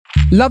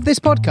Love this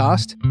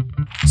podcast?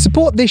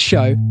 Support this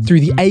show through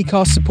the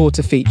Acast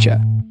supporter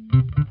feature.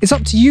 It's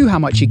up to you how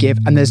much you give,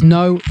 and there's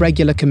no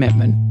regular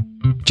commitment.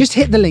 Just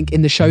hit the link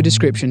in the show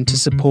description to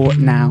support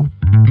now.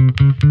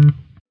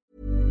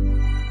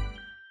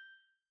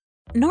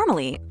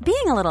 Normally,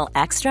 being a little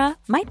extra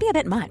might be a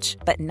bit much,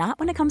 but not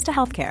when it comes to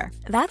healthcare.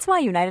 That's why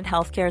United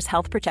Healthcare's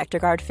Health Protector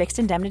Guard fixed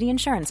indemnity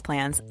insurance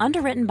plans,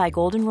 underwritten by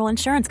Golden Rule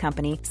Insurance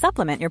Company,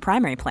 supplement your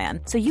primary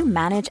plan so you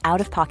manage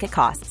out-of-pocket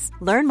costs.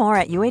 Learn more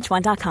at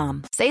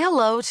uh1.com. Say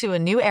hello to a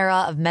new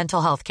era of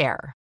mental health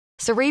care.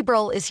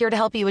 Cerebral is here to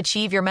help you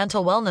achieve your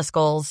mental wellness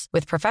goals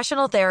with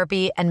professional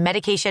therapy and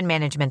medication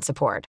management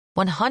support.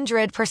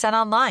 100%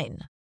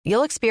 online.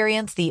 You'll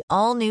experience the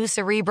all-new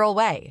Cerebral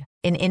Way,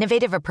 an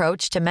innovative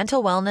approach to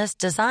mental wellness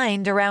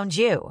designed around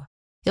you.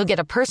 You'll get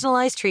a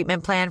personalized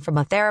treatment plan from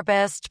a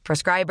therapist,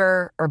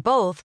 prescriber, or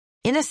both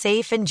in a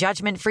safe and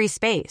judgment-free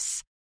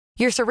space.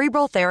 Your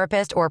Cerebral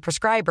therapist or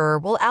prescriber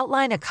will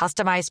outline a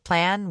customized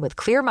plan with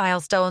clear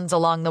milestones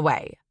along the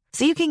way,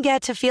 so you can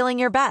get to feeling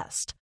your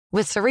best.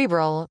 With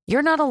Cerebral,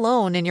 you're not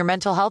alone in your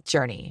mental health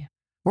journey.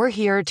 We're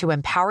here to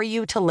empower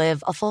you to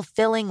live a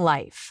fulfilling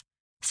life.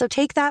 So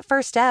take that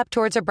first step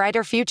towards a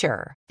brighter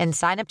future and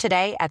sign up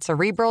today at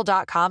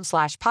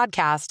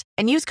Cerebral.com/podcast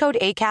and use code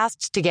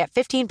ACAST to get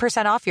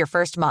 15% off your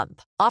first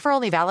month. Offer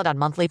only valid on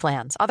monthly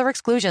plans. Other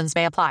exclusions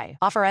may apply.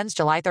 Offer ends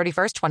July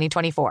 31st,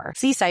 2024.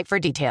 See site for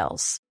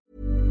details.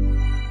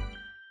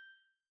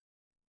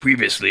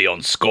 Previously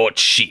on Scorched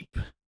Sheep.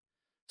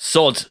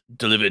 Sod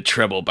delivered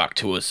Treble back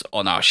to us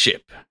on our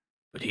ship,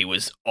 but he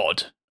was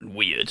odd and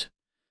weird.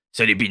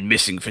 Said he'd been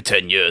missing for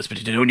 10 years, but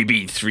it had only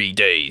been 3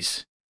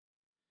 days.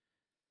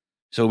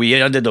 So we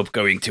ended up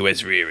going to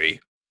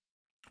Ezriri,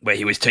 where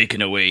he was taken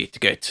away to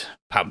get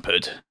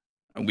pampered,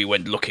 and we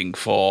went looking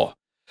for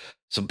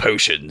some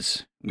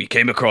potions. We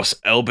came across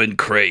Elben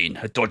Crane,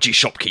 a dodgy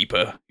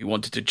shopkeeper who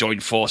wanted to join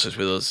forces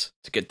with us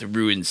to get the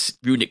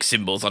runic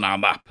symbols on our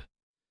map.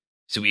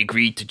 So we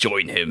agreed to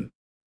join him,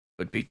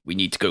 but we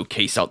need to go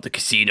case out the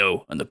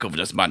casino and the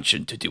governor's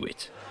mansion to do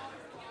it.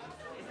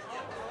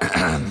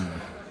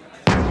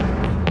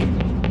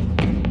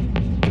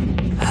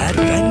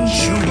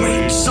 Adventure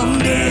waits on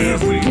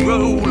every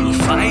roll,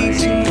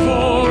 fighting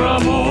for our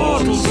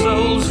mortal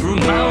souls through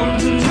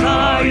mountains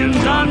high and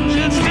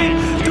dungeons deep,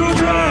 to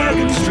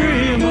dragon's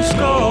stream of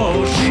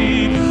skull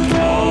sheep. To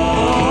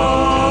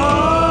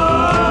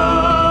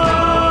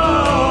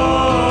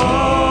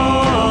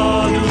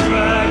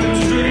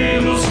dragon's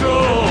stream of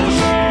skull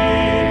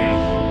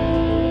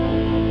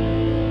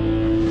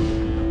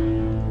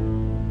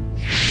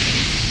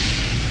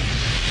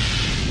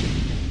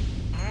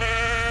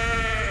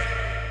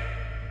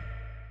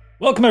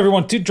Welcome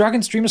everyone to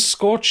Dragon's Dream of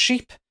Scorched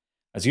Sheep.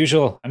 As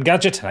usual, I'm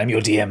Gadget, and I'm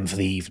your DM for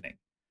the evening.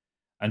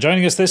 And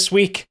joining us this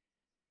week,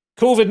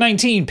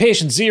 COVID-19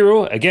 Patient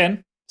Zero,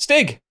 again,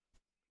 Stig.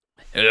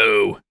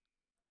 Hello.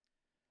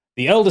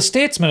 The elder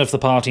statesman of the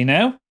party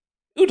now,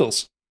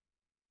 Oodles.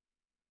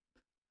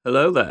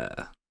 Hello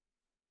there.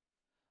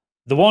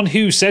 The one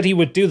who said he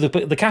would do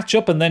the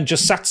catch-up and then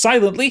just sat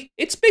silently,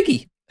 it's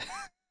Biggie.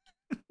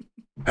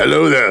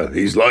 Hello there,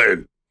 he's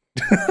lying.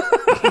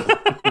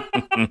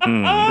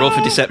 Roll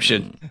for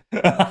deception.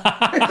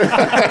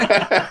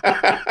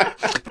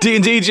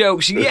 D&D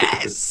jokes,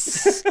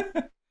 yes!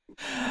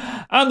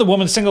 And the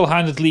woman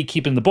single-handedly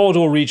keeping the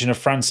Bordeaux region of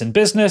France in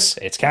business,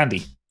 it's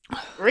Candy.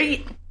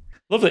 Great.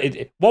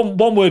 Lovely.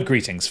 One word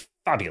greetings.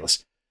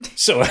 Fabulous.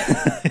 So,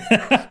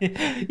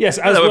 yes,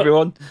 Hello,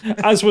 everyone.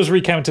 As was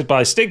recounted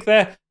by Stig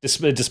there,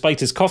 despite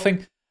his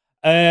coughing,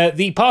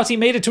 the party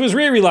made it to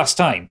Ezriri last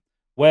time,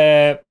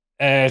 where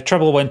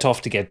Treble went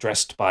off to get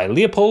dressed by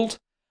Leopold,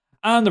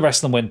 and the rest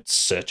of them went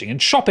searching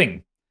and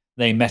shopping.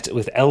 They met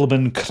with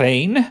Elben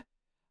Crane,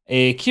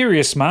 a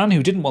curious man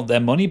who didn't want their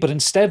money, but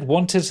instead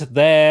wanted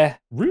their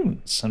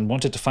runes, and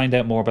wanted to find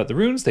out more about the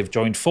runes. They've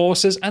joined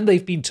forces, and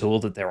they've been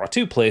told that there are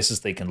 2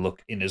 places they can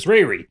look in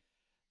Ezriri.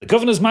 The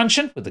Governor's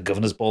Mansion, with the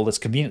Governor's Ball that's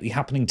conveniently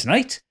happening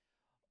tonight,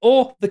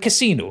 or the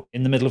casino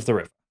in the middle of the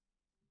river.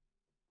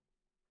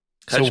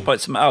 Can I just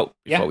point something out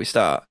before Yeah. we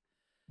start?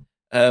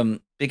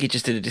 Biggie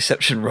just did a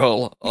deception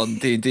roll on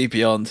D&D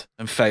Beyond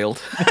and failed.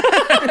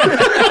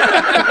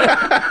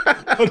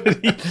 What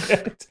did he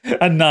get?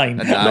 A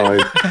 9. A 9.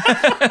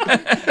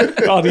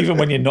 God, even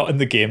when you're not in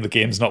the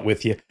game's not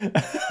with you.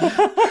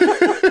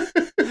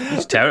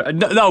 It's terrible.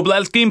 No, but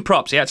let's give him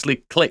props. He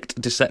actually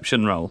clicked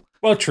deception roll.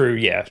 Well, true,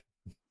 yeah.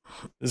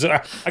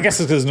 I guess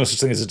there's no such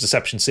thing as a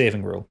deception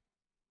saving roll.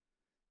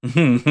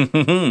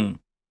 That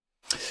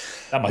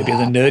might be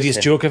the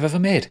nerdiest joke I've ever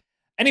made.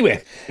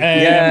 Anyway.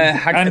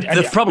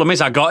 The problem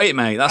is I got it,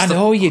 mate. I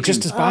know, you're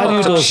just as bad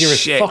as those. You're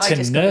a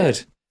fucking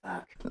nerd.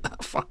 I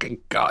fucking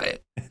got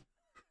it.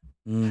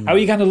 How are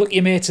you going to look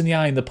your mates in the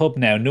eye in the pub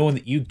now, knowing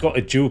that you got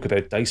a joke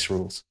about dice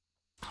rolls?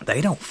 They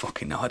don't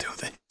fucking know I do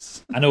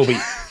this. I know, but...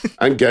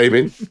 And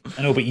gaming.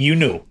 I know, but you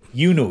know.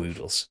 You know,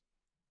 Oodles.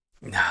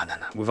 No.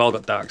 We've all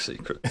got dark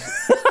secrets.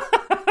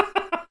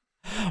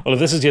 Well, if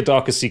this is your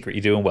darkest secret,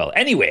 you're doing well.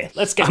 Anyway,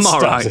 let's get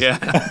started. I'm all right, yeah.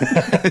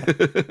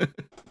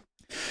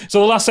 So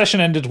the last session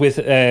ended with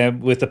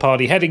the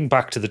party heading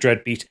back to the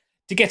Dreadbeat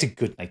to get a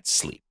good night's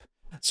sleep.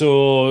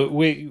 So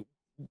we're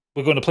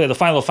going to play the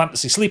Final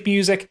Fantasy sleep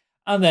music,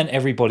 and then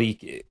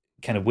everybody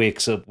kind of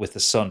wakes up with the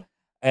sun.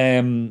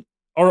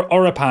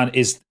 Orapan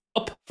is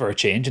up for a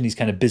change, and he's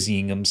kind of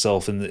busying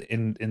himself in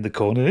the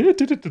corner.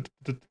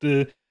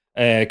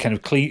 Kind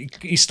of clean.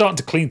 He's starting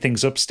to clean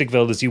things up.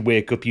 Stigveld, as you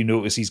wake up, you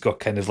notice he's got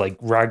kind of like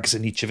rags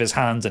in each of his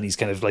hands, and he's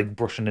kind of like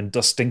brushing and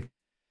dusting.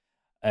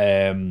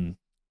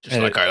 Just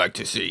like I like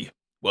to see.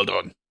 Well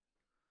done.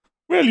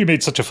 Well, you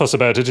made such a fuss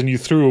about it, and you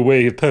threw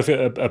away a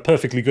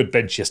perfectly good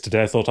bench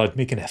yesterday. I thought I'd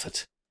make an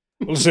effort.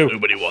 Also,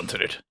 nobody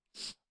wanted it.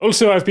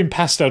 Also, I've been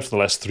passed out for the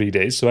last 3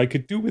 days, so I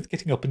could do with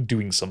getting up and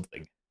doing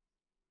something.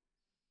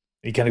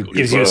 He kind of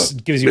gives you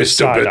a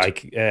side eye,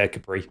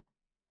 Capri.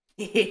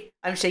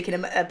 I'm shaking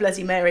a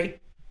Bloody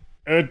Mary.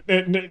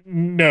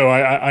 No,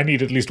 I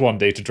need at least 1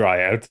 day to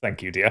dry out.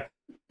 Thank you, dear.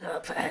 Oh,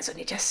 put hairs on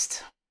your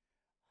chest.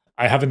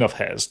 I have enough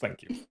hairs,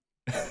 thank you.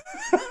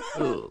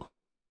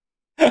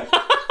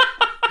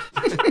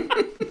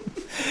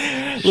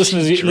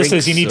 Listeners,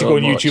 you need to go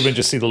on YouTube and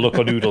just see the look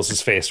on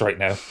Oodles' face right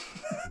now.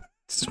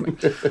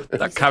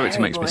 That character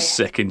makes me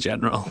sick in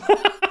general.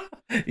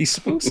 He's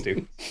supposed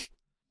to.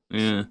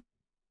 Yeah.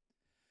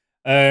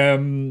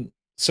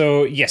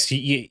 So yes,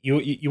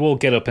 you all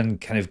get up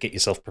and kind of get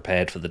yourself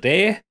prepared for the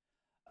day.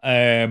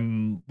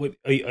 Do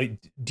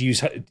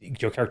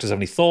your characters have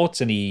any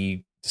thoughts,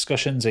 any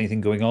discussions,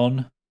 anything going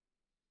on?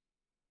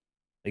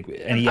 Like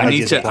any I need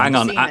ideas to or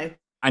plans? hang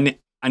on.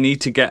 I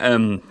need to get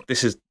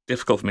this is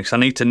difficult for me because I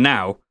need to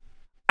now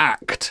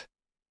act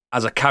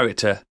as a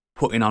character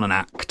putting on an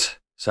act.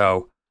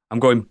 So I'm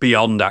going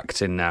beyond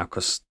acting now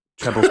because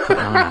Treble's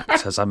putting on an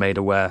act, as I made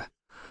aware.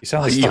 You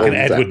sound like fucking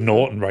Edward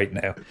Norton right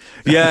now.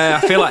 Yeah,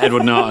 I feel like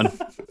Edward Norton.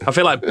 I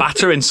feel like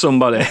battering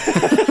somebody.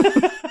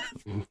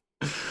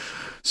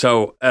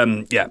 So,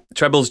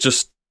 Treble's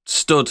just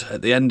stood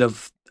at the end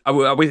of.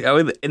 Are we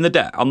in the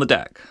deck? On the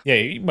deck?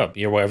 Yeah, well,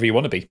 you're wherever you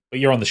want to be, but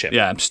you're on the ship.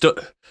 Yeah, I'm stood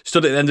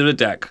at the end of the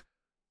deck,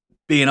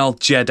 being all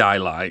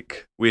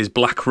Jedi-like, with his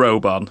black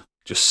robe on,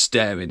 just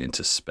staring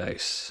into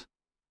space.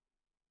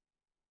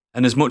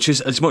 And as much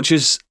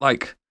as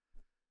like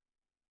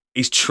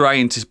he's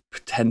trying to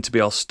pretend to be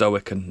all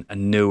stoic and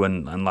new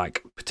and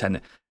like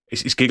pretend,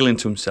 he's giggling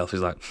to himself.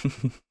 He's like,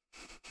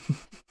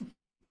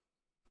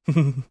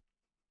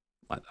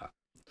 like that.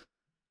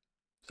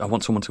 So I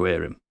want someone to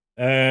hear him.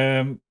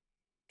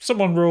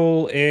 Someone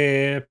roll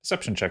a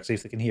perception check, see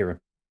if they can hear him.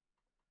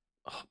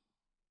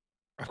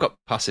 I've got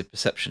passive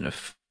perception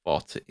of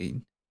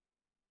 14.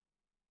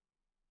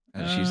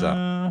 I'll use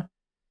that.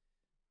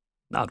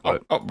 That'd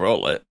work. I'll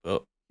roll it,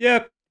 but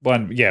yeah,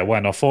 why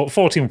not?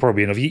 14 would probably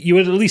be enough. You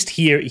would at least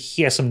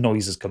hear some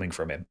noises coming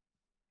from him.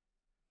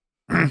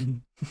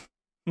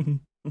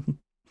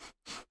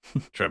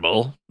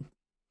 Treble.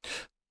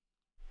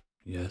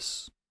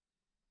 Yes.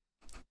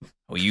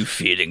 How are you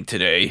feeling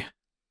today?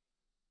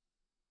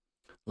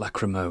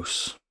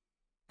 Lachrymose.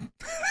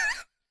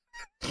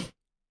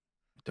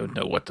 Don't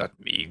know what that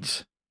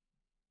means.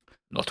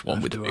 Not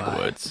one with big I.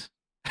 words.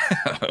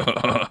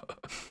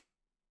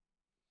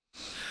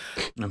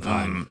 I'm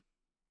fine.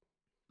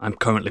 I'm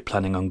currently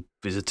planning on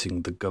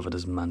visiting the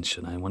governor's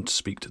mansion. I want to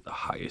speak to the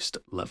highest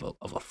level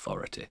of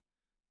authority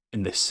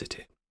in this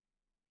city.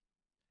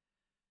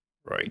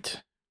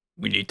 Right.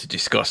 We need to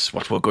discuss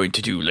what we're going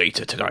to do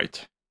later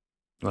tonight.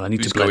 Well, I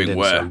need Who's to blend going in,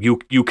 where? so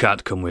you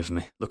can't come with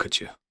me. Look at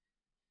you. What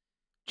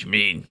do you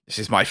mean? This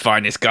is my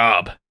finest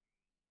garb.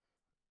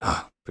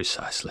 Ah,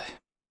 precisely.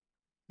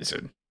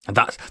 Listen. And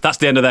that's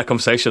the end of their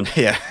conversation.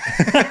 yeah.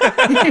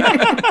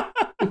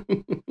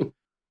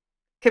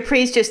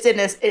 Capri's just in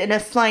a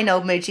fine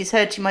old mood. She's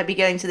heard she might be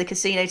going to the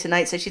casino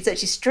tonight, so she's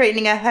actually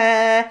straightening her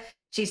hair.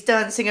 She's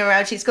dancing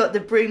around. She's got the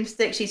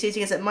broomstick she's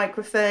using as a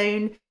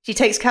microphone. She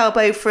takes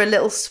Calbo for a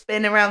little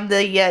spin around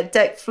the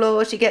deck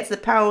floor. She gets the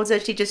powder.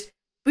 She just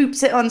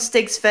boops it on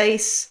Stig's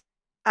face.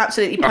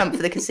 Absolutely pumped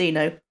for the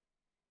casino.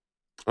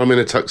 I'm in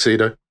a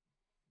tuxedo.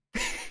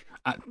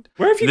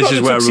 Where have you got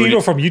the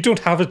tuxedo from? You don't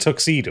have a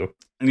tuxedo.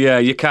 Yeah,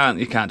 you can't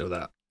do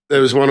that.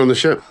 There was one on the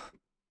ship.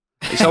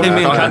 It's only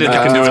me and Candid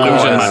that can do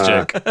illusion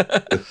magic.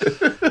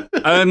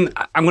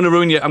 I'm going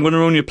to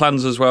ruin your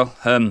plans as well.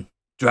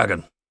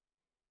 Dragon.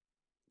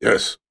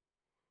 Yes.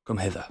 Come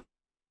hither.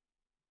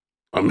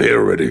 I'm here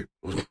already.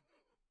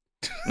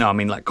 No, I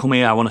mean, like, come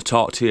here. I want to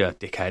talk to you,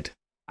 dickhead.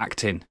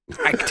 Acting.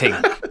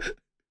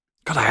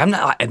 God, I am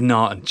not like Ed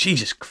Norton.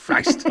 Jesus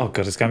Christ. Oh,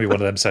 God, it's going to be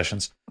one of them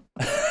sessions.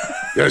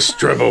 Yes,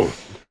 Treble.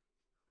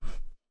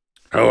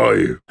 How are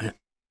you?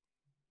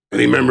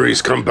 Any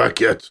memories come back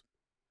yet?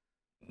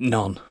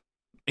 None.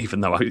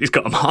 Even though he's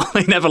got them all.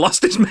 He never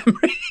lost his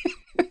memory.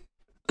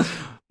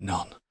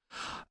 None.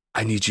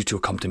 I need you to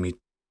accompany me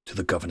to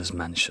the governor's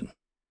mansion.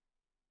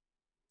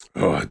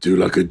 Oh, I do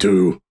like I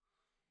do.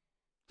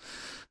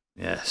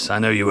 Yes, I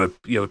know you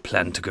were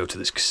planned to go to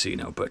this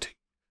casino, but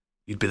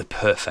you'd be the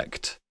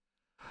perfect.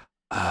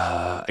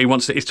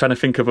 He's trying to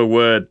think of a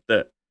word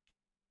that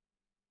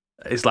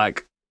is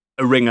like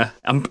a ringer,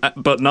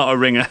 but not a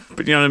ringer.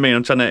 But you know what I mean?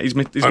 I'm trying to. He's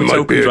my I might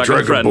token be a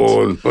dragon friend.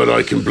 dragonborn, but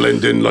I can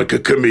blend in like a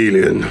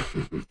chameleon.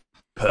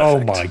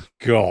 Oh my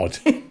god.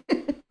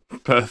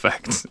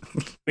 Perfect.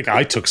 I think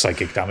I took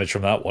psychic damage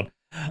from that one.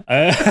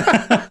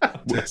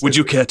 Would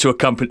you care to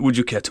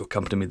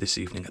accompany me this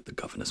evening at the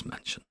governor's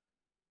mansion?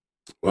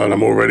 Well,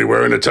 I'm already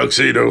wearing a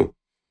tuxedo.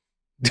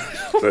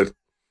 But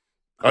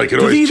I can Do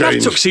they always even have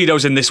change.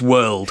 tuxedos in this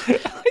world?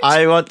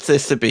 I want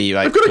this to be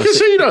like I've got a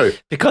casino.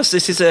 because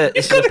this is a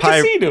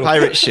casino.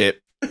 pirate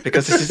ship.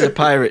 Because this is a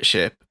pirate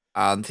ship,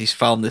 and he's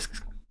found this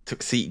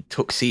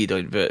tuxedo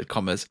inverted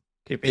commas.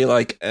 Could it be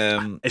like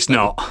It's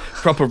not.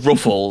 proper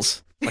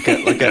ruffles, like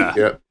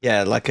a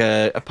Yeah. like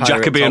a pirate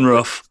Jacobean top.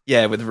 rough.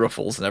 Yeah, with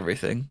ruffles and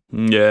everything.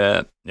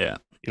 Yeah.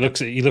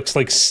 He looks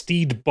like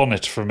Steed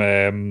Bonnet from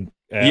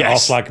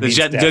Yes, Our Flag Means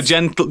Death.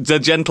 the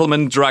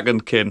gentleman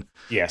dragonkin.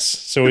 Yes,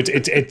 so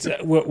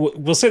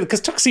we'll say that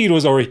because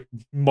tuxedos are a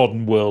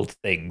modern world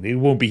thing. They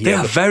won't be They here.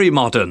 are very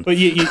modern. But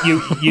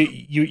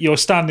you're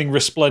standing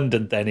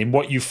resplendent then in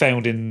what you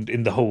found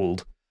in the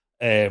hold,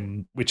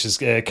 which is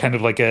kind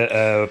of like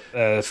a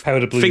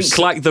powder blue. Think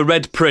like the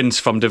Red Prince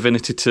from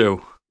Divinity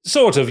 2.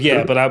 Sort of,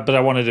 yeah. But I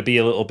wanted to be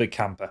a little bit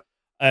camper,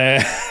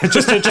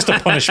 just to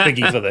punish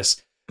Piggy for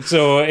this.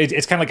 So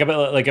it's kind of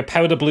like a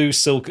powder blue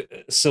silk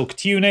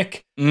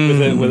tunic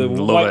with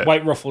a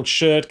white ruffled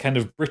shirt, kind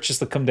of breeches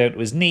that come down to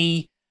his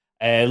knee,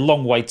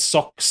 long white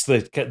socks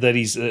that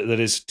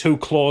his toe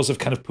claws have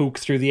kind of poked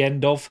through the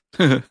end of.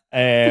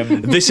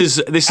 This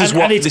is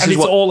it's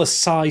all a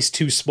size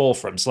too small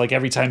for him. So like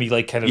every time he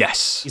like kind of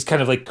he's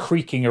kind of like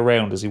creaking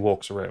around as he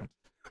walks around.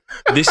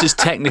 This is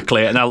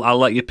technically, and I'll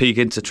let you peek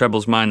into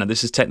Treble's mind now.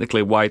 This is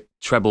technically why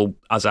Treble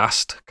has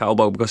asked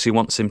Calbo, because he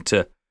wants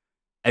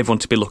everyone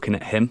to be looking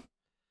at him. Do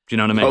you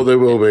know what I mean? Oh, they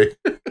will be.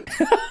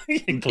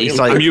 He's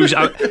like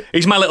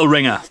he's my little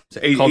ringer.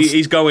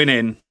 He's going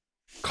in.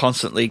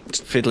 constantly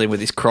fiddling with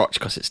his crotch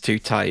because it's too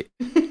tight.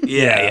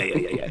 Yeah.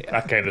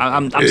 That kind of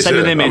I'm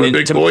sending him I'm in. a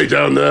big boy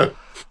down there.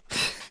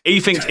 He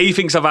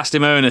thinks I've asked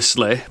him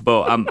earnestly,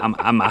 but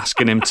I'm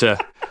asking him to,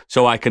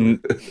 so I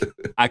can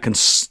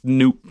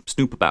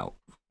snoop about.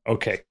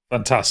 Okay,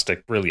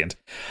 fantastic, brilliant.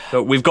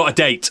 So we've got a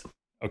date.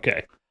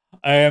 Okay.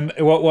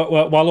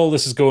 While all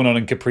this is going on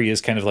and Capri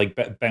is kind of like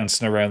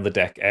bouncing around the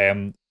deck,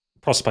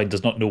 Proserpine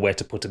does not know where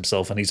to put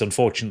himself, and he's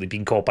unfortunately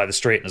been caught by the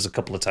straighteners a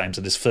couple of times,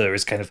 and his fur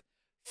is kind of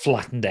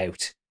flattened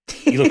out.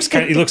 He looks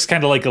kind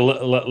of like a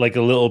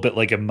little bit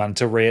like a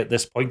manta ray at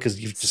this point, because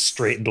you've just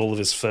straightened all of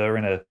his fur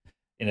in a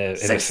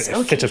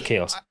fit of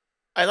chaos.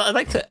 I'd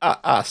like to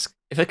ask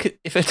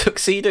if a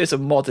tuxedo is a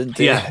modern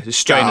day. Yeah, the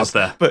straighteners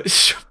there, but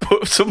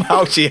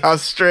somehow she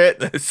has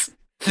straighteners.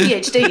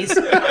 PhDs.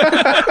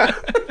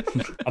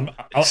 I'm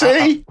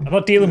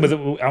not dealing with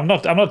it. I'm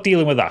not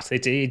dealing with that.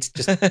 It's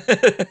just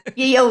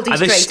Ye olde are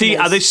they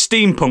straighteners.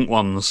 steampunk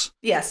ones?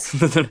 Yes.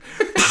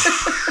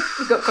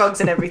 We've got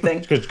cogs and everything.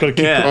 Got to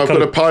keep. I've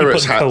got a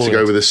pirate's hat to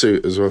go with the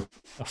suit as well.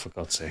 Oh, for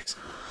God's sakes!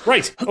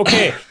 Right,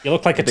 okay. You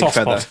look like a Big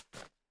tosspot.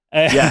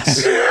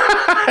 Yes,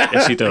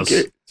 yes, he does.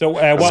 So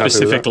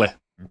Specifically,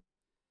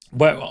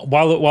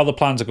 while the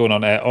plans are going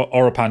on,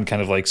 Orapan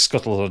kind of like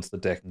scuttles onto the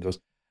deck and goes,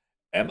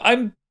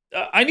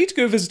 I need to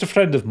go visit a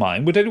friend of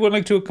mine. Would anyone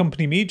like to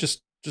accompany me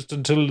just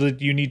until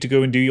you need to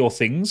go and do your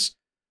things?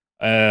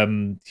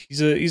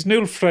 He's an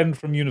old friend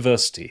from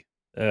university.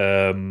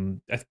 I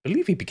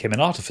believe he became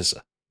an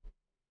artificer.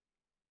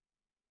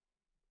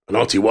 An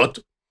arty what?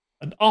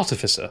 An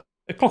artificer.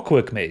 A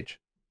clockwork mage.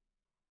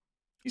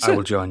 I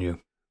will join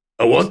you.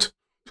 A what?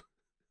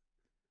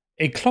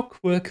 A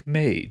clockwork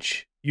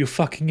mage. You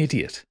fucking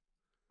idiot.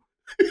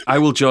 I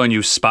will join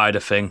you, Spider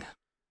Thing.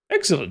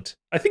 Excellent.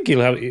 I think he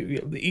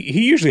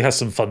usually has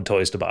some fun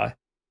toys to buy.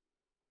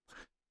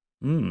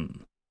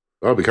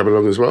 I'll be coming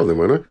along as well then,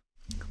 won't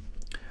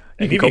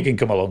I? He can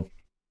come along.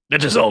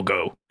 Let us all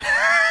go.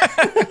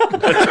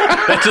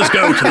 Let us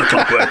go to the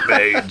Clockwork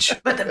Mage.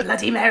 But the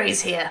Bloody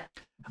Mary's here.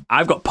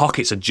 I've got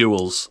pockets of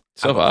jewels.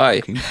 So have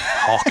I.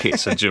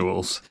 Pockets of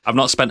jewels. I've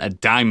not spent a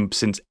dime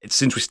since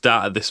we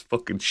started this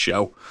fucking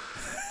show.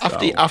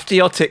 After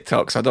your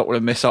TikToks, I don't want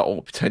to miss out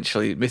on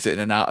potentially visiting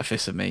an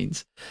artificer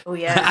means. Oh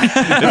yeah.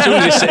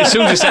 As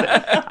soon as you said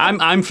it,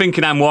 I'm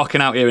thinking I'm walking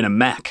out here in a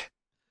mech.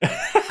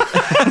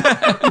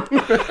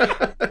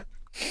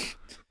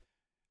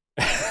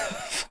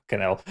 Fucking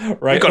hell.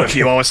 Right. We've got a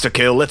few hours to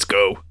kill. Let's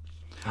go.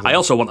 I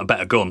also want a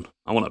better gun.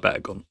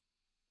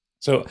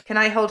 So Can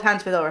I hold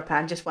hands with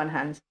Orapan? Just one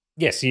hand.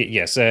 yes.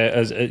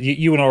 As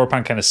you and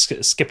Orapan kind of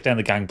skip down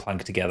the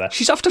gangplank together.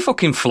 She's off to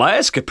fucking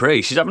flares,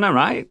 Capri. She's having a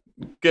right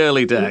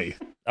girly day.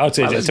 Oh, it's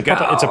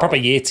a proper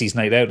Yates's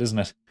night out, isn't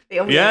it?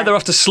 Oh, Yeah, they're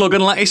off to Slug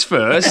and Lettuce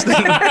first.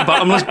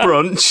 Bottomless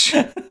brunch.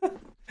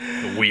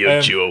 A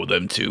weird duo,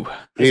 them two.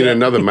 Need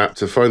another map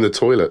to find the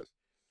toilet.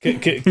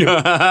 Capri,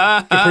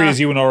 as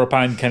you and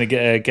Orapan kind of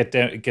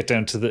get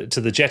down to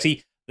the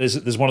jetty.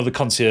 There's one of the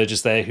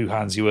concierges there who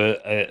hands you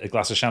a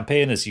glass of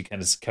champagne as you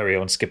kind of carry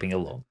on skipping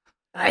along.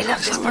 I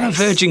love this We're on a place.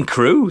 Virgin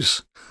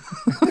Cruise.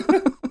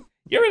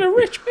 You're in a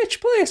rich bitch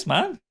place,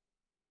 man.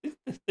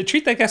 They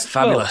treat their guests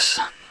Fabulous.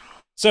 well.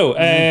 So,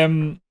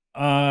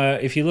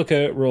 if you look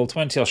at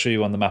Roll20, I'll show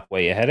you on the map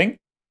where you're heading.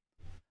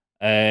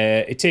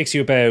 It takes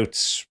you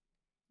about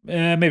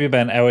maybe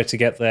about an hour to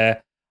get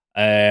there.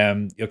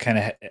 You're kind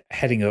of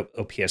heading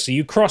up here. So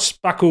you cross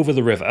back over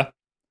the river.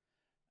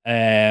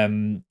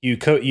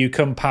 You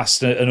come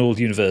past an old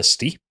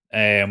university,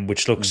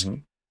 which looks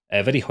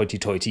very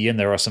hoity-toity, and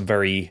there are some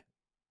very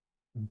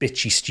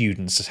bitchy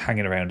students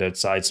hanging around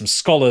outside. Some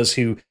scholars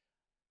who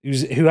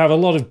have a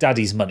lot of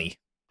daddy's money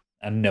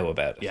and know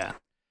about it. Yeah.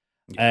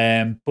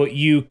 But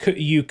you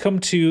come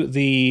to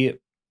the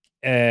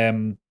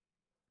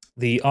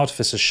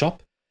artificer's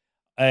shop,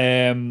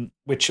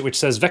 which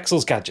says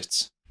Vexel's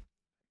Gadgets.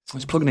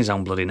 He's plugging his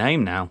own bloody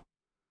name now.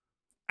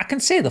 I can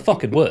say the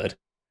fucking word.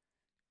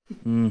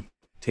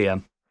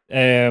 TM.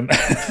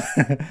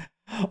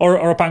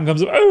 Or a pan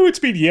comes up. Oh, it's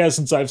been years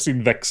since I've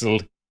seen Vexel.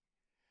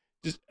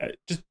 Just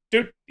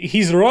don't.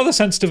 He's rather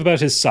sensitive about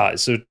his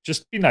size, so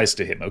just be nice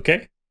to him,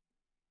 okay?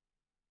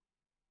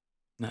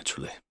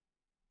 Naturally.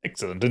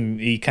 Excellent. And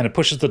he kind of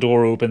pushes the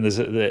door open. There's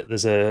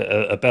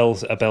a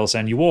bell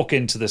sound. You walk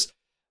into this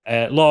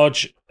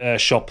large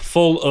shop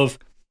full of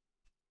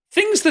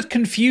things that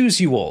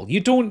confuse you all. You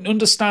don't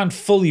understand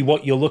fully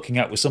what you're looking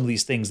at with some of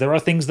these things. There are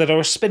things that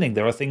are spinning.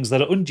 There are things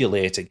that are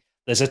undulating.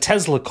 There's a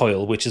Tesla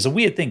coil, which is a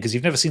weird thing because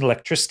you've never seen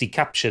electricity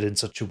captured in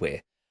such a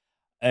way.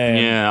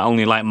 Yeah,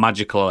 only like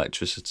magical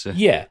electricity.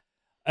 Yeah.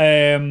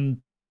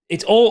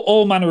 It's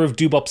all manner of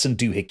doobops and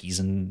doohickeys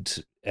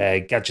and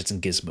gadgets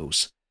and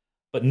gizmos,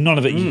 but none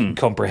of it you can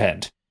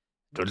comprehend.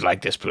 Don't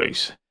like this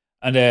place.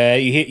 And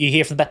you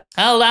hear from the back,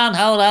 hold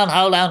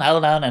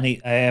on, and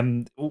he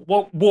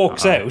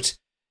walks out.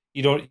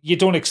 You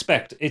don't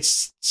expect.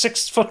 It's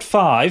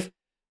 6'5"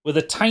 with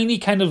a tiny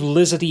kind of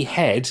lizardy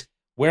head,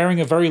 wearing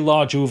a very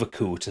large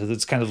overcoat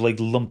that's kind of like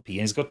lumpy,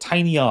 and he's got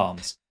tiny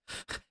arms.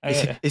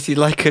 Is he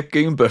like a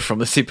Goomba from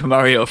the Super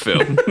Mario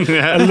film?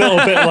 A little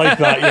bit like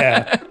that,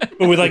 yeah.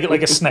 But with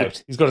like a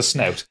snout. He's got a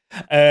snout.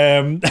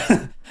 And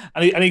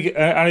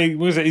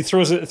he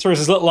throws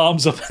his little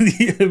arms up in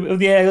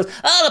the air. He goes,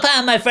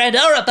 Orapan, my friend,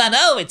 Orapan.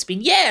 Oh, it's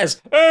been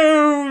years.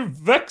 Oh,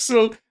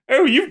 Vexel.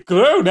 Oh, you've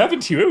grown,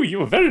 haven't you? Oh, you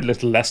were very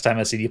little last time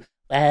I seen you.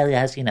 Well,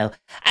 yes,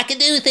 I can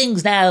do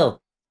things now.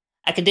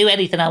 I can do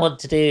anything I want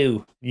to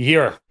do. You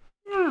hear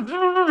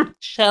her.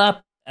 Shut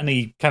up. And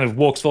he kind of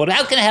walks forward.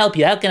 How can I help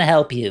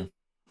you?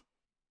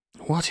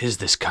 What is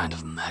this kind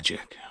of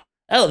magic?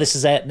 Oh, this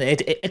is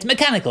it's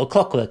mechanical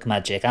clockwork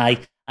magic.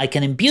 I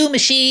can imbue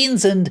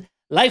machines and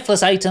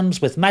lifeless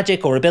items with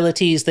magic or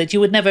abilities that you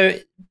would never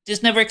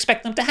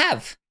expect them to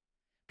have.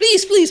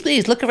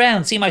 Please, look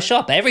around. See my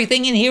shop.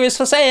 Everything in here is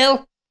for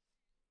sale.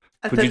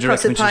 I put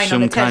Proserpine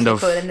on a Tesla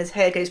coil and his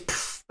hair goes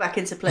back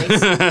into place.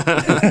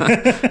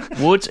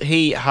 Would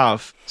he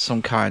have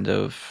some kind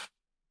of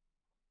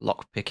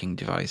lock-picking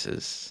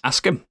devices?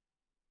 Ask him.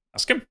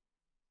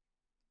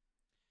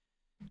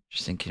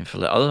 Just thinking for a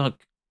little.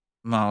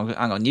 Well,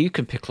 hang on. You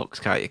can pick locks,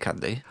 can't you,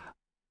 Candy?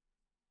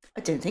 I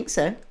don't think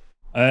so.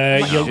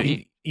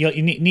 You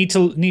need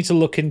to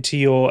look into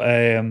your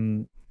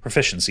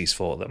proficiencies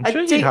for them. I've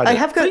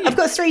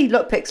got 3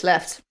 lockpicks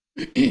left.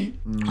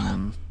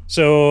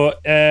 So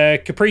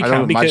Capri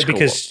can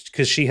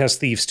because she has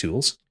thieves'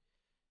 tools.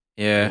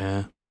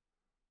 Yeah.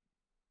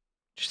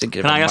 Just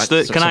thinking. Can I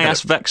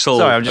ask Vexel?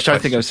 Sorry, I'm just trying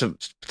to think of some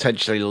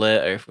potentially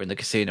later if we're in the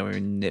casino we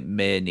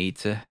may need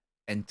to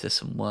enter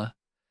somewhere.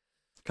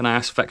 Can I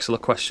ask Vexel a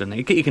question?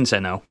 You can say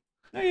no.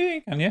 No,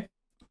 you can, yeah.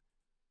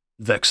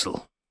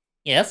 Vexel.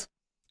 Yes.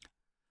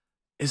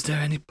 Is there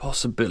any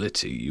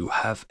possibility you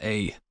have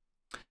I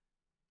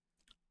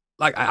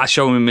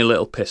show him my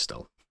little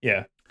pistol.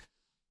 Yeah.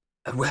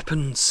 A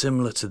weapon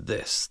similar to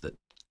this that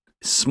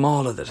is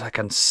smaller that I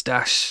can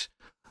stash,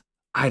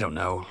 I don't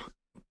know,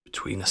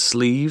 between a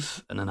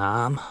sleeve and an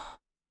arm.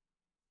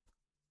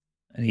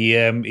 And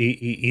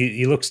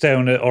he looks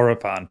down at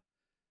Orapan.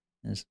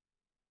 Is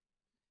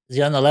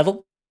he on the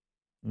level?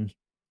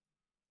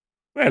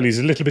 Well, he's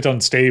a little bit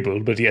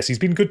unstable, but yes, he's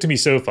been good to me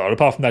so far,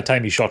 apart from that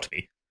time he shot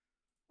me.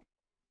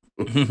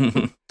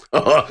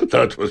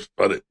 That was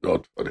funny,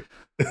 not funny.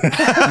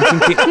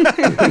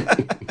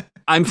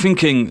 I'm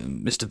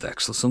thinking, Mr.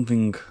 Vexel,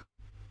 something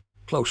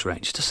close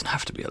range. It doesn't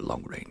have to be a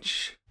long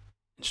range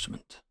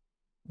instrument.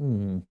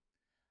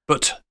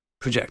 But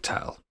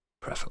projectile,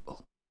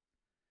 preferable.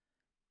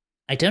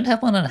 I don't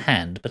have one on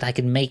hand, but I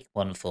can make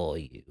one for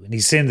you. And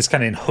he's saying this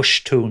kind of in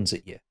hushed tones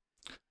at you.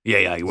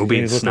 Yeah, we're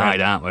being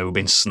snide, aren't we? We're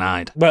being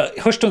snide. Well,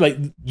 hushed tone, like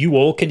you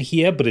all can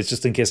hear, but it's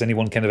just in case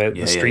anyone kind of out in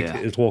the street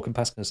is walking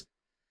past us.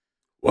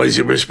 Why is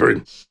he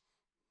whispering?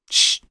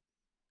 Shh.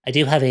 I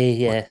do have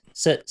a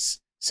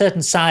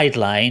certain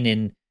sideline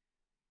in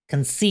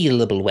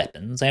concealable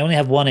weapons. I only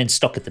have one in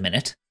stock at the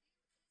minute.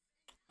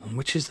 And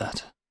which is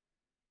that?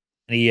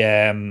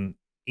 And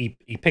he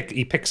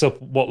picks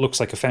up what looks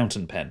like a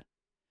fountain pen,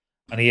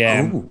 and he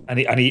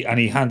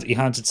hands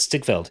it to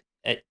Stigveld.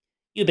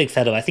 You big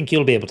fellow, I think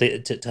you'll be able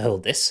to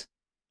hold this.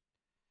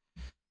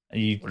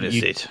 What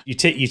is it? You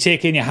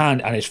take in your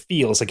hand, and it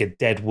feels like a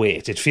dead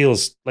weight. It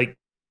feels like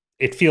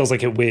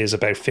it weighs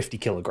about 50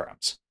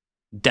 kilograms.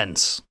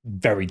 Dense.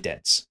 very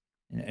dense.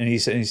 And he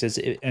says,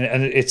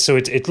 and it's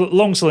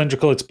long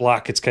cylindrical. It's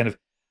black. It's kind of,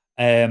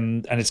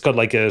 and it's got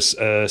like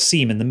a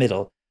seam in the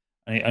middle.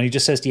 And he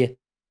just says to you,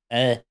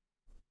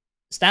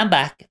 stand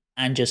back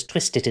and just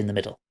twist it in the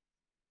middle,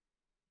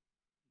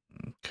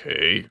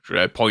 Okay. Should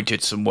I point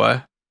it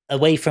somewhere?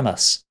 away from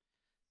us.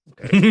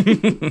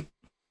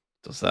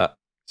 Does that?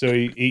 So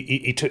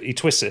he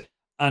twists it,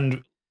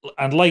 and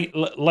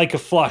like a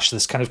flash,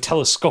 this kind of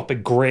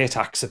telescopic great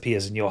axe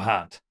appears in your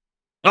hand.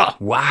 Ah,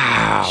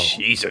 Wow.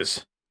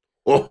 Jesus.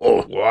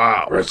 Oh,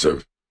 Wow.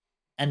 impressive.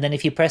 And then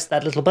if you press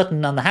that little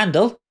button on the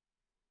handle,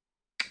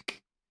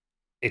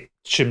 it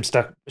shims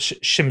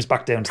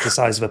back down to the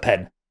size of a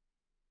pen.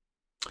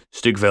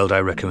 Stigveld, I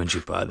recommend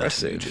you buy that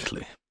Impressive.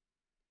 immediately.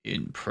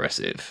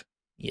 Impressive.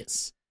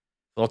 Yes.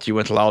 Thought you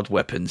weren't allowed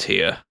weapons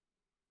here.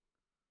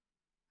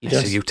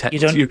 It's a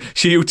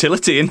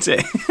utility, isn't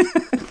it?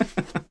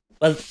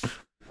 Well,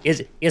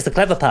 here's the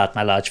clever part,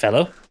 my large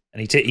fellow.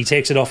 And he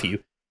takes it off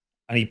you,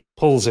 and he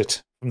pulls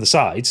it from the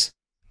sides,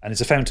 and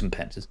it's a fountain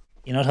pen. Says,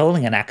 you're not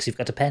holding an axe, you've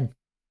got a pen.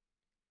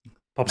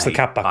 Pops the Mate,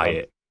 cap back buy on.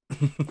 it.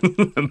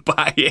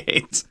 Buy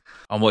it.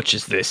 How much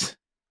is this?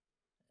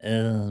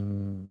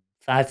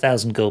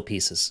 5,000 gold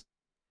pieces.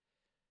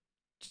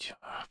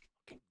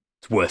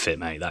 It's worth it,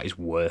 mate. That is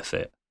worth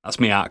it. That's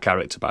my art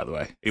character, by the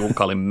way. He won't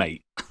call him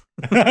mate.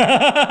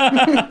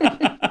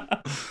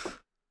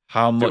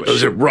 How much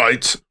Does it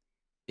right?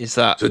 is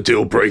that? It's a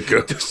deal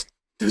breaker.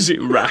 Does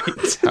it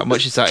right? How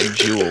much is that in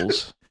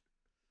jewels?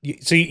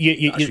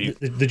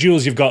 The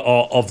jewels you've got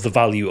are of the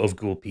value of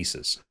gold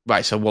pieces.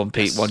 Right, so one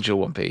piece, one jewel,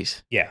 one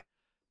piece. Yeah.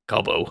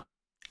 Cobbo,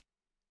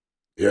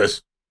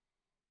 Yes.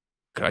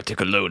 can I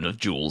take a loan of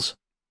jewels?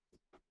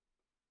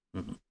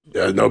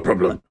 Yeah, no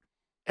problem.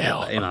 Hell,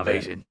 Let him have it.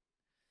 amazing.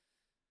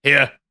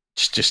 Here,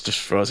 just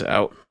throws it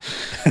out.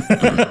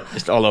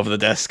 Just all over the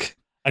desk.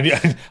 And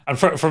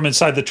from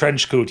inside the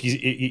trench coat,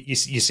 you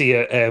see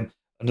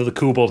another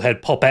kobold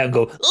head pop out and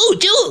go, "Oh,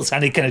 jewels!"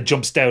 And he kind of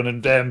jumps down,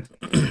 and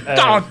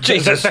Oh,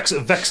 Jesus.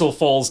 Vexel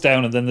falls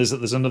down, and then there's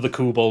another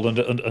kobold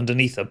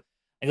underneath him.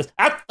 And he goes,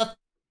 "Ah, for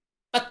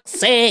fuck's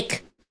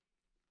sake,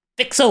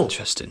 Vexel,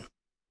 Interesting.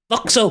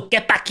 Voxel,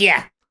 get back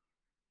here!"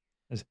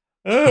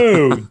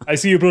 Oh, I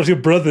see you brought your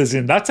brothers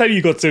in. That's how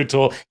you got so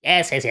tall.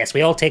 Yes.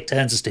 We all take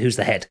turns as to who's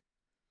the head.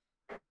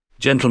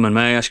 Gentlemen,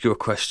 may I ask you a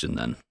question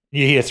then?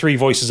 You hear three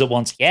voices at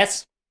once.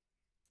 Yes.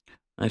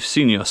 I've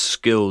seen your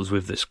skills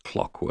with this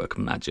clockwork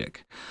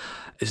magic.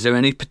 Is there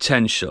any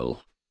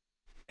potential?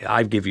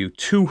 I give you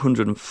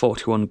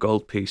 241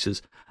 gold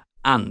pieces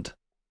and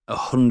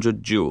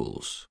 100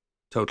 jewels,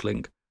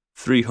 totaling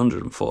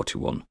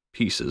 341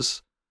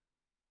 pieces,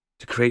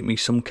 to create me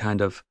some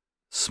kind of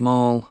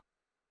small,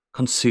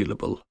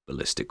 concealable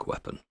ballistic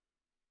weapon.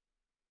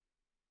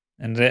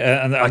 And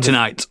By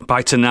tonight.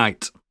 By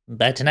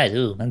tonight,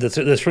 ooh. And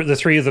the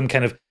three of them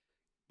kind of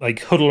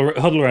like huddle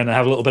around and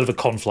have a little bit of a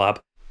conflab.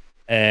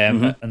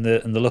 And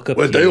the look up.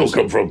 Where'd they all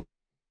come from?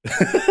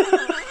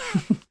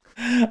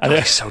 And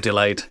I'm so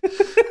delayed.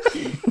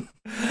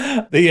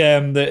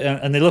 and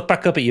they look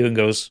back up at you and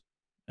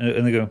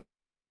they go,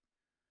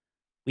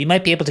 "We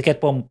might be able to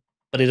get one,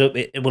 but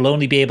it will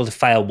only be able to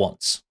fire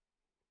once."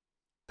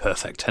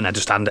 Perfect. And I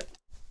just hand it.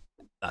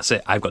 That's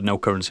it. I've got no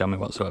currency on me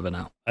whatsoever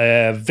now.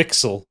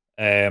 Vixel,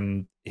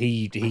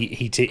 he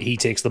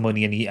takes the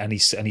money and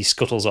he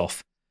scuttles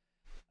off.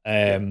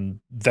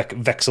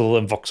 Vexel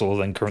and Voxel are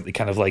then currently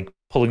kind of like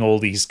pulling all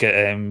these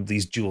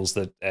jewels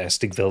that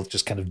Stigveld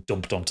just kind of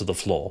dumped onto the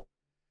floor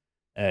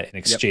in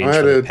exchange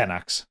for the pen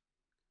axe.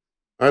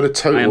 I had a I am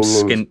total of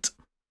skint.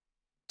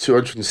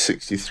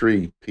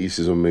 263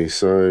 pieces on me,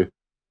 so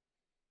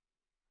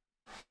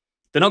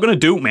They're not going to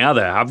dupe me, are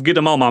they? I've given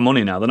them all my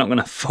money now. They're not going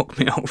to fuck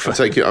me over. I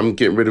take it I'm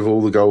getting rid of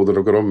all the gold that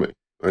I've got on me.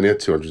 I only had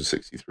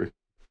 263.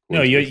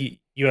 No, you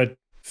had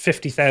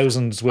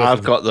 50,000's worth.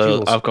 I've got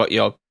jewels. I've got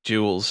your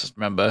jewels.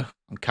 Remember,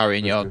 I'm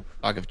carrying your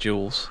bag of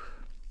jewels.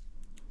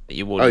 That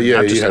you would. Oh yeah,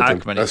 I've you just had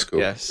had them. That's cool.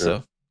 Yeah,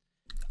 so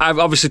I've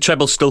obviously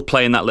Treble's still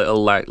playing that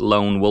little like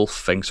lone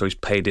wolf thing, so he's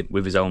paid it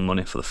with his own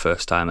money for the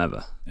first time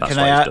ever. That's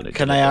why he's done it.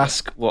 Can I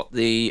ask what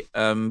the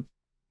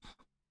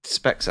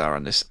specs are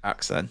on this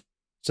axe then?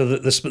 So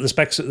the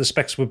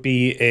specs would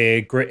be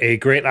a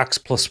great axe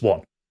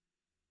 +1,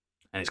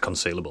 And it's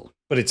concealable.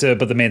 but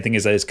the main thing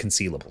is that it's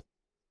concealable.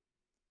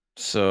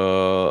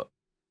 So,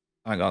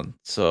 hang on.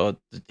 So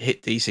the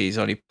hit DC is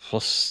only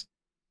plus.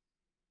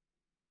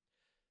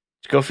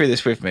 Go through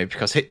this with me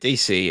because hit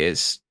DC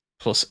is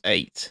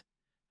 +8,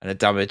 and the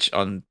damage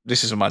on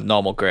this is on my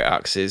normal great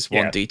axe is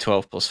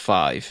 1d12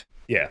 +5.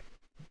 Yeah.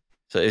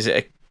 So is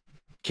it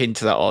akin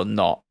to that or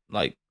not?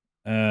 Like,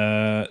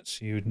 So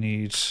you would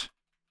need.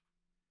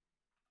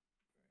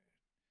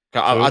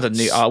 I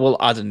will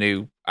add a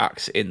new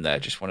axe in there.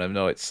 Just want to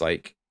know it's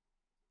like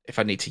if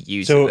I need to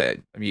use it,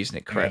 then I'm using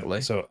it correctly.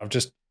 Yeah, so I've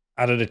just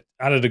added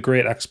a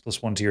great axe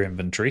 +1 to your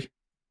inventory.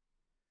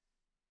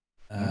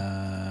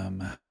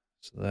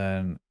 So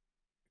then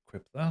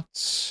equip that.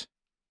 So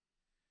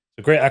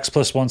great axe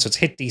 +1, so it's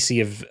hit DC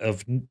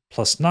of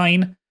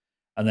 +9,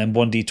 and then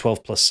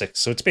 1d12 plus 6.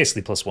 So it's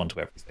basically +1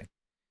 to everything.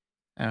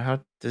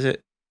 How does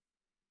it?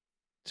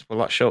 Will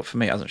that show up for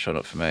me? It hasn't shown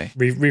up for me.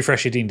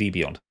 Refresh your D&D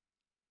Beyond.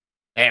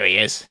 There he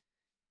is.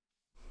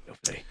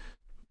 Lovely.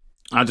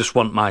 I just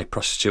want my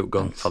prostitute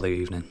gun for the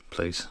evening,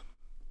 please.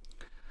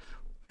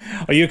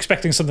 Are you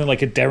expecting something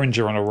like a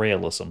Derringer on a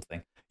rail or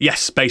something?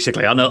 Yes,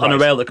 basically. On a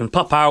rail that can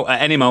pop out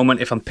at any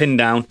moment. If I'm pinned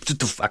down,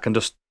 I can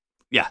just...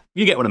 Yeah,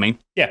 you get what I mean.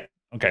 Yeah,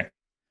 okay.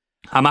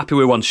 I'm happy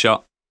with one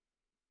shot.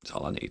 That's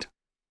all I need.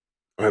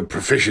 I'm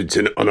proficient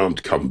in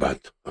unarmed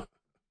combat.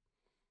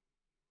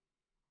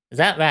 Is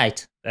that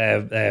right?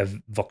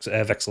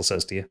 Vexel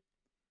says to you.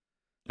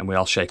 And we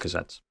all shake his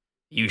heads.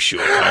 You sure,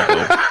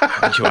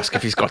 Carbo? Did you ask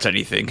if he's got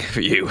anything for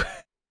you?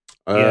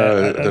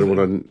 I don't know what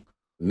I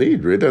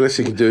need, really, unless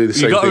he can do the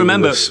same thing. You've got to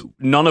remember, with us.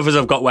 none of us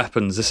have got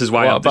weapons. This is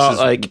why What about,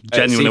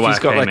 genuinely see if why he's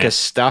I got came like here. a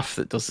staff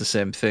that does the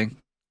same thing?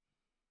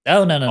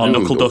 Oh, no. Or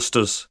knuckle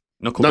dusters.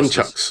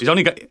 Nunchucks.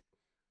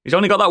 He's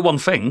only got that one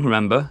thing,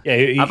 remember?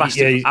 Yeah, I've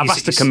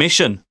asked a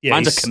commission. Yeah,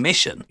 Mine's a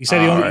commission. He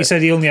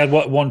said he only had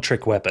one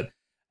trick weapon.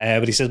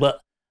 But he says, well,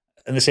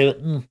 and they say,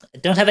 I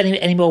don't have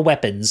any more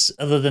weapons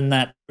other than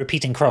that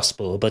repeating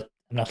crossbow, but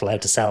I'm not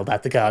allowed to sell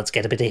that. The guards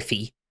get a bit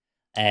iffy.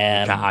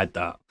 Can't hide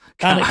that.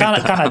 Can't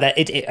hide that.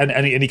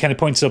 And he kind of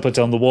points up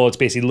on the wall. It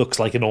basically looks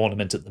like an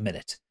ornament at the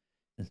minute.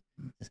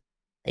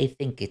 They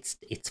think it's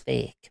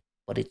fake,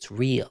 but it's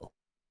real.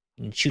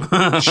 You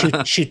can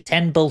shoot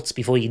 10 bolts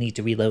before you need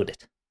to reload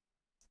it.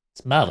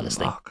 It's a marvelous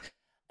thing.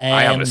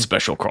 I have a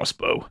special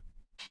crossbow.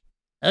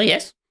 Oh,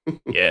 yes?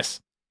 Yes.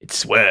 It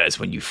swears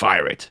when you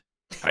fire it.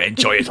 I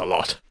enjoy it a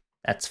lot.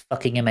 That's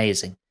fucking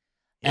amazing.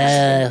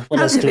 Yes. What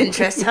Out else of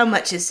interest, how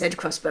much is said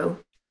crossbow?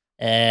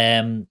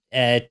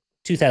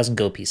 2,000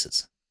 gold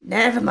pieces.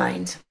 Never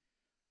mind.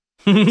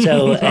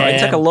 So I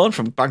took a loan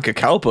from Banker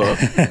Calbo.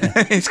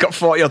 He's got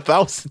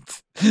 40,000.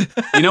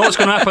 You know what's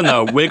going to happen,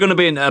 though? We're going to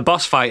be in a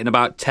boss fight in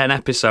about 10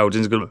 episodes,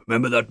 and he's going to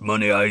remember that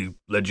money I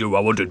led you? I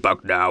want it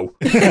back now.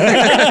 Because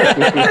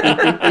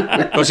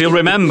he'll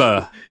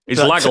remember.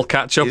 His lag will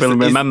catch up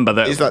and remember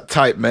that. He's that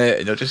type mate,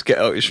 and he'll just get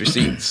out his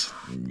receipts.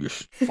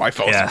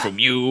 5,000 from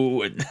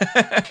you. And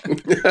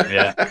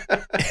Yeah.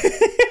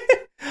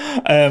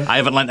 I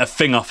haven't lent a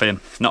thing off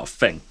him. Not a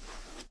thing.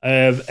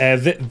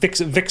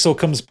 Vixel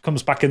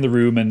comes back in the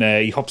room and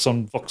he hops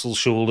on Voxel's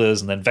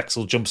shoulders, and then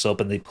Vexel jumps up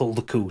and they pull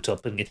the coat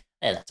up and get,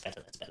 that's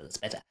better.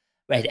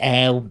 Right,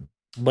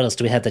 what else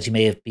do we have that you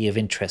may be of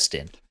interest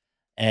in?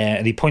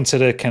 and he points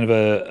at a kind of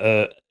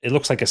a it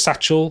looks like a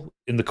satchel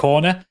in the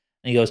corner,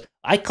 and he goes,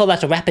 I call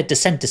that a rapid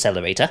descent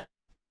decelerator.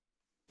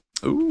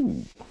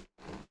 Ooh.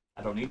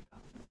 I don't need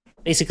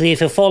that. Basically, if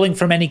you're falling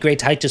from any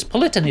great height, just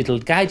pull it and it'll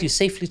guide you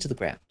safely to the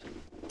ground.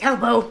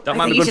 Calbo, That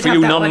might be good for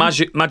you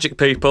non-magic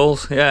people.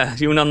 Yeah,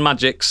 you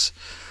non-magics.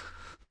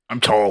 I'm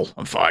tall.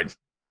 I'm fine.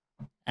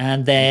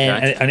 And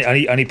then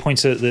and he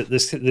points at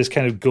this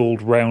kind of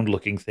gold round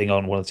looking thing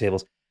on one of the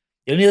tables.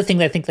 The only other thing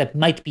that I think that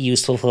might be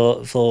useful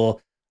for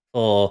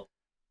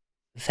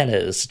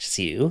fellows such as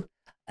you,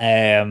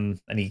 and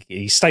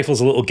he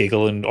stifles a little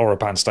giggle, and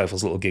Orapan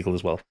stifles a little giggle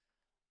as well.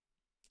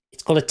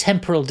 It's called a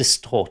temporal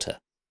distorter.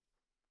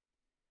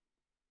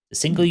 A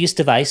single-use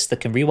device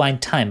that can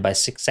rewind time by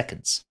 6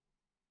 seconds,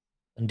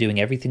 undoing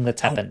everything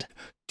that's happened.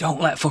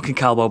 Don't let fucking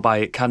Calbo buy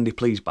it. Candy,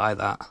 please buy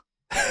that.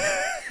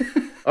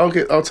 I'll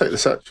take the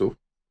satchel.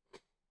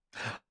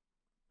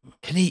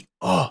 Can he?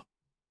 Oh,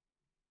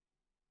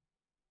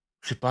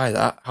 should buy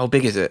that. How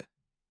big is it?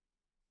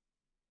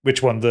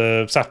 Which one?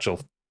 The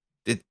satchel?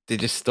 The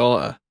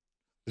distorter.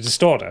 The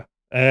distorter.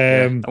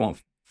 That won't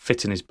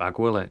fit in his bag,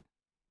 will it?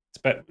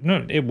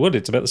 No, it would.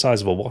 It's about the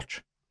size of a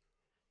watch.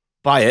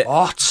 Buy it.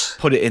 What?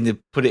 Put it in the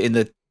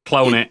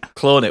Clone it.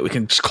 Clone it. We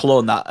can just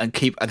clone that and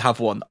keep and have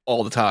one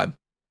all the time.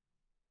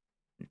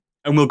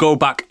 And we'll go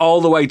back all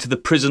the way to the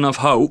Prison of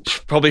Hope.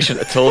 Probably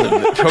shouldn't have told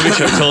him. Probably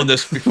should have told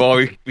us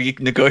before we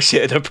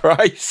negotiated a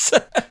price.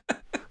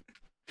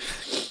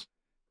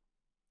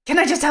 Can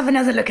I just have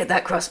another look at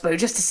that crossbow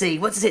just to see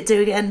what does it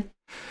do again?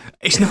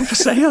 It's not for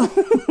sale.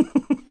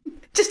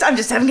 I'm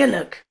just having a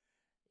look.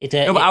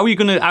 No, but how are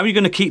you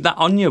gonna keep that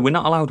on you? We're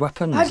not allowed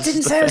weapons. I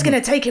didn't say I was going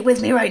to take it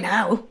with me right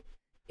now.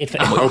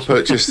 I'll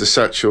purchase the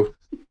satchel.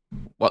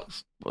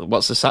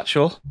 What's the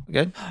satchel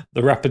again?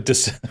 The rapid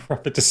descent.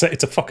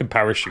 It's a fucking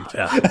parachute.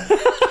 Yeah.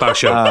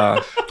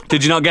 Parachute.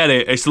 Did you not get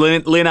it? It's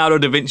Leonardo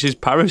da Vinci's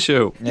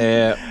parachute.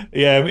 Yeah.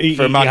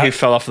 For a man who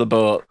fell off the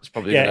boat, it's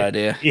probably a good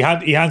idea. He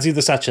hands you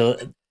the satchel.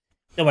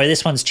 Don't worry,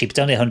 this one's cheap. It's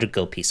only 100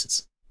 gold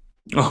pieces.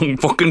 Oh,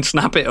 fucking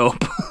snap it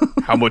up.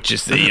 How much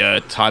is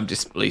the time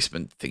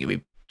displacement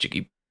thingy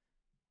jiggy?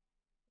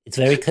 It's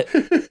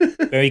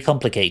very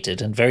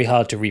complicated and very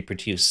hard to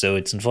reproduce, so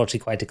it's unfortunately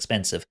quite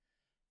expensive.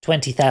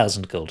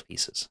 20,000 gold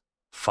pieces.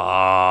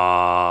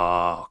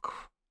 Fuck.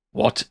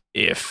 What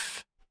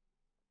if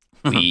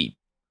we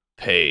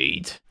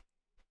paid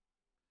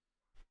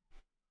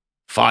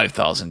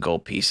 5,000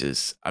 gold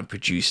pieces and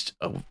produced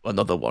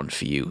another one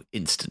for you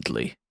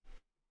instantly?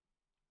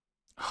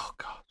 Oh,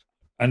 God.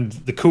 And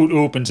the coat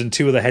opens and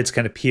two of the heads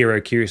kind of peer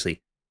out curiously.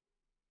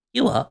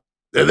 You are?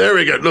 There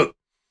we go. Look.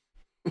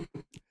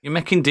 You're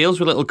making deals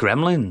with little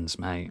gremlins,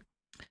 mate.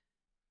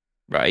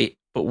 Right,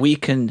 but we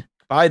can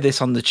buy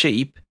this on the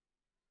cheap,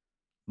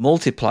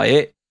 multiply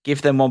it,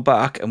 give them one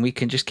back, and we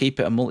can just keep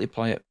it and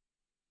multiply it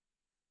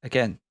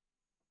again.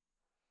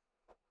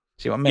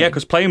 See what I mean? Yeah,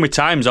 because playing with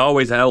time's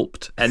always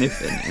helped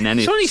anything in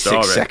any It's only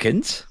story. 6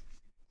 seconds.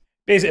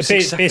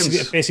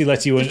 Basically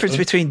lets you... The difference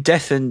between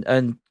death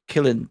and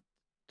killing...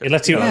 It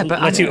lets you, Yeah,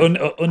 but lets you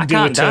undo a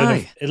can't turn.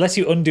 die. It lets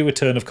you undo a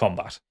turn of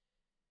combat.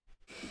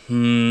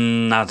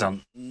 I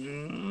don't.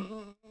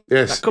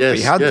 Yes, That could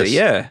be handy,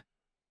 yeah.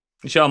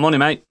 It's your money,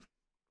 mate.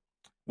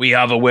 We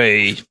have a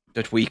way.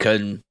 That we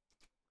can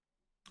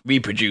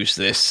reproduce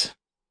this.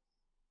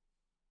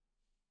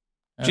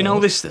 Do you know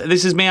this?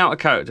 This is me out of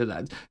character.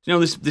 Do you know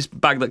this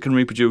bag that can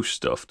reproduce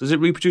stuff? Does it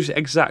reproduce it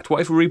exact? What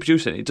if we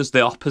reproduce it? It does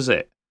the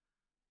opposite.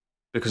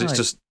 Because it's Right.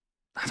 just,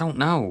 I don't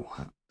know.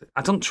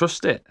 I don't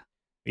trust it.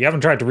 You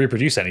haven't tried to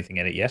reproduce anything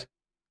in it yet.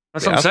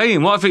 That's what I'm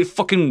saying. What if it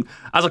fucking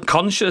has a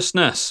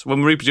consciousness when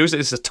we reproduce it?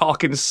 It's a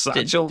talking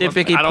satchel. Did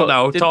Biggie I don't put-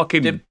 know. did-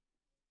 Talking. did-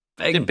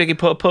 thing. Did Biggie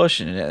put a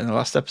potion in it in the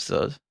last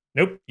episode?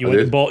 Nope. You I went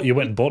did. and bought. You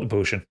went and bought a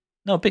potion.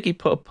 No, Biggie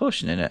put a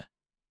potion in it.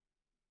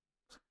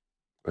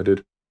 I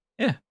did.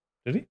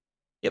 Did he?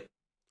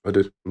 I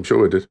did. I'm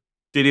sure I did.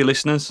 Did you,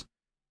 listeners?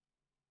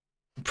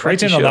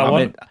 Right in on that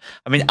one.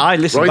 I mean, I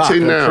listened Right back.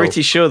 in I'm now.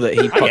 pretty sure that he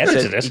I popped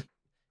edited in. it.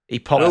 He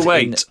popped Oh, in.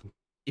 wait.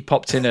 He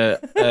popped in a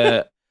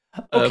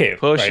Okay,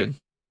 potion. right.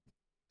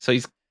 So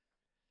he's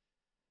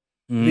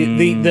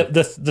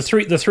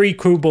The three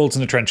kobolds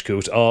in the trench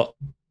coat are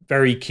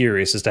very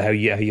curious as to how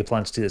you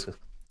plan to do this.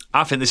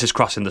 I think this is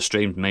crossing the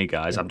stream to me,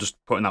 guys. I'm just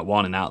putting that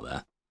warning out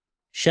there.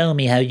 Show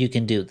me how you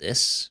can do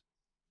this,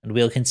 and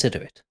we'll consider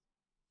it.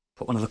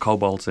 Put one of the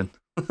kobolds in.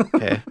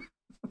 okay.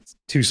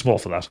 Too small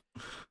for that.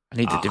 I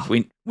need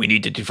we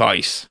need a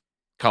device.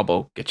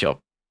 Carbo, get your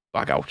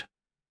bag out.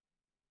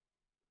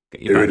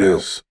 Get your Here it bag out.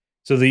 is.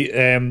 So the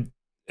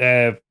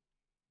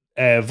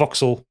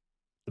Voxel,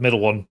 the middle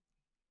one,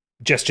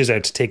 gestures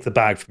out to take the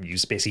bag from you.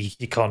 So basically,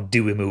 you can't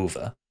do him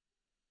over.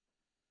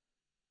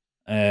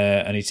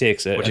 And he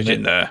takes it. Put and it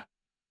in there.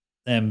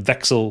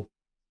 Vexel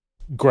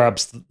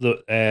grabs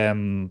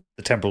the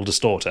temporal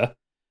distorter,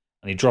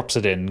 and he drops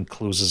it in and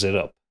closes it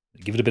up.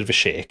 They give it a bit of a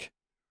shake,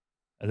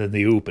 and then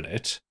they open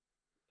it,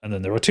 and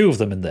then there are 2 of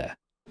them in there,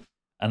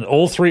 and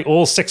all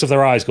 6 of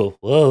their eyes go,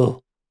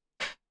 "Whoa,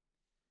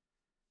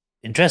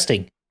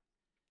 Interesting.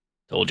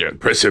 Told you.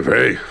 Impressive,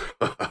 eh?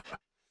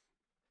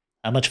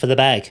 How much for the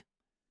bag?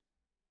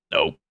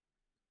 No.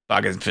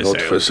 Bag isn't for Not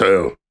sale. for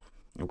sale.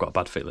 I've got a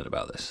bad feeling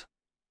about this.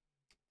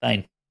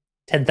 Fine.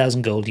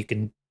 10,000 gold, you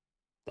can...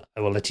 I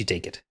will let you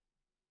take it.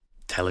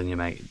 Telling you,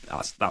 mate,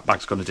 that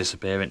bag's going to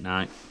disappear at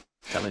night.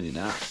 Telling you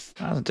that. It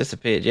hasn't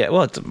disappeared yet.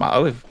 Well, it doesn't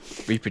matter. We've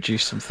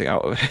reproduced something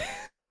out of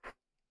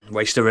it.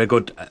 Waste of a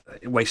good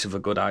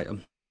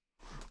item.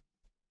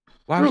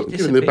 Why You're would not it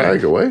giving the disappear?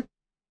 bag away.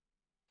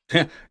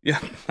 Yeah,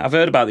 I've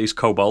heard about these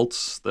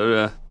kobolds.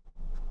 They're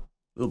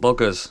little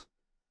buggers.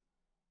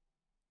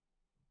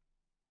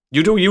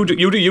 You do you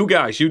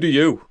guys. You do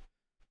you.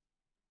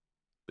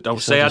 But don't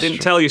Yes, say that I is didn't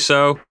true. tell you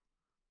so.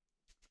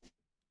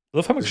 I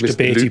love how much It's Mr.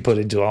 debate you Luke. put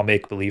into our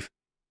make believe."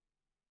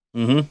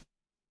 It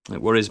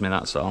worries me,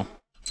 that's all.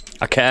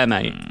 I care,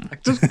 mate. I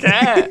just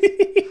care.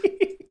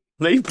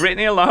 Leave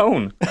Brittany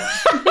alone.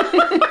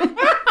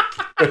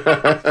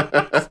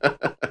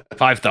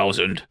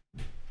 5,000.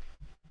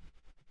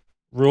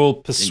 Roll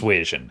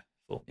persuasion.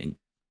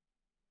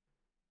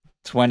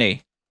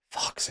 20.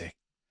 Fuck's sake.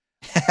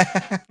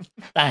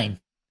 Fine.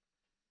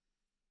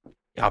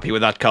 You happy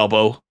with that,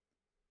 Carbo?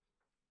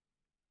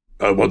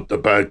 I want the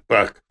bag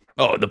back.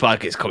 Oh, the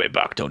bag is coming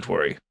back, don't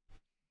worry.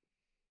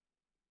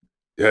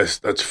 Yes,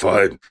 that's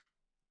fine.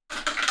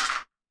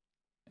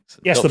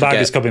 Yes, Don't the bag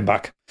forget- is coming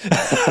back.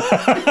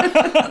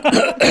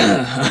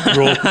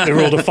 They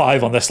rolled a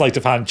 5 on their sleight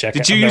of hand check.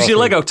 Did you and use they're your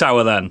all Lego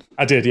tower then?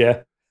 I did,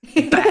 yeah.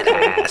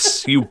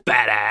 Badass. You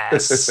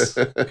badass.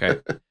 Okay.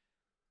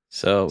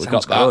 So we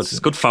Sounds got that. good. It's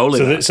good Foley.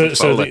 So, that. Good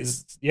Foley.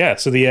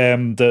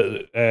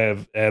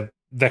 the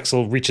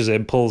Vexel reaches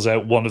in, pulls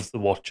out one of the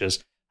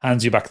watches,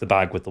 hands you back the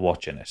bag with the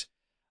watch in it.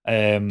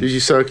 Did you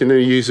say I can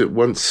only use it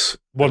once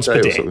Once a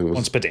per day or day. something?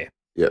 Once per day.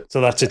 Yeah. So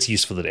that's its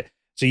use for the day.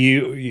 So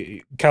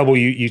you Cowboy,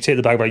 you take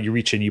the bag back, you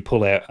reach in, you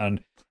pull out,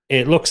 and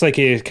it looks like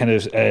a kind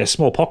of a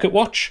small pocket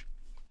watch.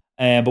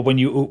 But when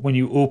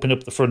you open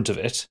up the front of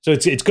it, so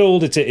it's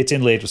gold, it's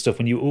inlaid with stuff.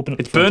 When you open up,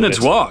 It's the front Bernard's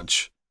of it,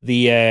 watch.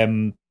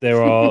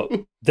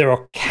 there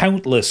are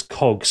countless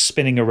cogs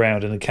spinning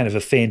around and a kind of a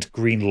faint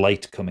green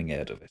light coming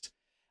out of it,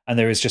 and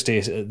there is just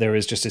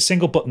a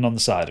single button on the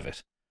side of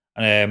it,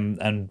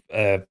 and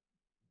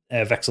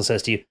Vexel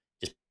says to you,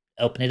 Just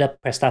open it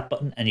up, press that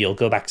button, and you'll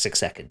go back 6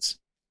 seconds.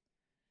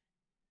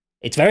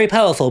 It's very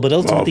powerful, but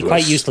ultimately quite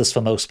Marvellous. useless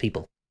for most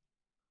people.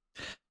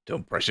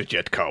 Don't press it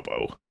yet,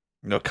 Carbo.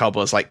 You know,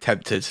 Carbo's like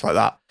tempted like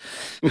that.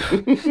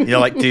 You know,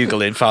 like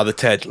Dougal in Father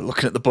Ted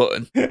looking at the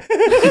button.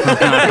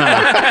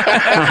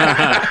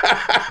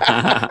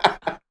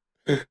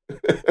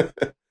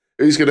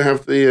 Who's going to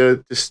have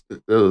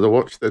the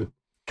watch then?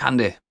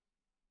 Candy.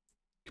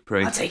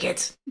 Capri. I'll take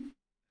it.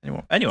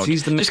 Anyone.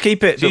 She's the- just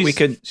keep it, but we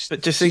can. she's-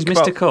 But just She's think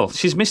about, mystical.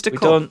 She's we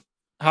mystical. don't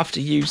have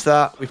to use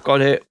that. We've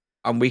got it,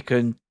 and we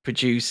can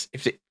produce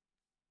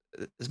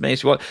as many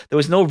as we want. There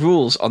was no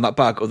rules on that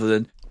bag other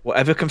than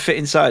whatever can fit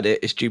inside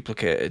it is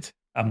duplicated.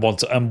 And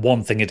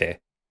one thing a day.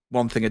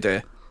 One thing a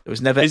day. There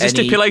was never Is any the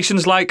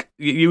stipulations like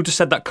you just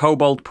said that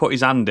Kobold put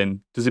his hand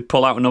in? Does he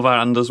pull out another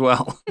hand as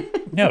well?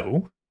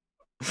 No.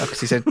 because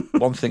he said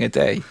one thing a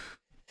day.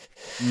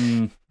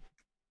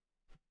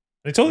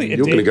 It's only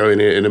You're going to go in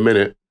here in a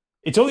minute.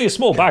 It's only a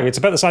small bag. It's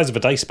about the size of a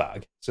dice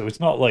bag, so it's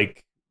not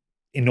like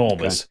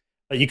enormous.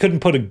 Like, you couldn't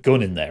put a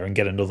gun in there and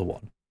get another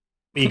one.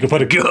 But you could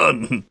put a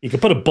gun. You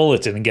could put a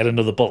bullet in and get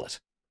another bullet.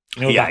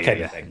 You know, that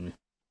kind of thing.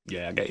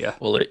 Yeah, I get you.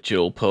 Bullet,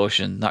 jewel,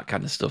 potion, that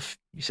kind of stuff.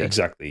 You said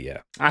Exactly. Yeah.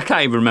 I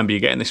can't even remember you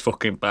getting this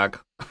fucking bag.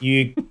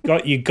 You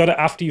got it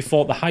after you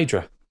fought the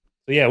Hydra.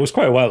 So yeah, it was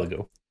quite a while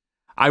ago.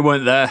 I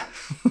weren't there.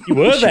 You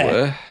were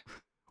there.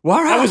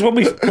 That was when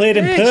we played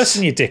in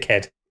person, you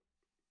dickhead.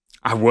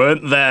 I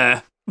weren't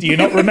there. Do you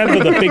not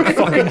remember the big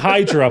fucking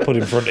Hydra I put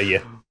in front of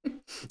you?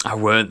 I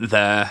weren't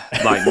there,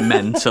 like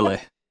mentally.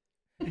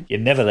 You're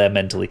never there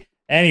mentally.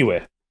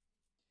 Anyway.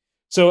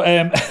 So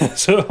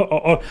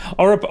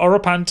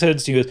Orapan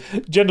turns to you and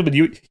goes, "Gentlemen,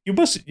 you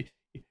must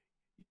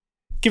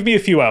give me a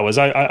few hours.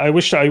 I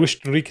wish to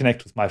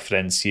reconnect with my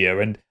friends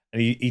here." And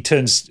he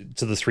turns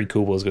to the three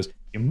kobolds and goes,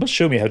 "You must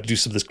show me how to do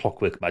some of this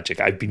clockwork magic.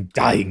 I've been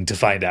dying to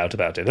find out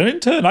about it. And in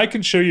turn, I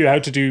can show you how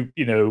to do,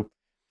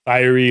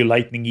 fiery,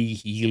 lightningy,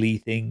 healy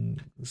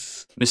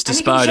things." Mr.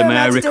 Spider, may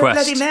I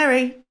request? Bloody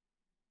Mary.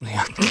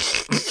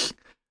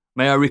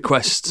 May I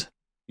request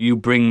you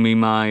bring me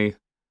my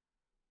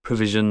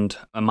provisioned,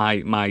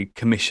 my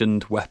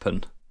commissioned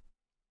weapon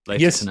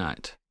later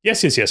tonight?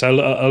 Yes.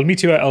 I'll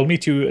meet you. I'll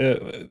meet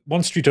you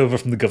one street over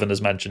from the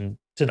governor's mansion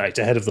tonight,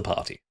 ahead of the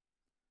party.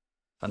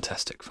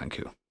 Fantastic, thank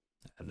you.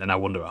 And then I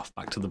wander off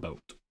back to the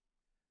boat.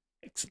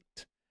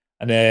 Excellent.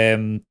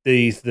 And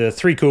the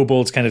three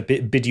kobolds kind of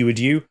bid you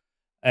adieu.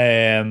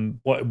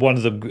 One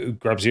of them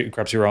grabs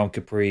your arm,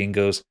 Capri, and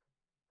goes,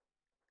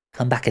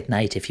 "Come back at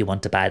night if you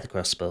want to buy the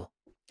crossbow."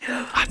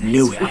 I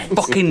knew it. I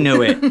fucking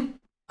knew it.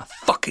 I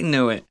fucking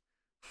knew it.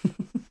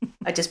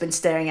 I'd just been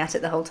staring at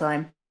it the whole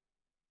time.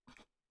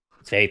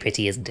 It's very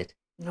pretty, isn't it?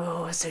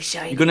 Oh, it's so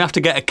shiny. You're going to have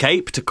to get a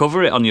cape to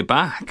cover it on your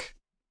back.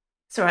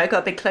 It's all right, I've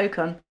got a big cloak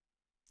on.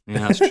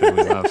 Yeah, that's true.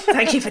 We have.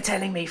 Thank you for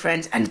telling me,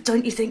 friend. And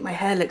don't you think my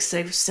hair looks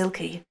so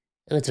silky?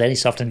 Oh, it's very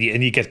soft, and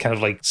you get kind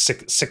of like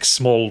six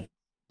small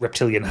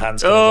reptilian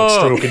hands kind of like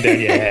stroking down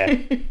your hair.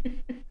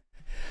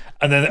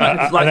 And then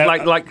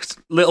like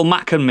little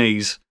Mac and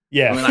me's.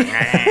 Yeah.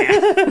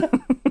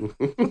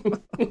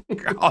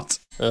 God.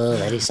 Oh,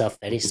 very soft,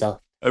 very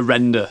soft.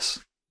 Horrendous.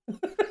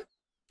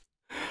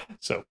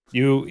 So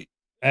you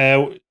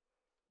all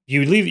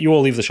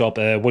leave the shop.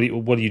 What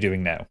are you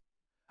doing now?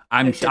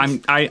 I'm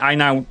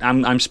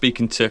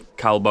speaking to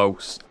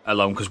Calbo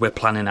alone because we're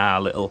planning our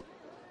little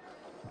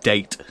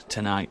date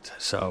tonight.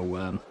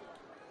 So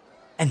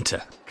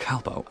enter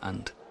Calbo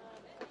and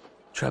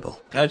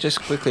Treble. Can I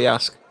just quickly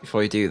ask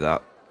before you do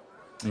that?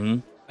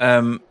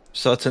 Mm-hmm.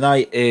 So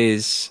tonight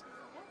is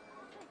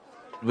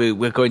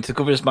we're going to the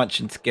governor's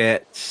mansion to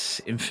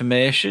get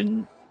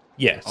information.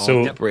 Yeah. Or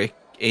So break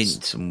in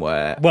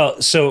somewhere.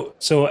 Well, so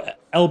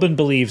Elbin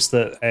believes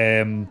that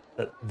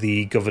that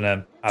the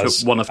governor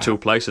has one of two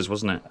places,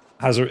 wasn't it?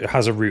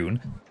 Has a rune,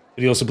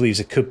 but he also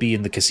believes it could be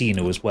in the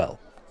casino as well.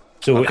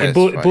 So Okay, in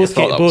that's right. I both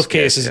thought that was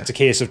cases, the case, it's a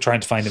case of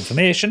trying to find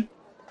information,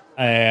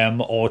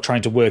 or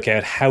trying to work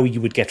out how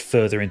you would get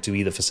further into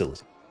either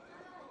facility.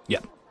 Yeah.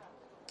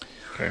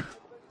 Okay.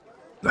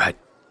 Right,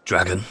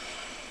 Dragon.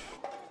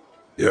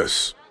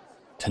 Yes.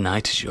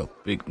 Tonight is your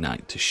big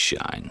night to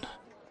shine.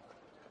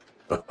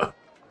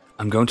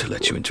 I'm going to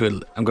let you into a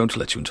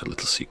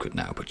little secret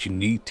now, but you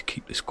need to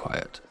keep this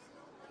quiet.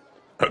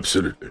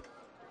 Absolutely.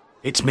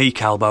 It's me,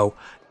 Calbo.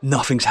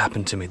 Nothing's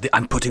happened to me.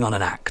 I'm putting on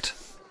an act.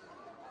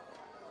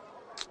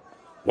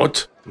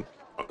 What?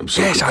 I'm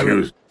so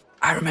confused.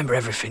 I remember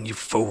everything, you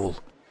fool.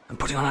 I'm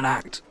putting on an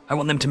act. I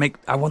want them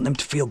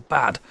to feel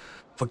bad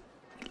for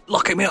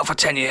locking me up for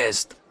 10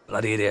 years.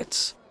 Bloody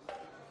idiots.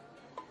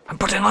 I'm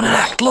putting on an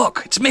act.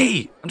 Look, it's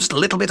me. I'm just a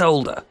little bit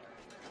older.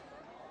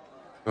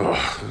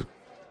 Oh.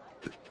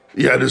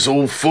 Yeah, this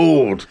all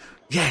fooled.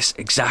 Yes,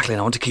 exactly, and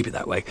I want to keep it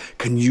that way.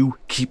 Can you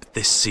keep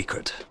this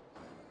secret?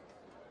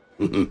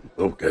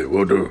 Okay,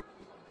 we'll do.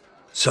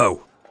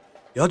 So,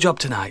 your job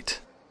tonight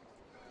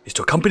is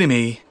to accompany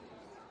me.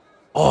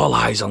 All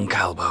eyes on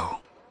Calbo.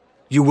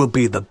 You will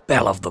be the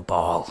belle of the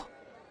ball.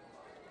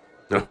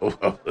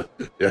 Oh,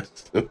 yes.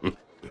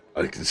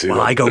 I can see Well,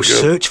 that. I go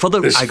search for the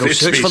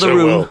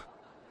rune. Well.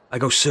 I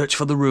go search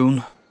for the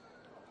rune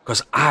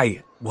because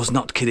I was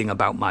not kidding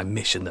about my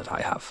mission that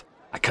I have.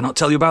 I cannot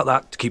tell you about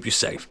that to keep you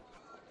safe.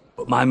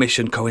 But my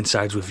mission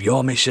coincides with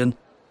your mission.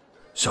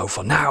 So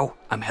for now,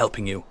 I'm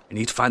helping you. I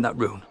need to find that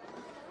rune.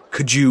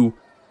 Could you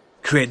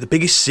create the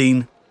biggest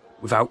scene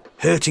without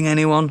hurting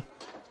anyone,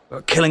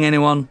 without killing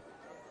anyone?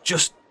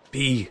 Just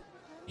be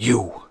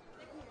you.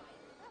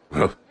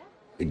 Well,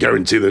 I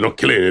guarantee they're not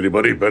killing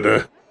anybody,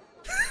 but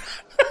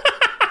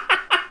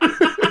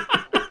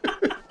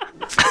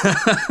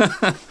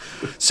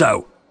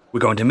So, we're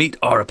going to meet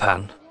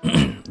Orapan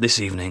this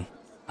evening.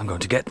 I'm going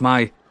to get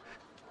my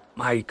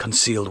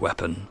concealed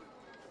weapon,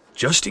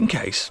 just in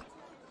case.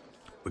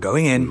 We're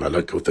going in. I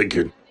like your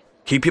thinking.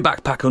 Keep your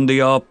backpack under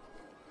your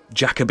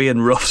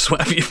Jacobean ruffs,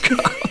 whatever you've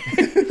got.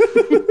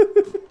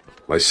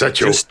 My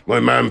satchel, my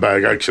man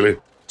bag, actually.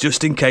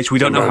 Just in case. We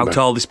don't know how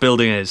tall this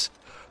building is.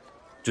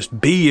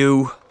 Just be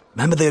you.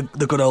 Remember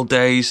the good old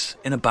days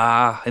in a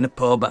bar, in a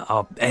pub,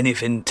 or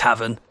anything,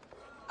 tavern.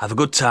 Have a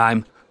good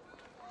time.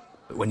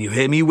 But when you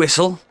hear me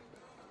whistle,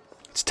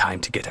 it's time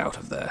to get out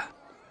of there.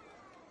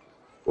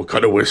 What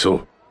kind of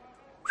whistle?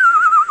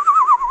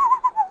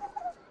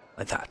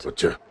 Like that.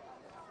 Gotcha.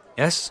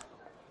 Yes?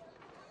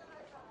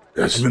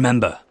 Yes. And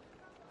remember,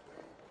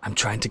 I'm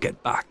trying to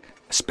get back,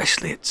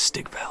 especially at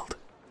Stigveld.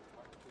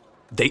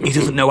 He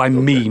doesn't know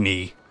I'm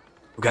me.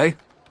 Okay?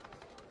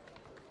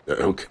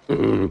 Okay.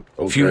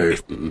 If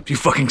you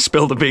fucking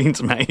spill the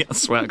beans, mate, I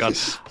swear to God,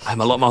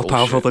 I'm a lot more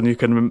powerful than you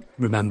can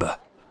remember.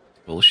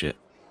 Bullshit.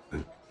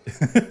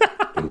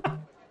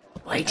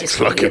 Why just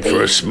Looking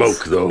for a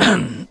smoke, though.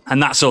 And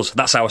that's us.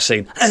 That's our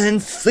scene.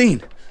 And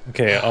scene.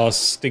 Okay, are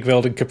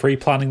Stigveld and Capri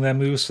planning their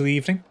moves for the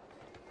evening?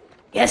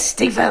 Yes,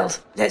 Stigveld,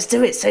 let's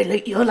do it. So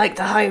you're like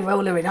the high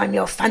roller and I'm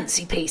your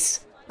fancy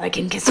piece. Like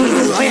in Casino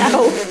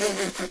Royale.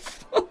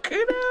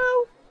 Okay,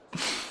 now.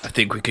 I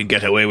think we can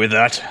get away with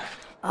that.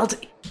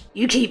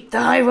 You keep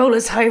the high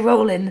rollers high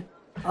rolling.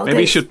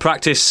 Maybe you should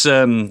practice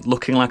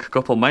looking like a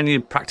couple. Maybe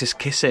you practice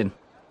kissing.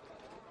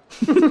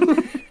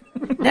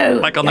 No,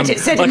 like on it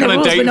said in the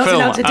rules we're not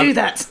allowed to do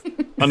that.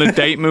 On a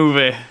date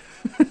movie.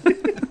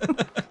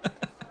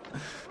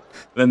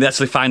 Then they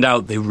actually find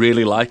out they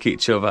really like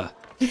each other.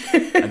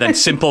 And then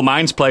Simple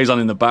Minds plays on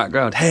in the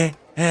background. Hey,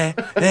 hey,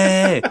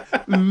 hey.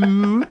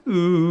 Ooh,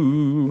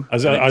 ooh.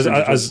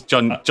 As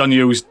John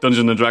Hughes,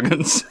 Dungeons and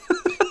Dragons.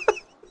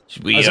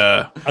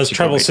 As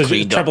Treble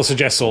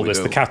suggests all this,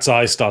 the cat's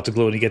eyes start to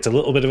glow and he gets a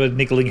little bit of a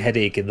niggling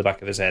headache in the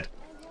back of his head.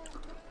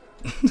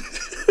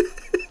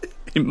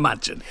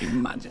 Imagine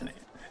it.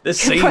 The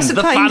scenes,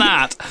 the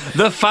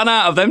fan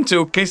art of them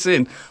two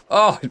kissing.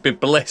 Oh, it'd be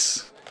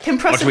bliss. Can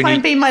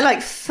Proserpine be my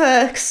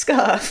fur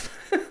scarf?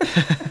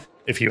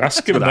 If you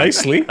ask him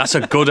nicely. That's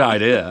a good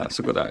idea.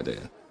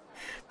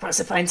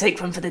 Proserpine,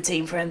 take one for the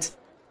team, friend.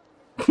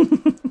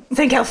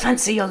 Think how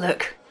fancy you'll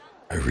look.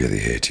 I really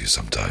hate you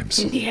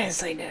sometimes.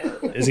 Yes, I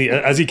know.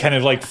 As he kind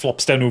of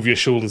flops down over your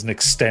shoulders and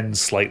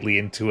extends slightly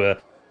into a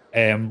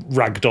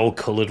ragdoll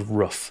coloured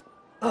ruff.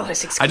 Oh,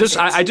 it's exquisite.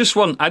 I just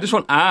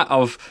want art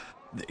of,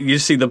 you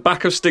see the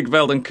back of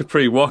Stigveld and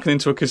Capri walking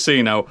into a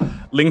casino,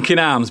 linking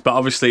arms, but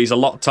obviously he's a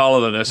lot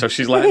taller than her, so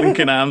she's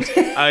linking arms,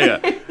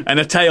 and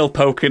a tail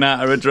poking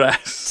out her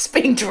dress. It's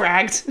being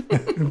dragged. I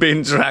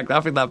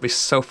think that'd be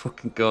so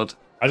fucking good.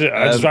 I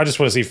just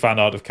want to see fan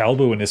art of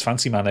Calbo in his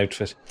fancy man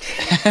outfit.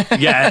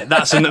 Yeah,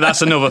 that's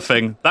another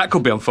thing. That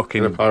could be on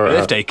fucking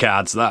birthday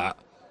cards, that.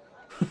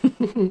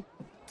 I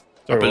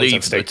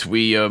believe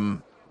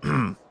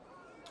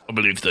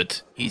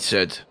that he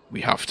said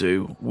we have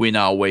to win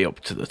our way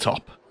up to the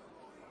top.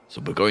 So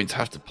we're going to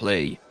have to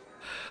play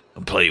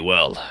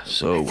well.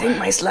 So I think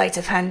my sleight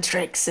of hand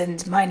tricks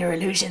and minor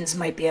illusions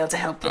might be able to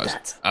help with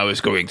that. I was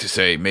going to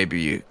say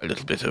maybe a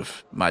little bit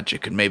of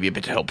magic and maybe a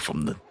bit of help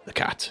from the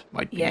cat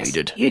might be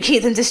needed. You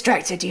keep them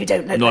distracted. You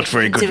don't know. Not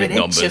very good with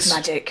numbers. numbers. Of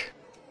magic.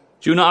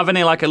 Do you not have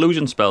any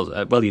illusion spells?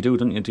 Well, you do,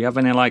 don't you? Do you have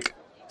any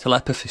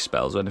telepathy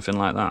spells or anything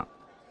like that?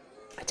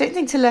 I don't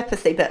think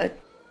telepathy, but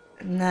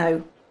Because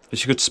no.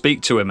 you could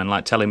speak to him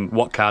and tell him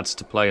what cards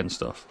to play and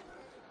stuff.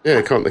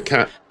 Yeah, can't the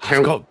cat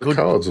count the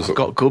cards or something? I've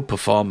got good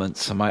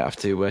performance. I might have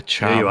to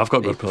charm. Yeah, I've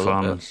got good people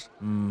performance.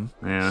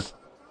 Yeah.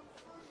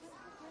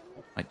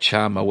 I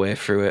charm my way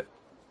through it.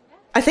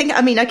 I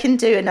can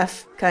do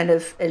enough kind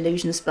of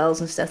illusion spells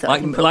and stuff. That I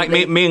can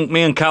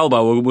me and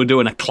Calbo, we're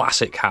doing a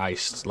classic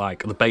heist,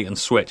 like the bait and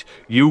switch.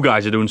 You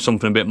guys are doing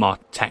something a bit more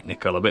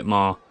technical, a bit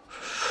more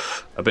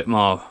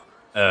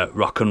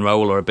rock and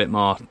roll, or a bit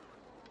more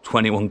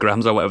 21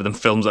 grams or whatever them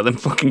films like them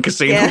fucking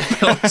casino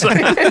films.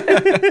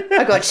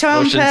 I got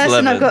charm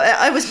person.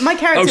 My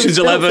character. Ocean's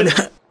 11.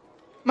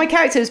 My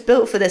character was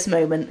built for this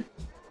moment.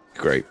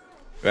 Great.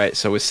 Right,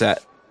 so we're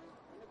set.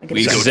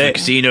 We go to the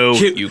casino.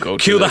 You go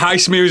to cue the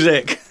heist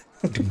music.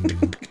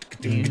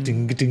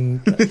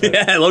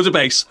 Yeah, loads of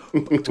bass.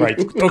 Right.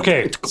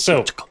 Okay.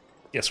 So,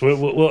 yes,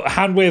 we'll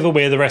hand wave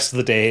away the rest of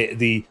the day.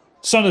 The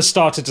sun has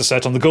started to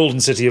set on the golden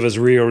city of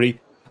Azriori.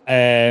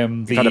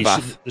 Had a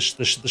bath.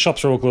 The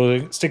shops are all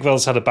closing.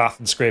 Stigveld's had a bath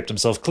and scraped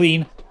himself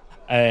clean.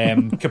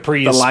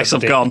 Capri the lights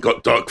have gone.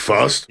 Got dark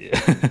fast.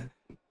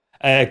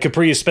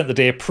 Capri has spent the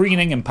day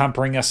preening and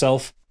pampering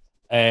herself.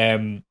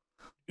 Treble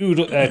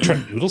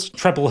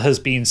has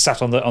been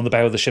sat on the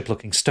bow of the ship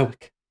looking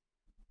stoic.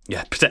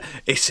 Yeah,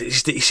 it's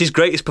his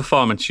greatest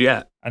performance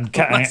yet. And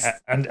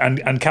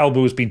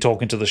Calbo has been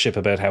talking to the ship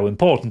about how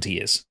important he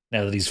is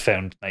now that he's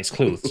found nice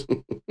clothes.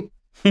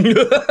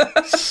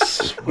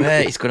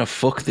 Swear he's gonna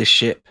fuck this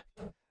ship.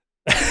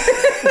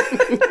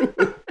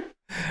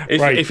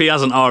 If he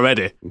hasn't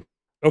already.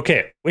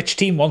 Okay, which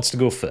team wants to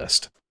go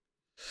first?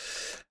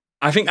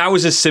 I think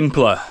ours is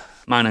simpler,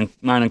 mine and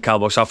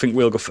Calbo, so I think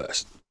we'll go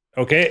first.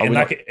 Okay, in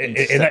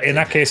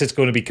that case, it's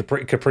going to be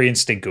Capri and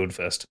Stig going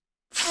first.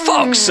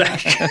 Fuck's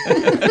sake!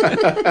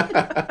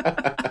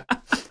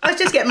 I was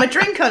just getting my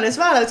drink on as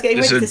well. I was getting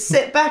ready to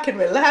sit back and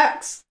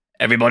relax.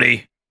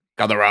 Everybody,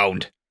 gather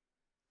round.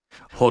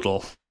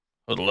 Huddle.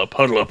 Huddle up,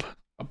 huddle up.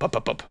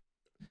 Up.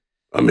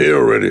 I'm here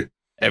already.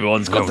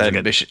 Everyone's got their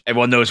mission.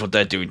 Everyone knows what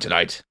they're doing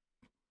tonight.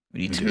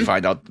 We need to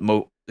find out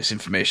this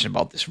information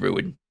about this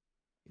ruin.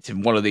 It's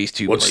in one of these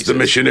two places. What's the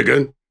mission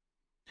again?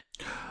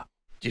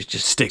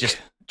 Just Stick. Just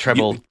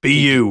Treble.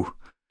 You.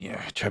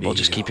 Yeah, Treble,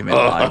 just keep him in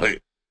line.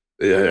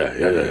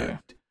 Yeah.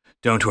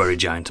 Don't worry,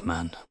 giant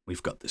man.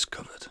 We've got this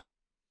covered.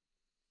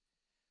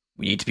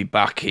 We need to be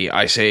back here.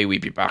 I say we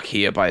be back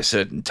here by a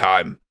certain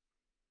time.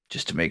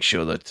 Just to make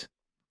sure that...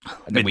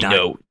 And then midnight. we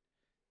know...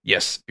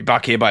 Yes, be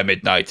back here by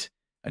midnight.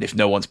 And if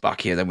no one's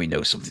back here, then we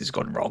know something's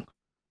gone wrong.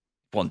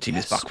 One team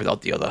is back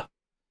without the other.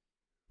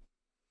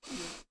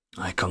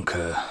 I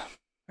concur.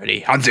 Ready?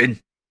 Hands in.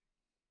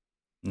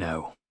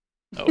 No.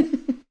 Oh.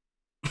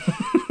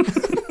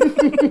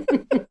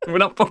 We're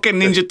not fucking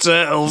Ninja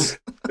Turtles.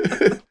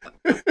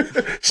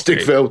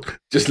 Stickveld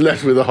just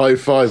left with a high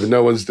five and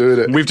no one's doing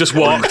it. We've just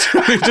walked.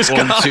 We've just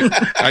One, gone. two,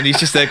 and he's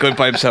just there going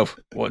by himself.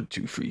 1,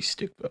 2, 3,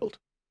 Stickveld.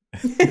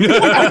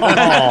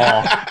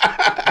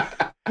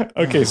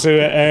 Okay, so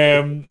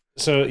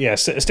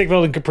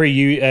Stickveld and Capri,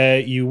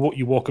 you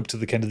walk up to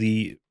the kind of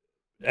the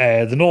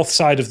north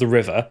side of the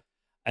river,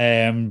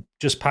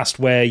 just past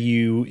where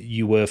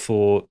you were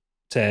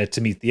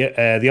to meet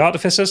the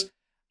artificers,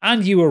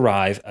 and you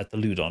arrive at the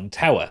Ludon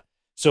Tower.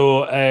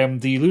 So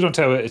the Ludon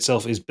Tower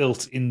itself is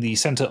built in the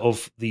center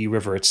of the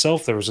river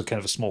itself. There is a kind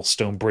of a small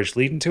stone bridge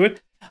leading to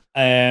it.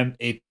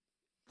 It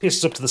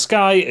pierces up to the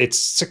sky. It's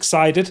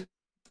 6-sided.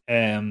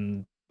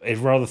 A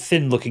rather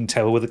thin-looking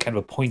tower with a kind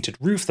of a pointed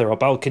roof. There are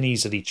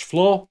balconies at each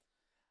floor,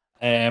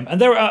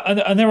 and there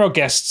are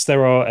guests.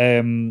 There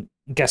are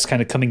guests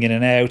kind of coming in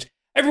and out.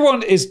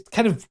 Everyone is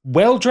kind of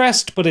well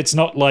dressed, but it's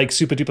not like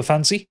super duper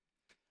fancy.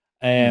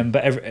 But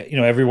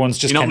everyone's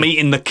just. You're not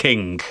meeting the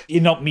king.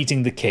 You're not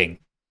meeting the king.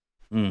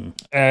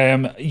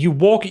 You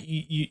walk.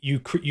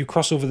 You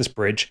cross over this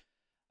bridge,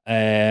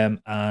 and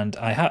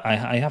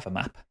I have a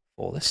map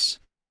for this.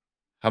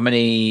 How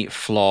many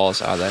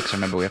floors are there? Because I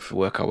remember we have to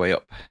work our way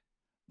up.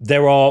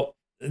 There are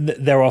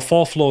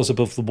 4 floors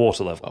above the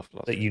water level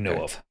that you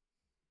know of.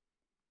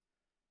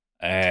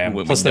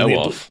 Plus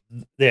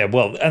yeah,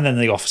 well, and then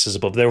the offices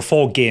above. There are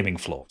 4 gaming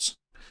floors.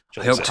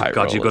 I hope to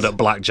God you're good at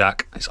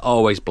blackjack. It's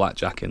always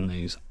blackjack in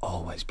these.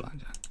 Always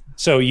blackjack.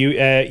 So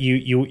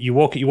you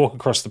walk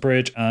across the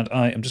bridge, and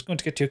I am just going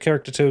to get your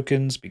character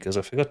tokens because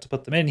I forgot to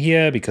put them in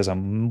here because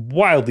I'm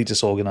wildly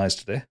disorganized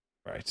today.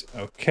 Right.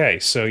 Okay.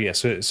 So yeah.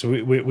 So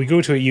we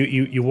go to it.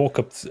 You walk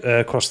up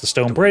across the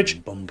stone bridge,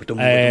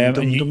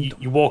 and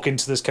you walk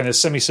into this kind of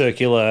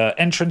semicircular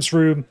entrance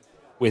room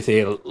with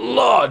a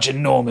large,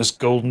 enormous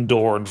golden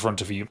door in front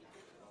of you.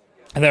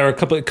 And there are a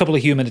couple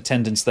of human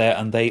attendants there,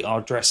 and they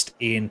are dressed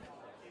in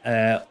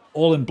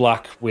all in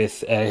black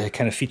with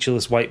kind of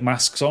featureless white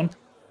masks on.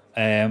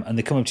 And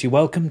they come up to you.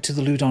 Welcome to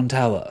the Ludon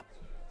Tower.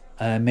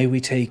 May we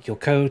take your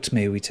coat?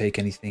 May we take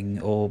anything,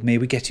 or may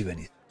we get you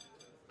anything?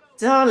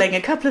 Darling,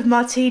 a couple of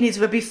martinis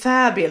would be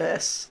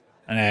fabulous.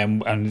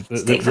 And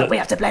Stickveld, we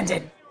have to blend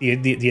in. I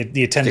The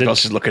attendant think I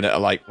was just looking at her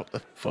like, what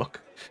the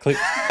fuck?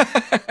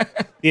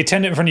 The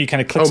attendant in front of you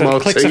kind of clicks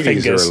her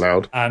fingers,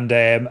 and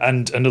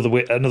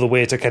another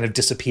waiter kind of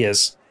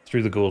disappears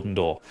through the golden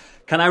door.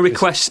 Can I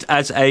request,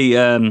 as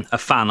a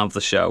fan of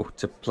the show,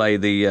 to play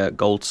the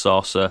Gold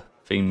Saucer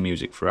theme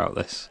music throughout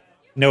this?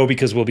 No,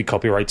 because we'll be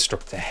copyright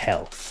struck to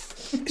hell.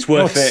 It's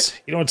worth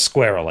it. You know what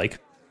Square are like.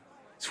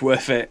 It's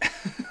worth it.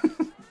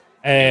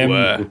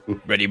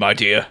 Ready, my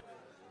dear?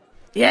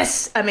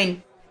 Yes,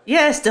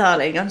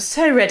 darling. I'm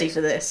so ready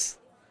for this.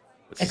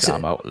 Puts his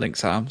arm out,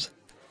 links arms.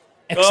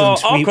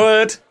 Excellent. Oh,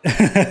 awkward.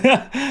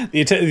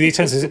 The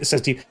attendant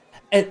says to you,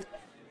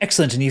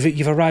 excellent, and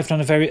you've arrived on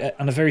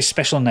a very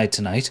special night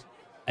tonight.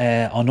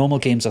 Our normal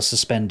games are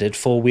suspended,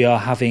 for we are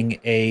having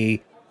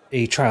a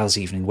trials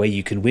evening where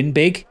you can win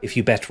big if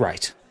you bet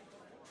right.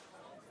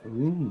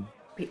 Ooh.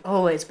 We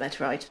always bet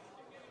right.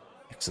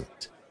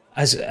 Excellent.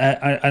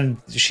 And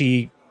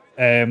she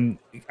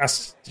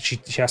asks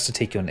to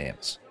take your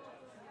names.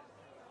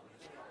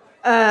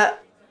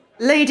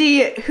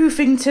 Lady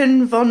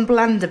Hoofington von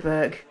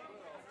Blanderberg.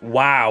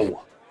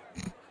 Wow.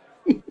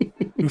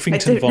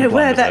 Hoofington I don't know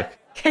where that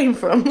came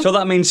from. So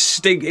that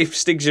means if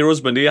Stig's your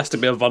husband, he has to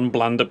be a von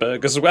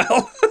Blanderberg as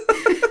well.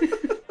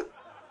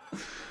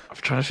 I'm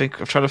trying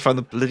to find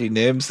the bloody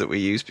names that we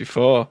used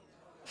before.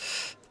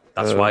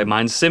 That's why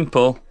mine's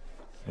simple.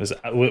 Mine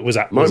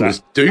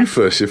was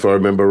Doofus, if I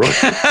remember right.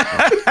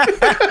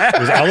 It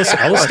was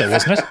Alistair,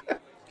 wasn't it?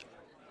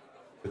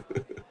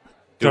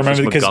 Do you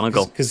remember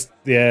because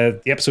the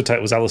episode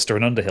title was Alistair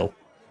and Underhill?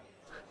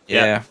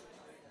 Yeah.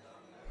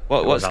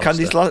 What was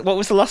Candy's what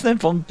was the last name?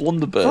 Von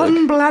Blunderberg.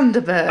 Von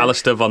Blanderberg.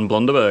 Alistair von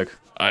Blunderberg.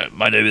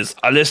 My name is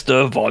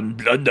Alistair von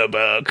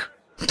Blunderberg.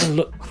 Well,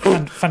 look,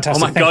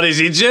 fantastic. Oh my God, is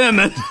he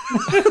German?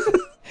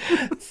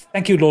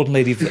 Thank you, Lord and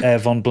Lady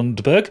von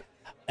Blunderberg.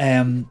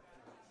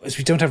 As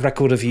we don't have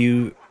record of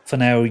you for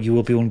now, you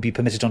will only be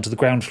permitted onto the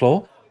ground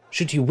floor.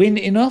 Should you win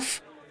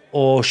enough,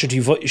 or should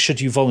you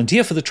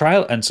volunteer for the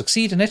trial and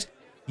succeed in it,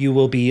 you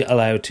will be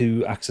allowed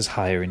to access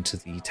higher into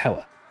the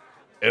tower.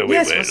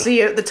 Yes, we'll see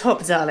you at the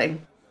top,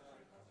 darling.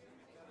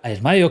 I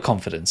admire your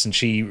confidence. And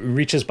she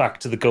reaches back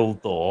to the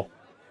gold door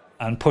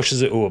and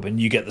pushes it open.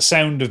 You get the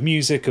sound of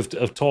music,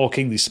 of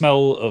talking, the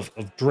smell of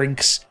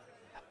drinks,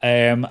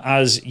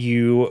 as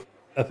you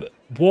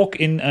walk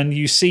in and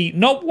you see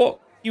not what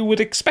you would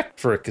expect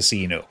for a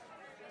casino.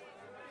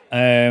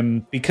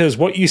 Because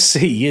what you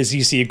see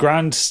is a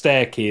grand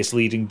staircase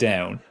leading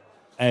down.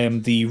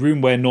 The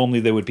room where normally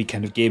there would be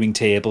kind of gaming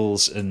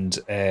tables and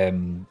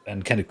kind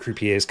of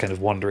croupiers kind of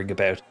wandering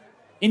about,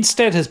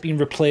 instead has been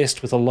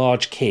replaced with a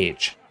large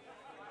cage.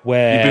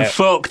 Where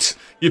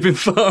You've been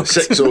fucked.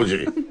 Sex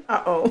orgy.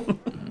 Uh-oh.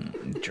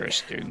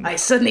 Interesting. I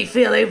suddenly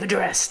feel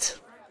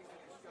overdressed.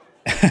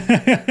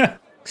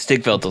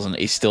 Stigveld doesn't.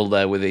 He's still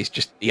there with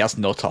he has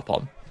no top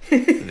on.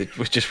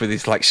 Just with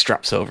his like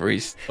straps over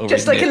his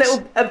just like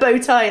nips. a bow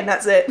tie, and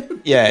that's it.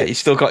 Yeah,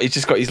 he's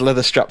just got his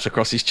leather straps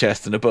across his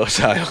chest and a bow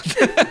tie on.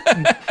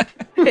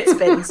 It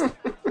spins.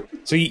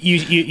 So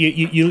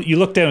you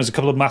look down as a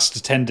couple of masked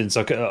attendants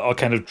are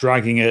kind of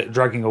dragging a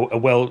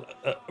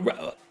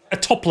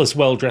topless,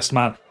 well dressed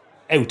man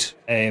out.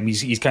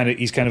 He's kind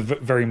of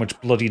very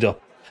much bloodied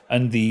up,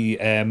 and the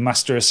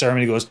master of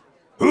ceremony goes,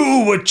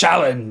 "Who would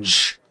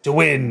challenge to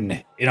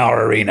win in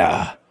our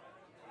arena?"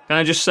 Can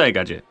I just say,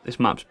 Gadget, this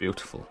map's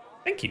beautiful.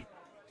 Thank you.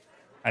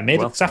 I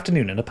made it this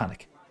afternoon in a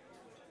panic.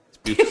 It's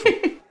beautiful.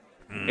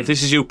 If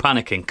this is you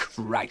panicking,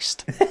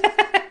 Christ.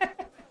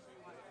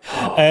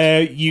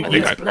 I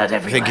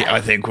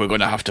think we're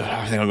gonna have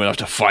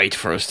to fight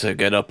for us to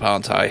get up,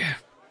 aren't I?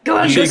 Go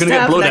on, You're gonna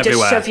get blood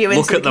everywhere.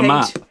 Look at the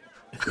map.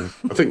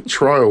 I think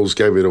Trials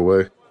gave it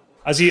away.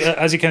 As you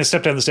kind of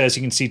step down the stairs,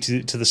 you can see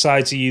to the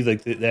sides of you,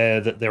 like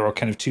there are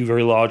kind of two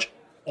very large,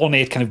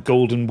 ornate kind of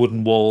golden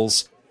wooden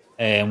walls,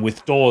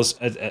 with doors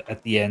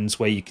at the ends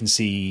where you can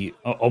see,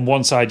 on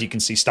one side you can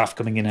see staff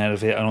coming in and out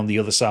of it, and on the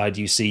other side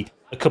you see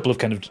a couple of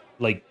kind of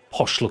like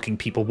posh-looking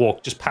people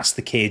walk just past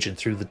the cage and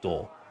through the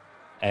door.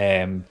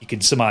 You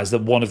can surmise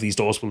that one of these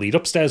doors will lead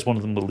upstairs, one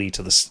of them will lead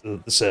to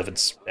the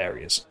servants'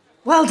 areas.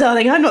 Well,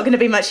 darling, I'm not going to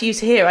be much use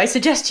here. I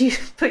suggest you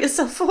put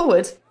yourself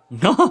forward.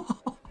 No.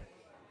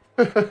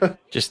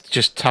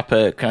 Just tap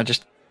a. Can I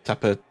just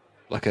tap a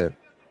like a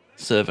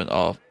servant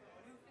or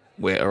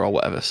waiter or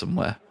whatever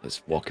somewhere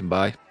that's walking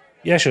by?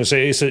 Yeah, sure. So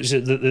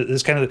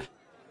there's kind of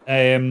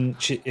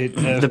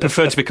they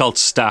prefer to be called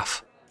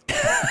staff.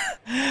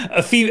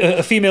 a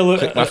female.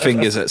 Click my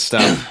fingers at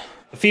staff.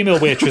 A female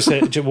waitress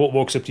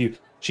walks up to you.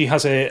 She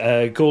has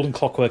a golden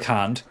clockwork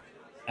hand,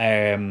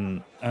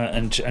 and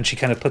she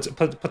kind of puts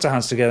her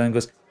hands together and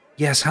goes,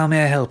 "Yes, how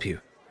may I help you?"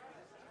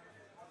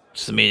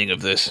 What's the meaning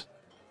of this?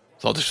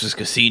 I thought this was a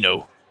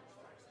casino.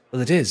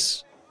 Well, it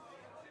is.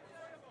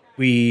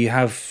 We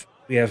have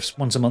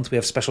once a month. We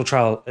have special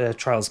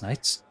trials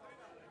nights.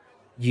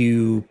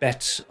 You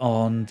bet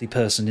on the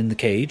person in the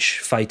cage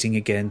fighting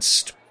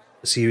against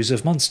a series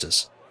of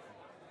monsters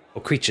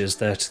or creatures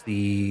that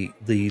the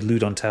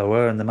Ludon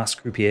Tower and the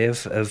Masked Croupier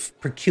have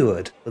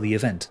procured for the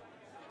event.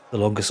 The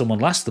longer someone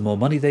lasts, the more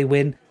money they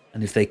win,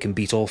 and if they can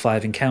beat all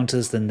 5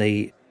 encounters, then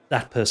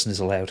that person is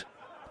allowed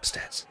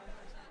upstairs.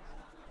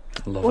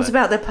 What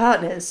about their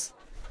partners?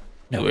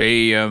 No.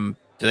 Do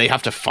they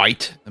have to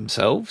fight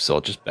themselves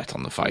or just bet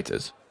on the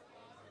fighters?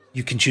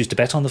 You can choose to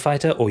bet on the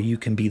fighter, or you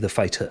can be the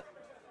fighter.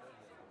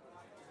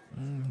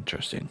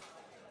 Interesting.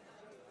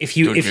 If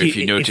you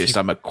noticed,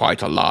 I'm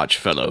quite a large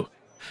fellow.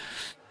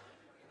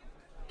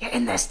 Get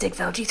in there,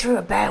 Stigveld. You threw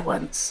a bear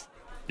once.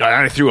 I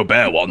only threw a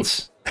bear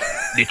once.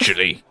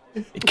 Literally.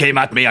 It came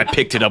at me, I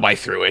picked it up, I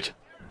threw it.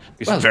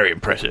 It's very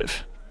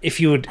impressive.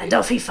 And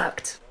off he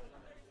fucked.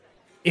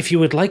 If you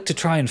would like to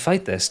try and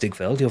fight there,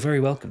 Stigveld, you're very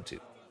welcome to.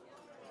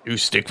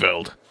 Who's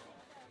Stigveld?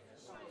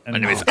 And my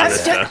name is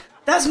Alistair.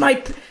 That's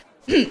my...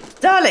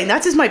 Darling,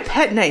 that is my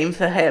pet name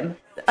for him.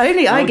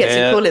 Only I get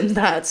to call him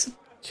that.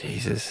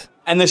 Jesus.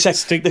 And the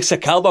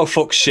Calbo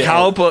fucks shit.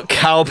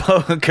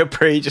 Calbo and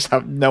Capri just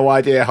have no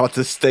idea how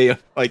to stay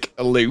like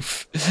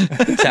aloof.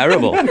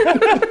 Terrible.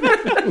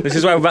 This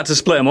is why we've had to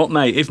split them up,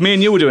 mate. If me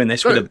and you were doing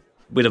this,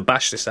 we'd have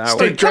bashed this out.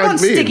 Come on,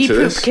 Stiggy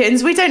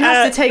Poopkins. We don't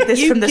have to take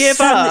this from the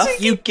staff.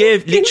 You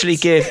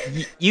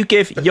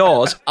give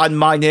yours and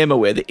my name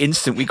away the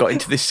instant we got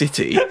into this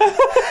city.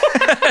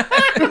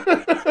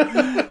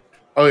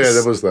 Oh yeah,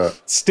 there was that.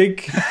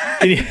 Stig,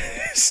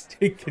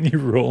 can you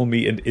roll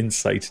me an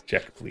insight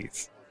check,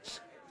 please?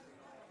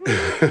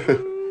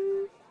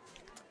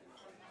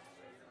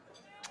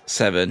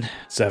 7.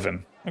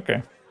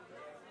 Okay.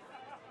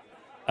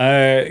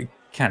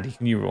 Candy,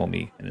 can you roll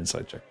me an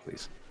insight check,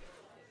 please?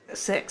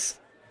 6.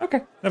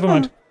 Okay, never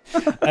mind.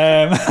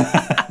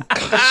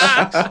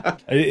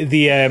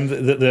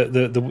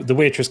 The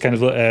waitress kind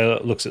of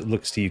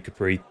looks to you,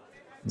 Capri,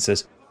 and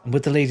says,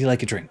 "Would the lady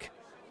like a drink?"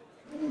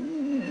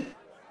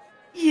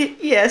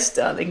 Yes,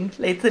 darling,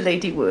 the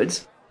lady would.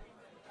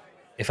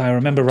 If I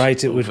remember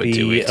right, it would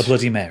Overdo be it. a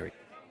Bloody Mary.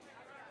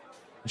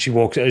 She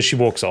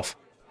walks off.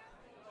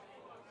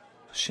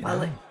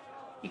 Well,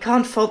 you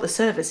can't fault the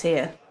service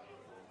here.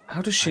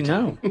 How does she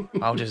know?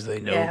 How does they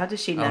know? Yeah, how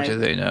does she know? How do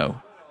they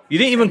know? You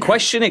didn't even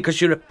question it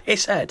because you're a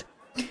pisshead.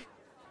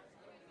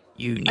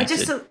 You need I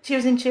just to thought she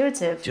was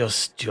intuitive.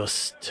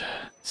 just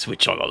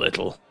switch on a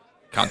little.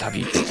 Can't have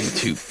you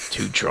getting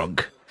too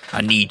drunk.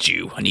 I need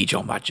you. I need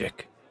your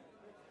magic.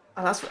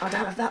 I'll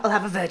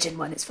have a virgin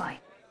one. It's fine.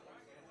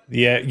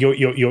 Yeah,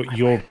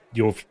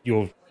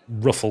 your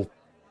ruffle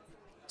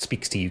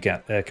speaks to you,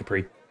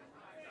 Capri.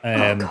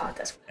 Oh God,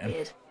 that's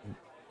weird.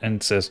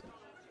 And says,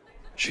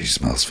 She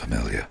smells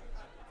familiar.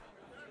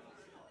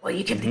 Well,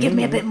 you can give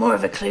me a bit more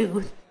of a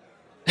clue.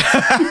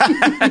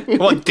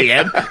 What,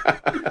 DM?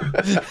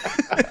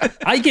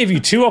 I gave you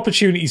 2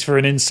 opportunities for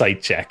an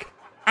insight check,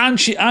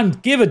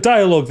 and give a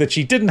dialogue that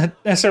she didn't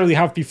necessarily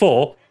have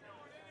before.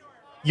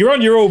 You're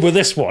on your own with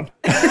this one.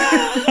 I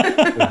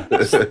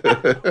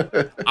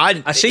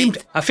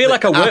feel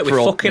like I work with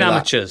fucking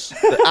amateurs.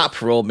 The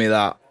app rolled me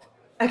that.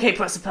 Okay,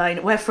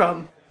 Proserpine, where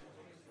from?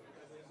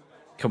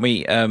 Can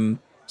we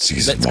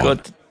Season let's 1.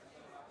 go.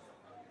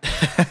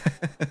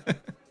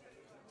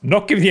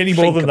 Not giving you any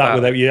more Think than that about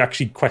without you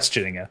actually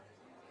questioning her.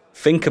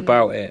 Think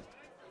about it.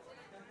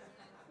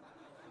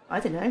 I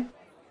don't know.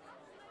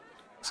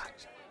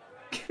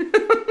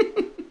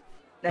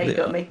 Now you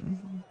got me.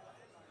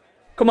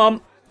 Come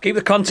on, keep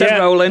the content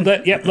rolling.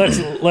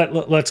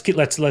 Let's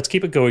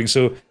keep it going.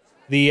 So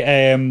the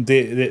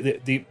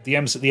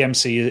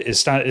MC is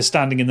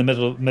standing in the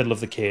middle of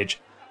the cage,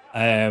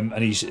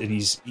 and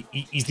he's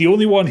the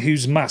only one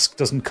whose mask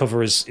doesn't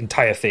cover his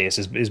entire face.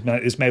 His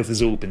mouth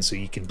is open, so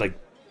he can like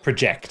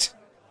project,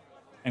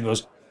 and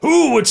goes,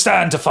 "Who would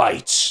stand to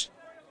fight?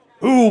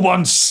 Who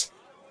wants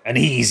an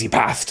easy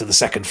path to the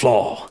second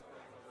floor?"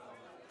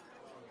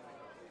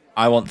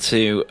 I want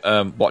to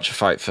watch a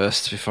fight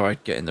first before I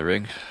get in the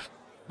ring.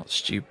 Not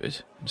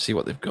stupid. See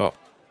what they've got.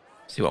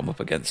 See what I'm up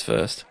against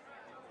first.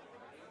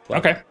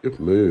 Okay.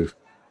 Good move.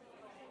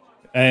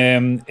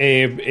 A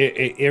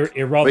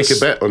rather Make a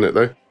bet on it,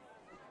 though.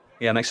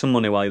 Yeah, make some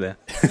money while you're there.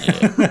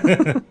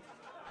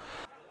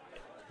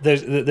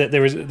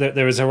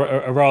 There is a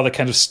rather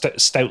kind of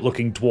stout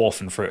looking dwarf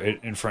in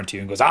front of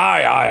you and goes,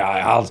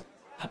 aye,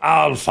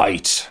 I'll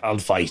fight.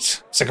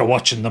 Sick of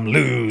watching them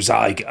lose.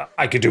 I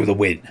could do the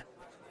win.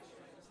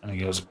 And he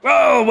goes,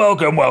 oh,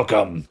 welcome.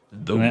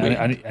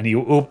 And he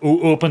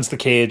opens the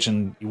cage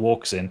and he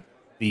walks in.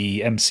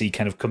 The MC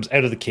kind of comes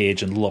out of the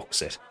cage and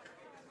locks it.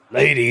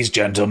 Ladies,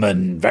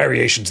 gentlemen,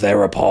 variations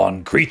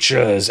thereupon,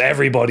 creatures,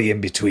 everybody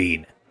in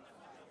between.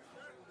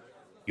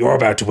 You're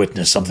about to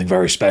witness something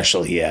very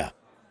special here.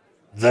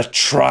 The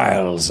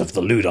Trials of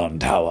the Ludon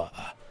Tower.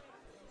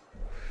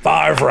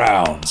 5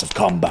 rounds of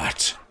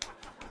combat.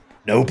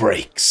 No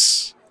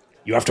breaks.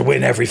 You have to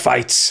win every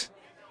fight,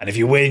 and if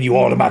you win, you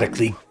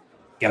automatically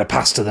get a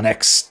pass to the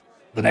next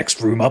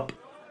room up.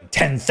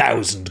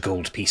 10,000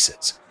 gold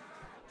pieces.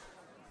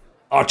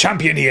 Our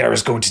champion here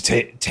is going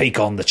to take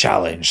on the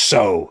challenge,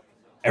 so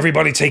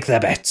everybody take their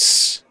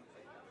bets.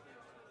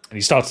 And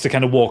he starts to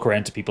kind of walk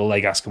around to people,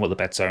 like asking what the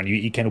bets are, and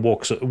he kind of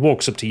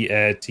walks up to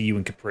you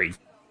and Capri.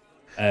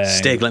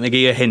 Stig, let me give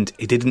you a hint.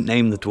 He didn't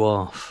name the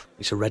dwarf.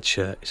 It's a red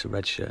shirt.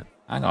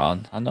 Hang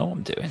on, I know what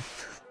I'm doing.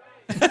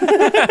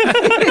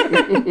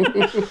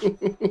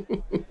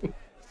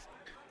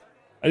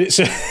 And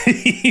so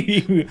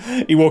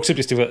he walks up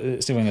to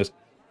Steve and goes,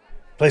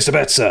 place a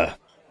bet, sir.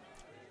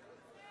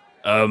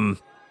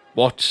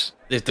 What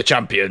is the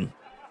champion?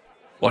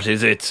 What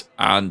is it?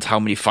 And how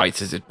many fights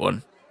has it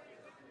won?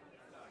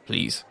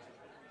 Please.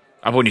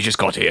 I've only just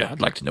got here. I'd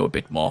like to know a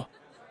bit more.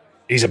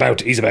 He's about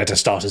to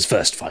start his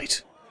first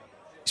fight.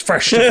 He's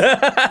fresh to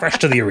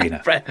the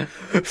arena.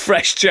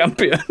 Fresh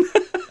champion.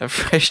 A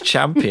fresh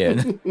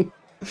champion.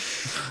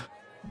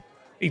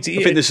 I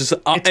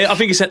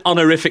think it's an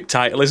honorific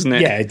title, isn't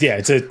it? Yeah,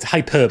 it's a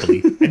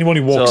hyperbole. Anyone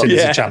who walks in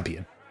is a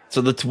champion.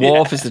 So the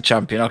dwarf is the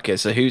champion. Okay,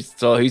 so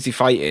who's he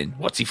fighting?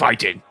 What's he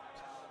fighting?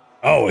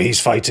 Oh, he's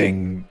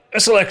fighting a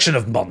selection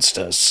of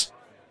monsters.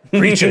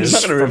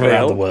 Creatures from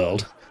around the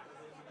world.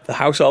 The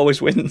house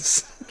always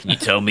wins. Can you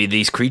tell me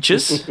these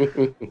creatures?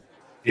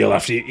 You'll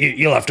have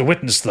to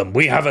witness them.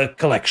 We have a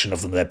collection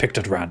of them. They're picked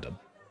at random.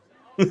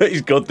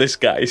 He's good, this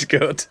guy. He's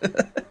good.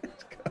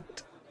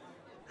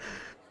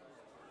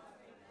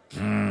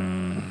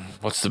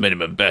 What's the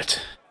minimum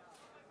bet?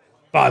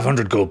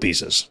 500 gold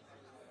pieces.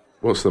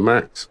 What's the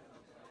max?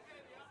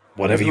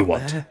 Whatever you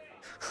want.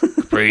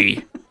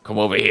 Bree, come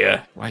over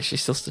here. Why is she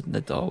still stood in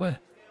the doorway?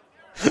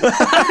 She's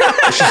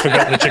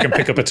forgotten that she can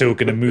pick up a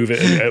token and move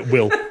it at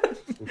will.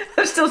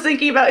 I'm still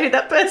thinking about who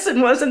that person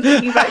was and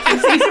thinking back to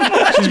season 1.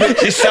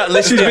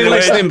 She's been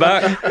listening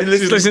back.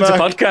 She's listening to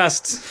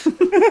podcasts.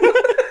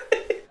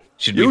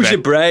 Use your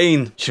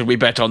brain. Should we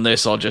bet on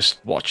this or just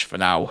watch for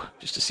now,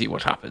 just to see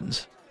what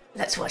happens?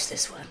 Let's watch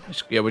this one.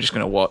 Yeah, we're just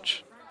going to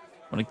watch.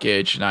 I want to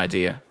gauge an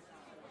idea.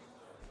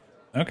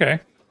 Okay.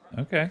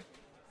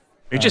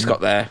 We just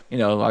got there,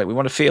 like we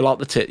want to feel out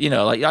the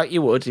like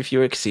you would if you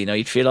were a casino.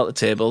 You'd feel out the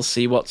tables,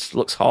 see what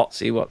looks hot,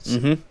 see what's.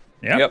 Mm-hmm.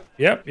 Yep.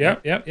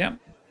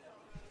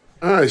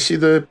 Is she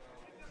the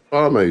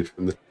barmaid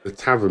from the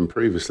tavern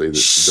previously?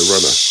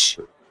 The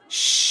runner.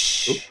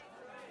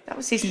 That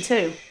was season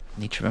 2. I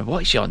need to remember,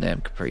 what is your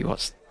name, Capri?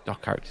 What's your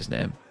character's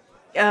name?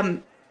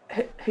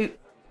 Who?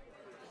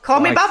 Call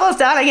me Bubbles,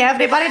 darling.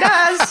 Everybody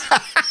does.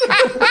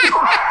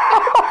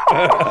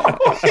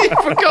 You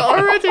forgot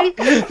already.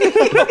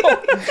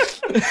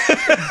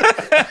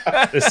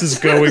 This is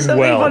going It's only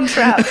well. Von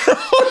Trapp.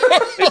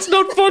 It's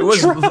not Von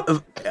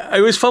Trapp.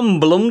 It was from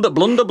Blunder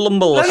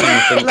Blumble or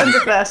something.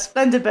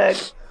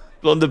 Blunderberg.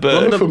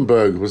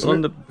 Bluffenberg,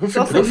 wasn't it?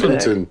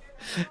 Bluffington.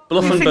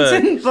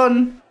 Bluffenberg.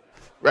 Von.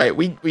 Right,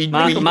 we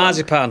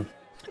Marzipan.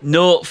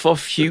 Note for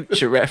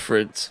future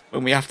reference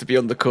when we have to be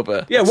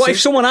undercover. Yeah, what if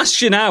someone asks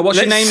you now, what's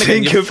your name again?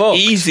 Think You of fuck.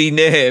 easy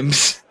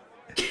names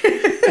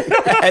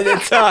at a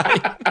time.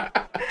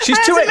 She's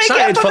I had too to make it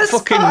excited up on for the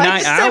fucking spot. I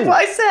night just said out. what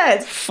I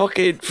said.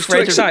 Fucking She's too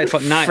excited for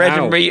night Fred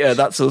out. and Rita,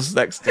 that's us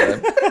next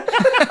time.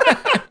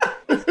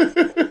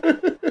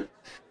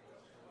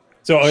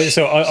 So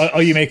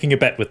are you making a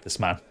bet with this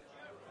man?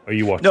 Are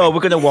you watching? No, we're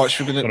gonna watch.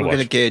 We're gonna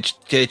watch.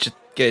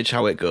 gauge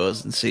how it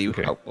goes and see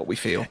what we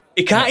feel.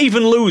 He can't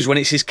even lose when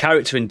it's his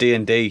character in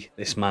D&D,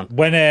 this man.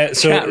 When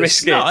Can't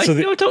risk it. No, So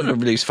I don't want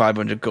to lose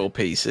 500 gold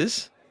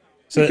pieces.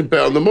 You can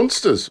bet on the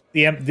monsters.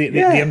 the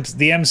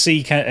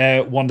MC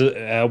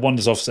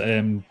wanders off,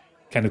 kind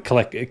of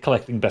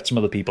collecting bets from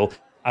other people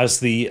as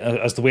the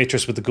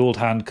waitress with the gold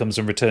hand comes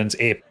and returns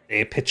a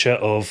pitcher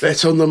of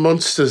Bet on the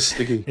monsters,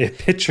 Stiggy. a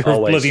pitcher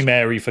Always. of Bloody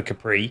Mary for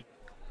Capri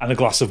and a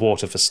glass of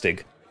water for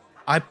Stig.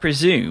 I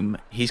presume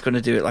he's going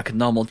to do it like a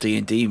normal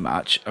D&D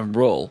match and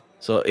roll.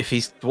 So if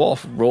his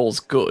dwarf rolls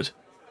good,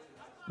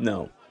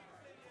 No.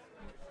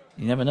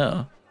 you never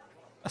know.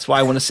 That's why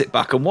I want to sit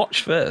back and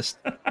watch first.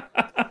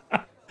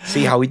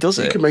 See how he does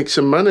You it. can make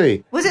some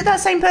money. Was it that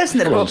same person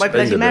that Come on, brought my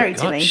Bloody spend a Mary bit.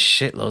 to Got me?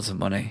 shitloads of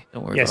money.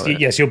 Don't worry Yes, about it.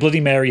 yes, your Bloody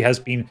Mary has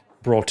been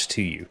brought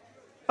to you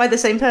By the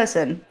same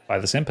person? by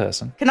the same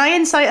person. Can I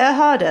insight her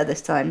harder this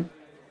time?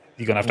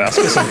 You're gonna have to ask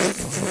her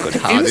something. Good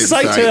hard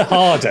Incite insight. her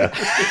harder.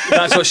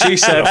 That's what she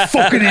said. I'll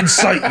fucking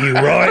incite you,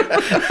 right?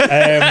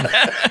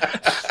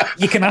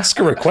 You can ask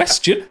her a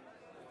question.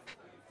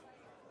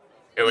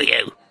 Who are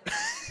you?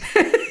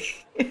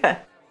 Yeah.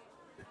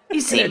 You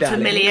seem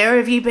familiar.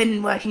 Have you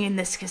been working in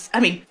this?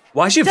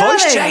 Why's your darling,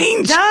 voice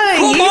changed? Darling,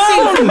 Come you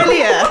on! seem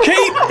familiar.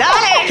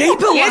 Darling, keep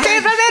you alive.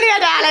 seem familiar,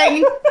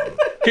 darling.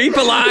 Keep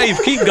alive.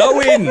 Keep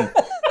going.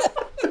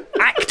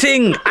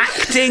 Acting.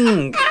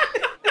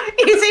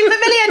 You seem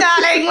familiar,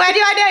 darling. Where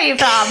do I know you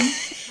from?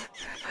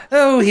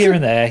 Oh, here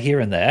and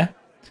there.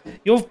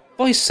 Your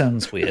voice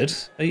sounds weird.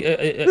 Are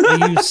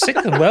you sick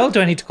and well?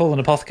 Do I need to call an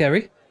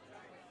apothecary?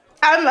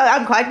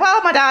 I'm quite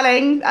well, my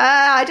darling.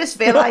 I just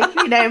feel like,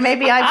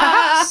 maybe I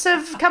perhaps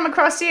have come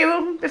across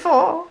you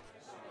before.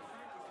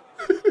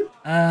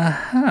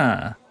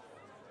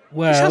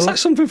 Well, Sounds like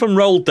something from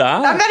Roald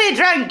Dahl. I'm very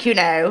drunk,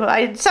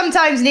 I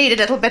sometimes need a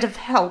little bit of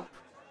help.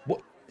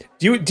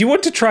 do you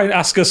want to try and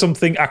ask her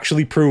something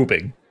actually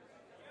probing?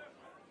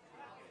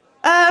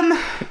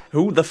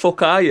 Who the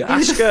fuck are you?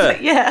 Ask her.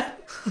 Yeah.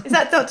 Is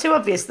that not too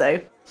obvious, though?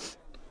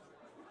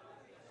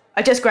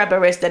 I just grab her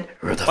wrist and...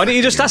 Why don't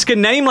you just ask a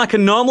name like a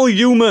normal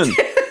human?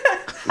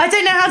 I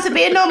don't know how to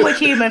be a normal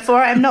human, for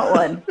I am not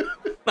one.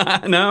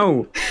 I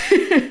know.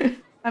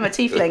 I'm a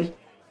tiefling.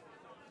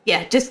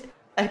 Yeah, just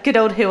a good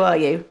old who are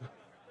you?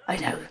 I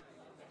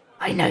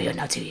know you're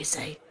not who you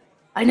say.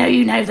 I know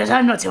you know that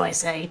I'm not who I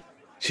say.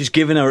 She's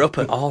giving her up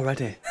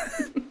already.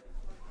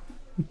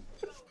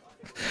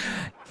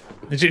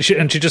 And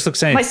she just looks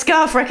saying, My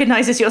scarf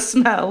recognises your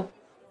smell.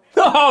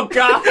 Oh,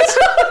 God.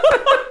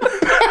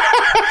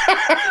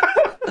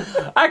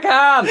 I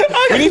can't.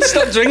 We need to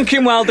stop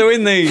drinking while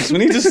doing these. We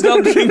need to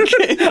stop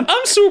drinking.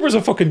 I'm sober as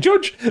a fucking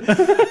judge.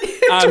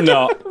 I'm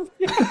not.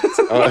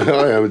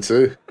 I am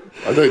too.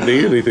 I don't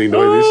need anything the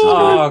way this is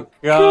going. Oh,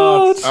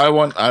 God.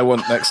 I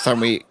want next time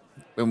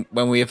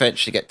when we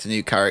eventually get to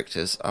new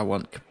characters, I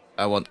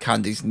want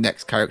Candy's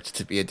next character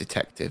to be a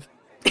detective.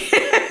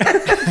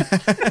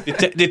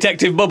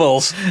 Detective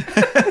Bubbles.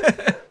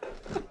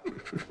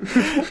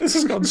 This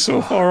has gone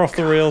so far off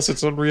the rails,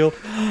 it's unreal.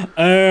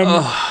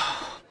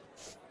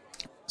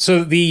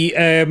 So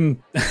the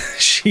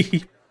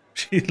she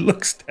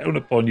looks down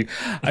upon you,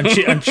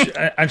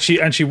 and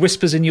she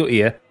whispers in your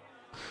ear,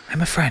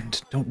 "I'm a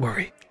friend. Don't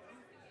worry."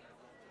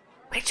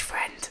 Which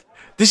friend?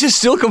 This is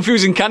still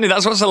confusing Candy.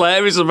 That's what's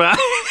hilarious about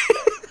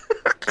it.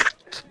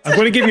 I'm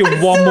going to give you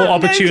one more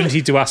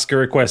opportunity to ask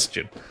her a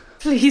question.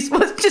 Please,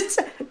 just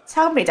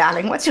tell me,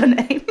 darling, what's your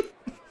name?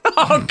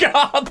 Oh,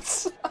 God.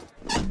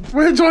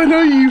 Where do I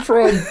know you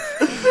from?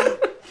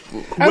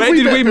 Where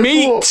did we met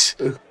meet?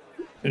 before?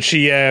 And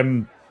she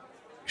kind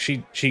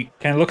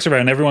of looks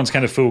around. Everyone's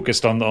kind of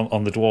focused on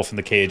the dwarf in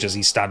the cage as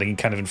he's standing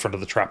kind of in front of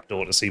the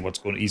trapdoor to see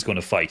he's going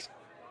to fight.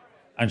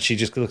 And she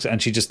just looks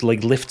and she just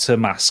like lifts her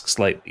mask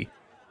slightly,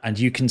 and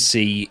you can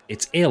see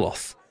it's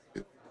Aeloth.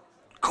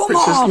 Come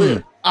Princess on.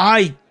 Leia.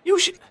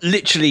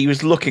 literally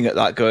was looking at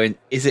that going,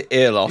 is it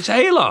Aelof? It's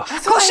Aelof.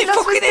 Of course it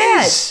fucking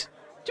is.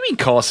 What do you mean,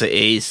 course it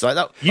is? Like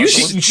that.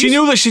 She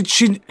knew that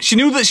she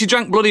knew that she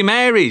drank Bloody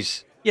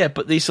Marys. Yeah,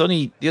 but the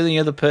only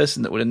other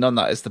person that would have known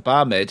that is the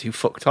barmaid who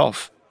fucked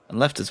off and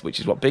left us, which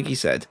is what Biggie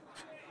said.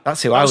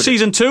 That's who I would.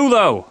 Season 2,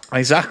 though.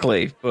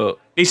 Exactly, but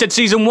he said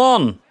season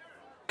 1.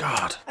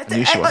 God, I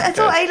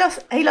thought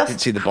Aelof didn't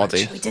see the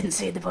body. We didn't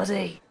see the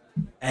body.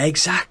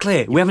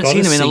 Exactly. We haven't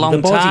seen him in a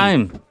long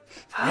time.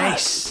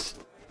 Yes.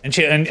 And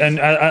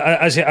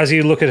as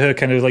you look at her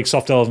kind of like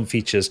soft elven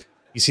features,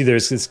 you see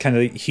there's this kind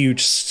of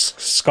huge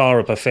scar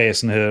up her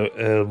face, and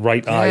her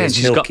right eye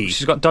is milky.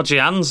 She's got dodgy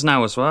hands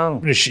now as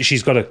well.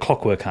 She's got a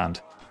clockwork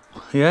hand.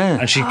 Yeah,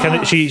 and she kind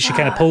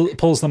of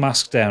pulls the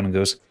mask down and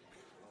goes,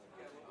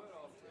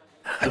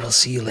 "I will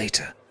see you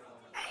later."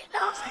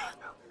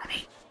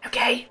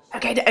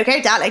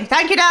 Okay, darling.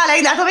 Thank you,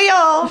 darling. That'll be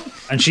all.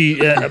 And she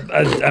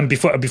and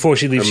before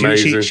she leaves,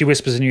 she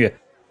whispers in your ear,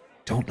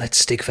 "Don't let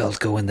Stigveld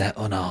go in there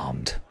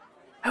unarmed."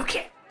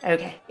 Okay.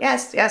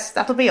 Yes,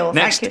 that'll be all.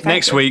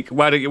 Next week,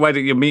 why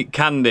don't you meet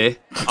Candy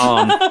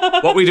on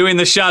What We Do in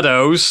the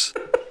Shadows?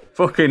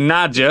 Fucking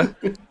Nadja.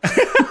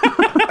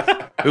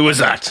 Who was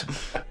that?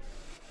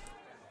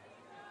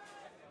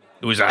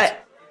 Who was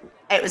that?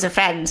 It was a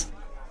friend.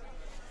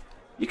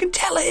 You can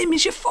tell him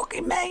he's your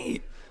fucking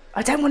mate.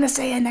 I don't want to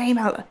say her name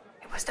out.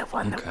 It was the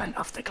one that went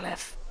off the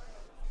cliff.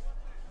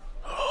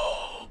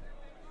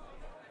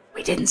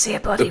 We didn't see a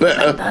body,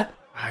 remember?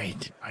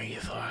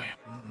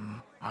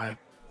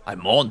 I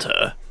mourned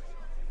her.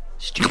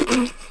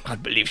 Stupid. I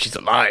believe she's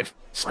alive.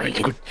 I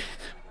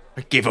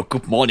gave a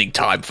good morning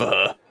time for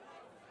her.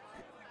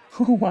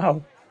 Oh,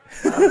 wow.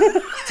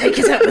 Take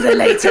it up with her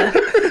later.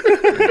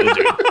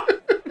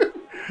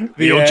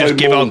 We don't just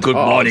give out good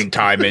morning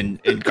time in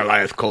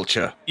Goliath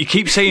culture. You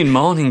keep saying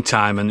morning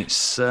time, and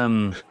it's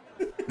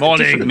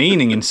different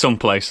meaning in some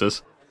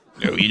places.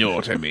 No, you know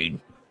what I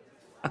mean.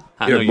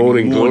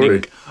 Morning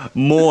glory.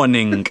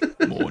 Morning.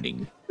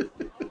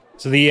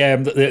 So the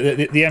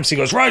MC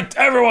goes, right,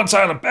 everyone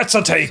silent, bets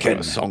are taken.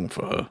 A song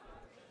for her.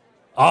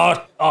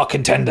 Our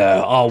contender,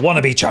 our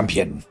wannabe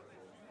champion,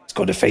 is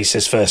going to face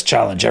his first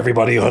challenge.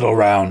 Everybody huddle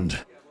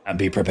round and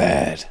be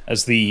prepared.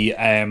 As the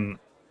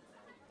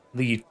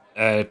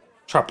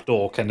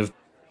trapdoor kind of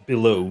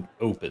below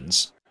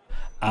opens,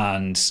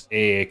 and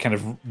a kind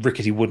of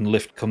rickety wooden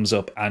lift comes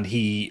up, and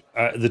the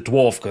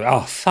dwarf goes,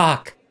 "Oh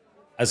fuck!"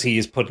 as he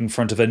is put in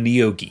front of a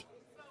Neogi,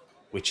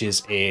 which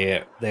is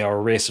they are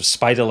a race of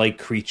spider-like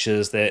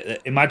creatures.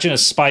 Imagine a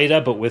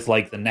spider, but with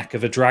like the neck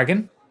of a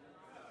dragon.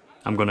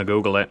 I'm gonna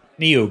Google it.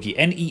 Neogi,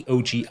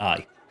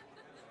 Neogi.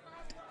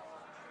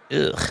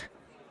 Ugh.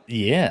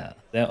 Yeah,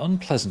 they're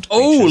unpleasant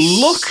creatures. Oh,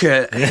 look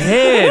at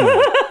him!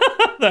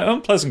 They're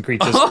unpleasant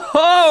creatures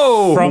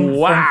from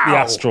the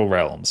astral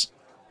realms.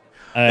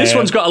 This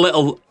one's got a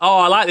little... Oh,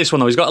 I like this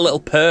one, though. He's got a little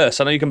purse.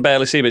 I know you can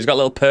barely see, but he's got a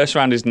little purse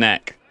around his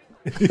neck.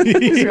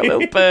 He's got a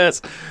little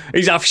purse.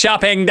 He's off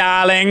shopping,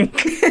 darling.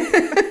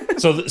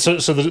 So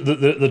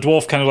the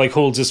dwarf kind of like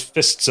holds his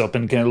fists up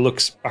and kind of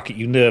looks back at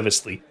you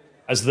nervously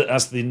as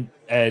the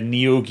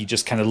Neogi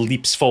just kind of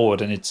leaps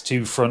forward, and its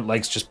two front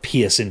legs just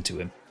pierce into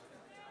him.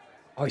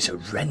 Oh, it's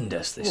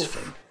horrendous, this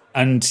thing.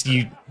 And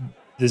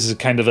there's a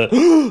kind of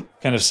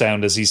kind of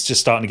sound as he's just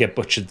starting to get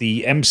butchered.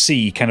 The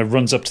MC kind of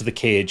runs up to the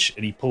cage,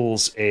 and he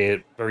pulls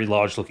a very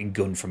large-looking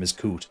gun from his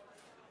coat,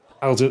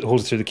 holds it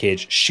through the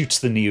cage, shoots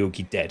the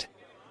Neogi dead.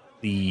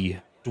 The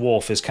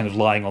dwarf is kind of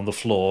lying on the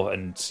floor,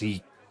 and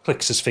he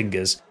clicks his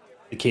fingers.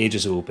 The cage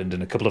is opened,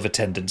 and a couple of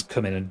attendants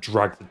come in and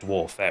drag the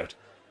dwarf out.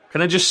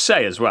 Can I just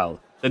say as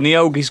well, the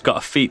Neogi's got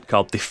a feat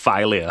called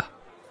Defilia.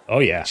 Oh,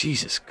 yeah.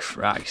 Jesus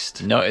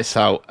Christ. Notice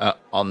how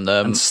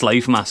and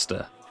Slave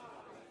Master.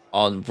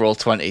 On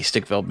Roll20,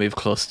 Stigveld moved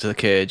closer to the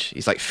cage.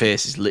 His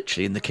face is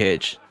literally in the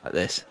cage, like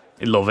this.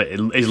 He love it.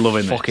 He's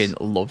loving it. Fucking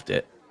loved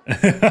it.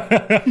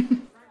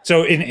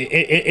 So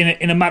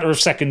in a matter of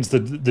seconds, the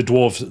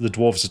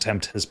dwarf's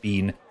attempt has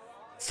been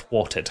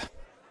thwarted,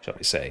 shall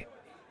we say.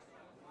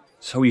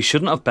 So you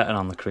shouldn't have betted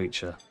on the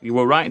creature. You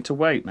were right to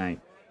wait, mate.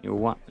 You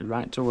were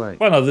right to wait.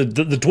 Well, no, the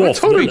dwarf... I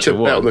told you to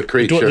bet on the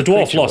creature. The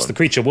dwarf lost. The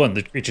creature won.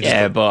 The creature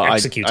just got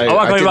executed.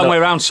 I got it wrong way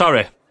around,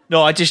 sorry.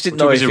 No, I just didn't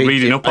know if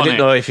he'd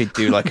know if he'd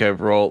do like a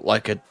roll,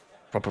 like a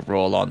proper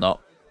roll or not.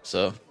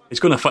 So it's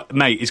gonna for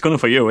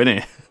you, isn't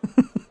it?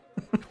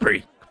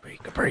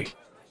 Capri.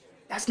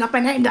 That's not my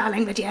name,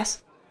 darling, but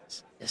yes.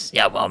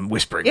 Yeah, well, I'm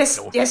whispering. Yes,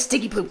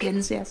 Sticky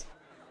Poopkins, yes.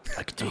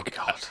 I could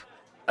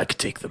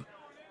take them.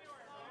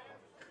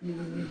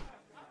 Do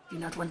you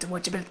not want to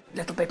watch a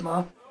little bit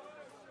more?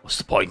 What's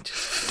the point?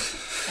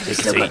 Have you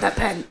still got that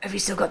pen? Have you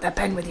still got that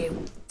pen with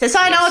you? To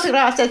sign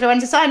autographs, everyone,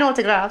 to sign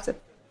autographs. Of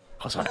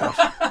course I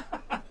have.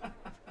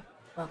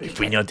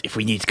 If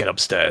we need to get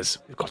upstairs,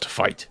 we've got to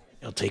fight.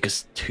 It'll take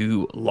us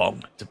too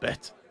long to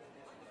bet.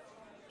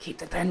 Keep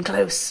the pen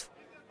close.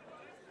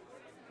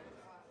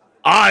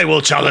 I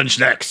will challenge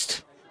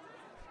next.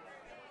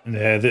 And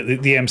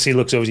the MC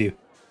looks over to you.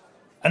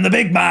 And the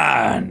big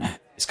man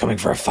is coming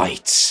for a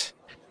fight.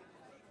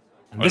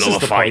 And this is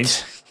the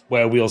fight.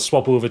 where we'll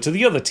swap over to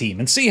the other team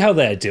and see how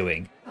they're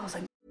doing.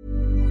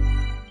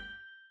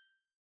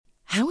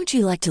 How would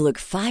you like to look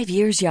 5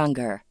 years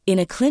younger? In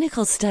a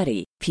clinical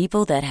study,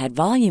 people that had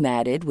volume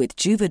added with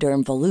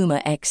Juvederm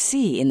Voluma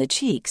XC in the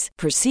cheeks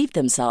perceived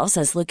themselves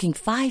as looking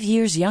 5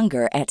 years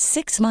younger at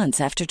 6 months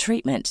after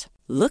treatment.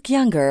 Look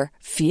younger,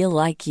 feel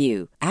like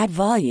you. Add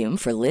volume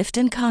for lift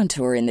and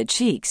contour in the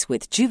cheeks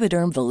with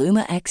Juvederm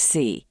Voluma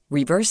XC.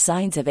 Reverse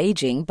signs of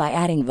aging by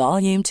adding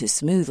volume to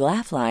smooth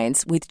laugh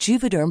lines with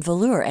Juvederm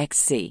Volure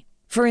XC.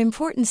 For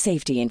important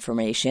safety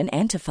information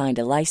and to find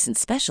a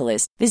licensed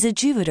specialist, visit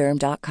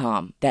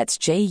Juvederm.com. That's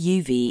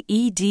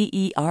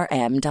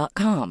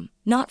JUVEDERM.com.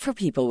 Not for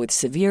people with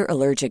severe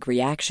allergic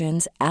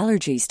reactions,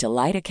 allergies to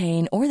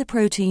lidocaine, or the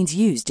proteins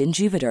used in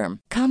Juvederm.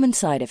 Common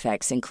side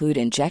effects include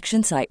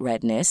injection site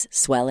redness,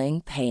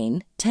 swelling,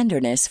 pain,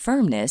 tenderness,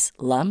 firmness,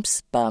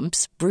 lumps,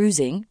 bumps,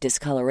 bruising,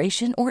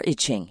 discoloration, or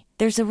itching.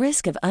 There's a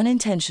risk of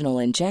unintentional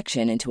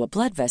injection into a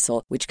blood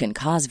vessel, which can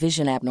cause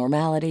vision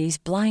abnormalities,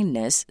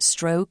 blindness,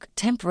 stroke,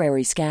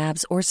 temporary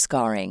scabs, or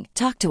scarring.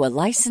 Talk to a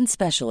licensed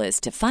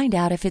specialist to find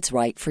out if it's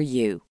right for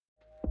you.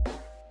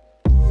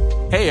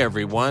 Hey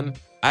everyone,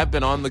 I've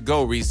been on the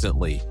go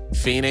recently.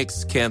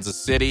 Phoenix,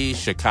 Kansas City,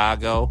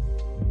 Chicago.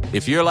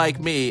 If you're like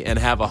me and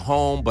have a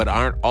home but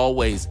aren't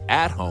always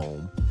at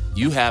home,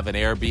 you have an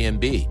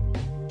Airbnb.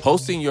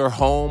 Hosting your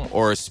home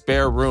or a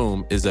spare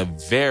room is a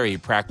very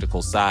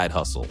practical side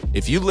hustle.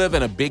 If you live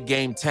in a big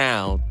game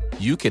town,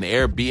 you can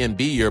Airbnb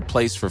your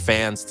place for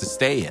fans to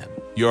stay in.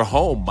 Your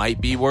home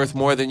might be worth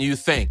more than you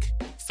think.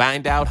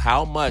 Find out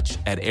how much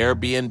at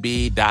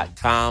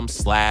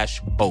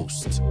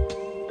airbnb.com/host.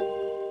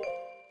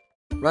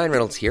 Ryan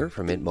Reynolds here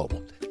from Mint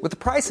Mobile. With the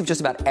price of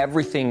just about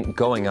everything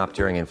going up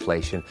during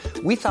inflation,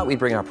 we thought we'd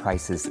bring our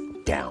prices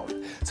down.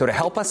 So to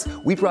help us,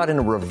 we brought in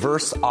a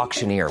reverse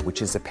auctioneer, which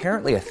is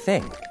apparently a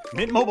thing.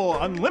 Mint Mobile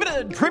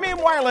Unlimited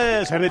Premium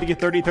Wireless. How to get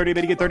 30, 30,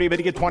 bit to get 30, bit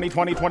to get 20,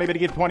 20, 20, bit to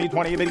get 20,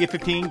 20, bit to get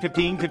 15,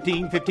 15,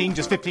 15, 15,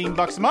 just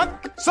 $15 a month?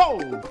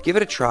 Sold! Give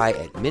it a try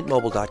at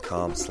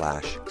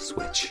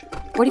mintmobile.com/switch.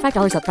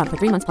 $45 up front for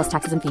 3 months plus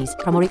taxes and fees.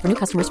 Promo rate for new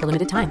customers for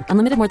limited time.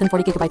 Unlimited more than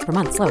 40 gigabytes per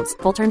month. Slows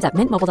full terms at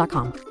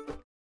mintmobile.com.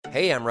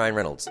 Hey, I'm Ryan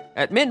Reynolds.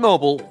 At Mint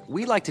Mobile,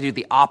 we like to do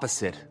the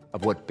opposite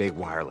of what Big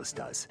Wireless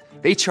does.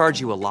 They charge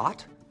you a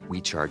lot,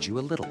 we charge you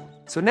a little.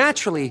 So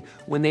naturally,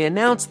 when they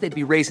announced they'd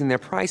be raising their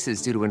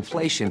prices due to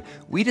inflation,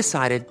 we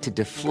decided to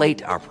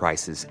deflate our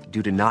prices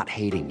due to not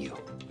hating you.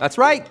 That's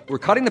right. We're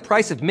cutting the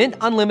price of Mint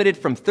Unlimited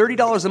from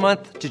 $30 a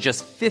month to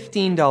just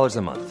 $15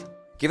 a month.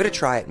 Give it a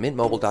try at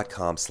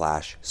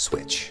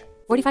mintmobile.com/switch.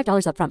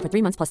 $45 up front for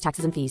 3 months plus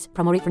taxes and fees.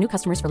 Promo rate for new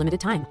customers for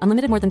limited time.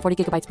 Unlimited more than 40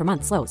 gigabytes per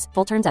month. Slows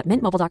full terms at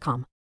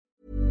mintmobile.com.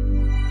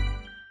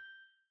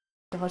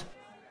 God.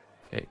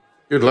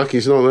 Good luck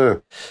he's not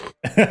there.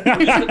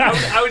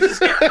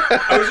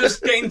 I was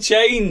just getting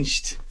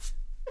changed.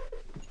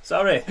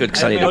 Sorry. Good,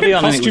 because I need a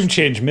costume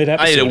change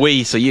mid-episode. I need a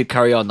wee, so you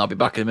carry on. I'll be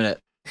back in a minute.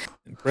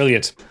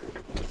 Brilliant.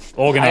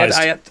 Organised.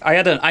 I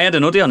had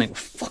an hoodie on. It was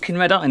fucking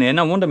red hot in here.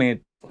 No wonder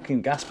my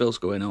fucking gas bill's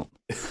going up.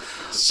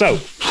 So,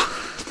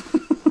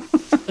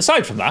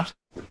 aside from that,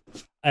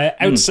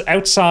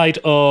 outside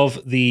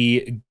of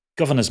the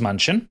governor's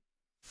mansion,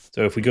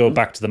 so if we go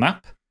back to the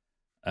map,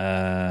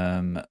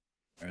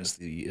 there's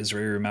the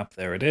Israeli map.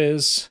 There it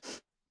is.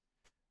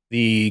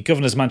 The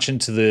governor's mansion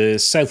to the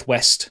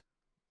southwest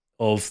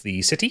of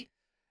the city.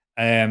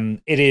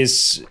 It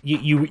is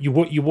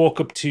you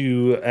walk up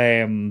to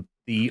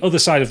the other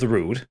side of the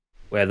road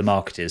where the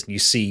market is, and you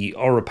see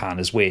Oropan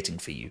is waiting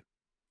for you.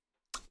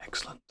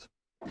 Excellent.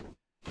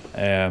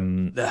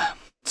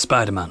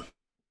 Spider-Man.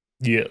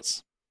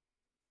 Yes.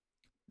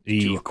 Do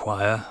you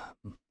acquire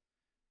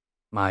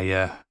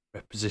my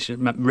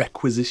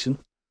requisition?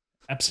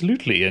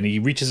 Absolutely. And he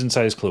reaches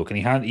inside his cloak and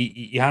he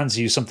hands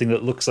you something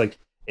that looks like,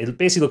 it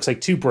basically looks like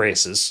two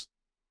braces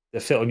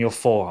that fit on your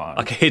forearm.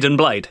 Like a hidden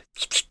blade?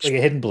 Like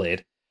a hidden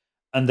blade.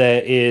 And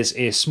there is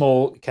a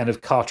small kind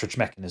of cartridge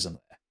mechanism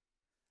there.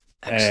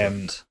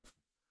 Excellent.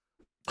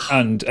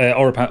 And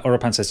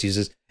Oropan says to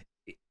you,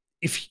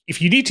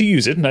 if you need to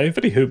use it, and I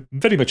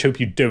very much hope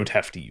you don't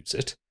have to use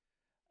it,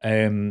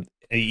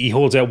 he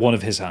holds out one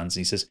of his hands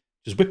and he says,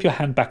 just whip your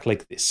hand back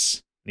like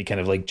this. And he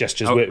kind of like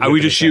gestures. Are we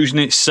just using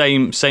it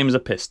same as a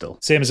pistol?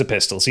 Same as a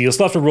pistol. So you'll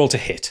still have to roll to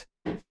hit.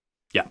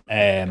 Yeah.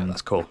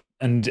 That's cool.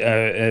 And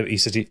he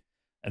says to you,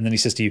 and then he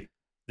says to you,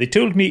 they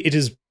told me it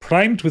is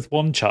primed with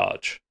one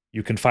charge.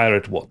 You can fire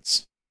it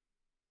once.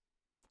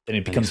 Then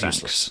it becomes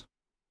useless.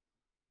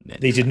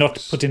 They did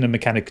not put in a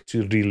mechanic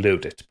to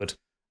reload it, but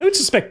I would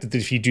suspect that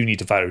if you do need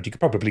to fire it, you could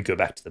probably go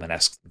back to them and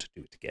ask them to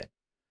do it again.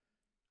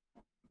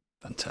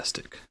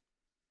 Fantastic.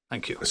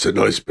 Thank you. It's a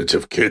nice bit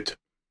of kit.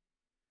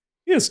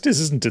 Yes, it is,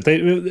 isn't it?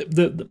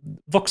 The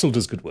Voxel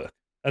does good work.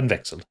 And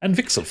Vexel. And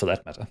Vixel, for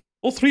that matter.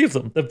 All three of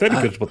them. They're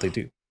very good at what they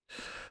do.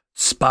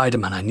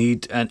 Spider-Man, I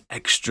need an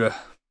extra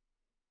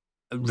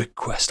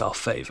request or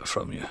favour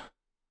from you.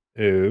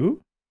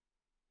 Oh?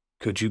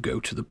 Could you go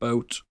to the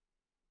boat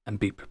and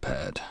be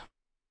prepared?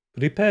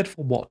 Prepared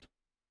for what?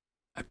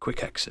 A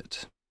quick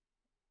exit.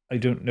 I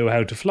don't know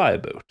how to fly a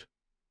boat.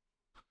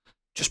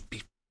 Just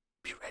be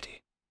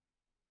ready.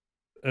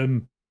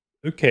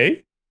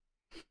 Okay.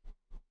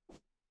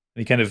 And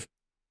he kind of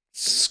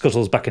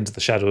scuttles back into the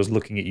shadows,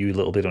 looking at you a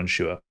little bit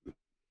unsure.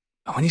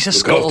 Oh, when he says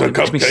scuttle, it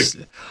makes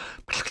me...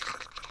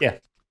 Yeah.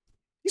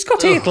 He's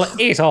got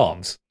eight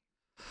arms.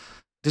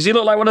 Does he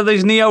look like one of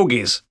these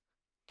Neogis?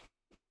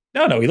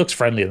 No, he looks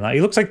friendlier than that.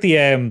 He looks like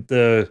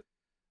the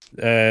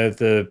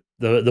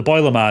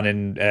boiler man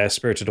in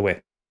Spirited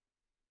Away.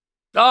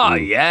 Oh,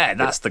 yeah,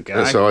 that's the guy.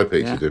 That's how I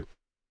pictured him.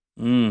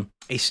 Mm.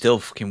 He's still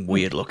fucking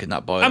weird looking,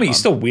 that boiler man. He's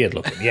still weird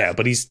looking, yeah,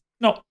 but he's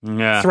not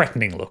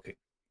threatening looking.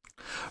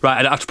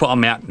 Right, I have to put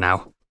on my act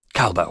now.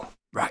 Calbo,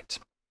 right.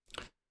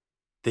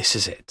 This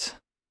is it.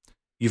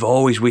 You've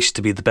always wished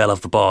to be the belle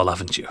of the ball,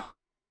 haven't you?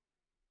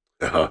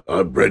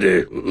 I'm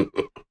ready.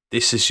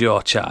 This is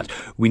your charge.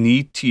 We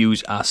need to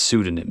use our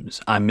pseudonyms.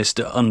 I'm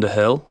Mr.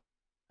 Underhill,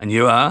 and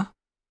you are?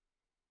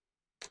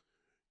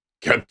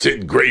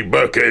 Captain Grey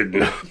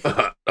Birkin.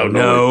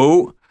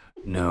 No,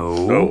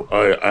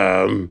 I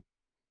am...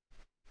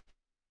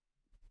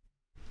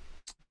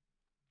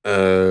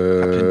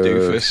 Captain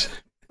Doofus.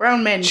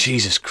 Brown men.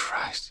 Jesus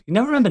Christ. You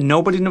never remember?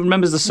 Nobody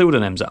remembers the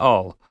pseudonyms at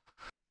all.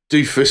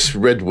 Doofus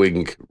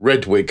Redwig.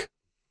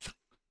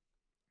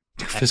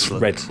 Doofus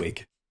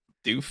Redwig.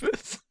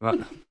 Doofus?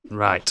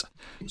 Right.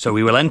 So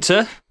we will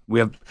enter. We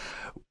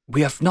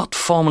have not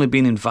formally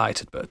been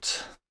invited,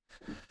 but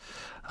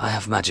I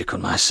have magic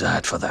on my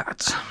side for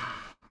that.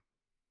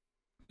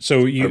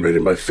 So I'm ready.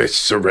 My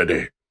fists are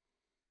ready.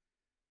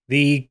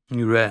 The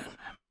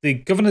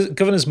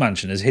governor's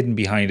mansion is hidden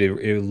behind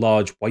a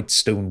large white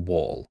stone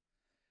wall.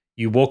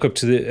 You walk up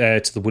to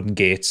the wooden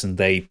gates, and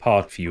they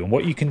part for you. And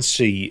what you can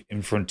see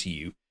in front of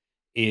you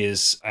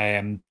is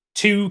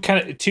two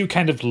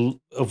kind of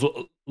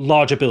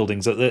larger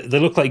buildings that they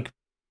look like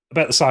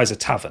about the size of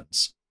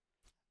taverns.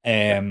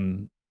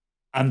 And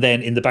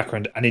then in the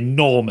background, an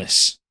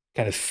enormous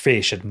kind of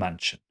fasciated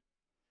mansion.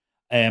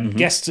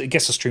 Guests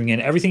are streaming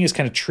in. Everything is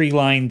kind of tree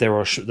lined. There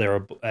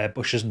are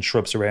bushes and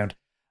shrubs around.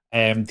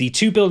 The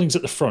two buildings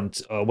at the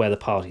front are where the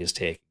party is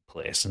taking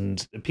place,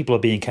 and people are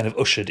being kind of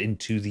ushered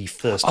into the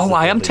first. Oh,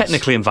 I am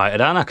technically invited,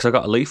 aren't I? Because I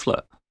got a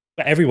leaflet.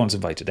 But everyone's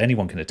invited.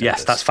 Anyone can attend. Yes,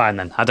 this. that's fine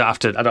then. I don't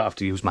have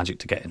to use magic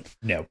to get in.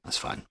 No, that's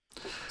fine.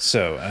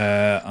 So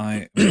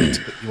I'm going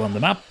to put you on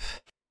the map.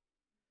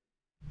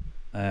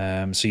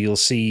 So you'll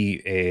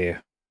see you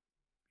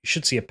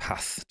should see a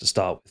path to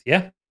start with.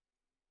 Yeah.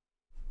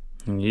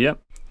 Yep.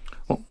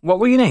 What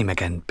were your name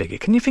again, Biggie?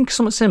 Can you think of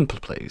something simple,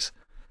 please?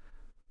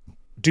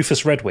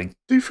 Doofus Redwig.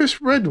 Doofus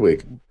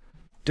Redwig.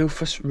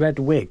 Doofus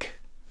Redwig.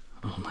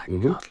 Oh my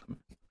God. Let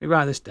me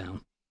write this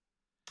down.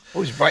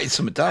 Oh, he's writing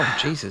something down.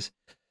 Jesus.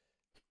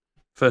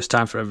 First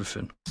time for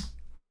everything.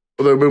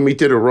 Although when we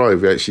did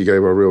arrive, we actually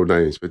gave our real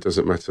names, but it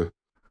doesn't matter.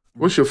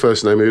 What's your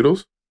first name,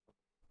 Oodles?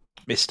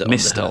 Mr.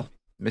 Underhill.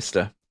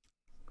 Mr.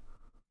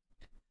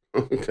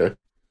 Okay.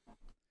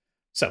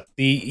 So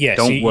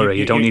Don't worry,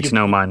 you don't need to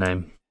know my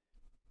name.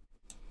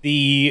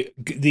 The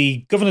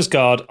governor's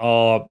guard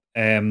are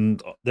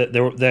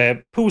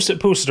they're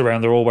posted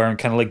around. They're all wearing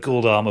kind of like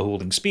gold armor,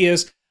 holding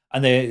spears,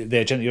 and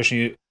they're gently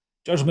ushering you,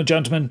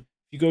 gentlemen.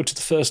 You go to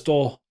the first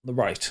door on the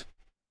right.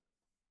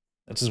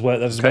 That is where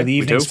the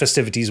evening's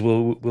festivities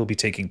will be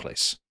taking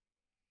place.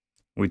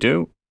 We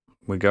do.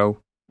 We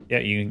go. Yeah,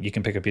 you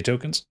can pick up your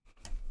tokens.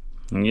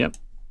 Yep.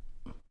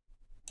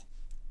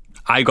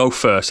 I go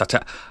first.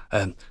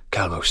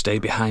 Calvo, stay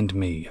behind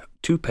me.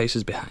 2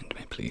 paces behind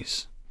me,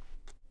 please.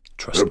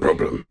 Trust me. No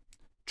problem.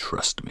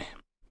 Trust me.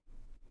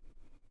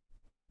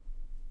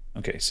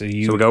 Okay, so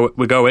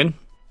we go in.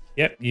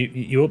 Yep,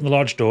 you open the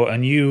large door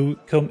and you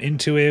come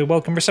into a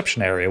welcome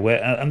reception area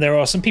where and there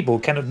are some people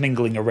kind of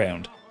mingling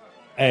around.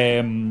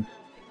 I've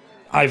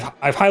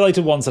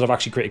highlighted ones that I've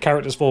actually created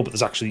characters for, but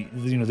there's actually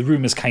the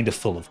room is kind of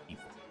full of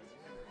people.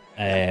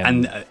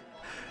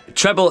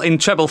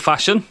 Treble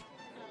fashion.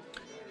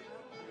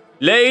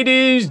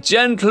 Ladies,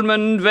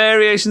 gentlemen,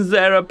 variations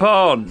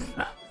thereupon.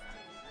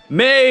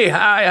 May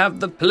I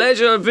have the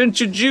pleasure of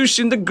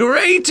introducing the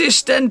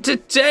greatest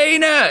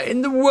entertainer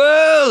in the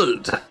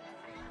world,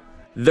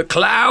 the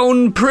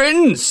Clown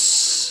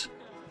Prince,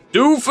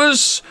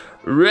 Doofus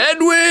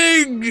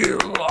Redwig.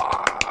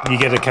 You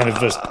get a kind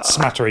of a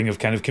smattering of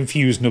kind of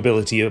confused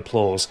nobility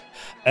applause.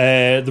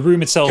 The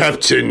room itself...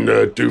 Captain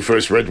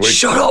Doofus Redwig.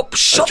 Shut up!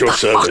 Shut the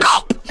fuck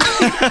up!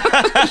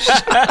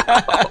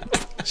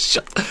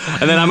 Shut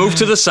up! And then I move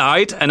to the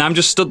side, and I'm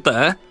just stood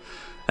there,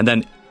 and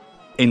then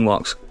in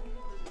walks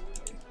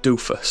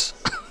Doofus.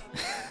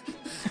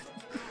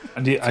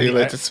 And you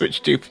let to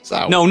switch Doofus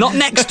out? No, not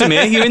next to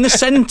me. You're in the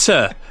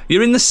centre.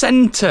 You're in the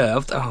centre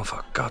of. Oh,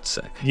 for God's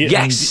sake!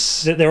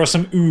 Yes, there are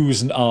some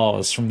oohs and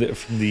ahs from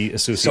the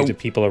associated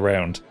people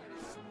around.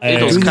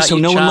 So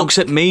no one looks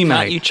at me, mate.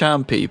 Can't you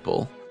charm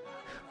people?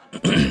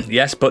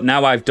 Yes, but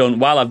now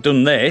while I've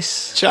done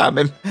this, charm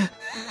him.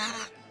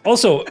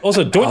 Also,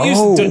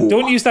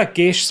 don't use that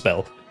Geish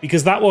spell,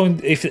 because that one,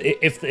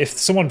 if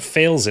someone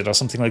fails it or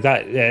something like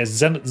that,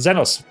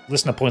 Xenos,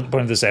 listener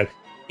pointed this out,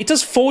 it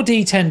does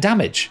 4d10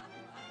 damage.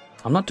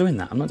 I'm not doing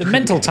that. I'm not. It's a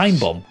mental time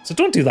bomb, so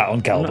don't do that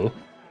on Calvo.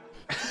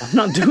 I'm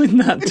not doing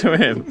that to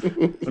him.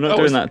 I'm not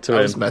doing that to him.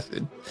 I was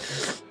messing.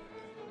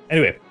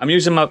 Anyway, I'm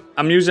using my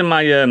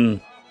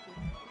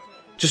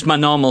just my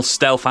normal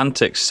stealth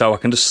antics, so I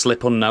can just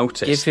slip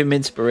unnoticed. Give him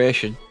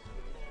inspiration.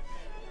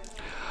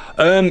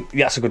 Yeah,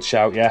 that's a good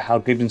shout. Yeah, I'll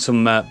give him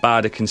some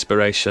bardic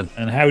inspiration.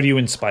 And how do you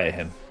inspire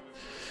him?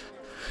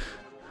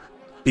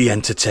 Be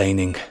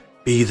entertaining.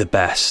 Be the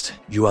best.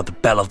 You are the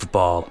belle of the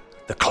ball,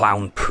 the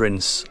clown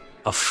prince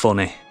of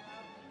funny.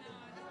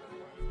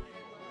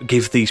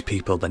 Give these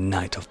people the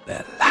night of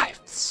their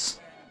lives.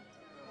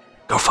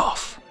 Go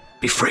forth.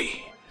 Be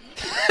free.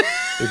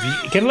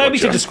 If you can allow me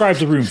to describe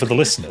the room for the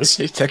listeners.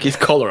 He took his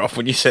collar off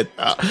when you said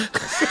that.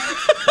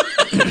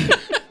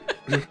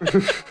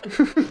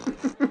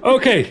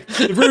 Okay,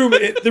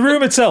 the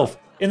room itself.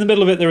 In the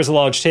middle of it, there is a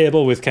large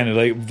table with kind of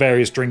like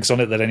various drinks on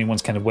it that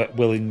anyone's kind of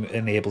willing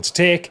and able to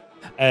take.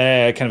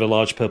 Kind of a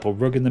large purple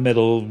rug in the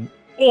middle,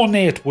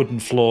 ornate wooden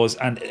floors,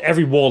 and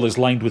every wall is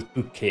lined with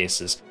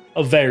bookcases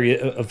of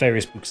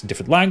various books in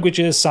different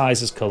languages,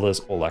 sizes, colours,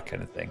 all that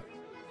kind of thing.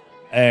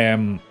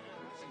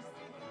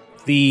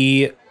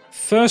 The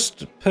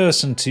first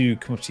person to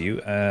come up to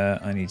you,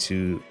 I need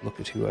to look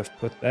at who I've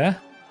put there.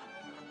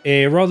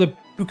 A rather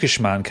bookish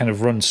man kind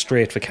of runs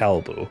straight for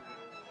Calbo.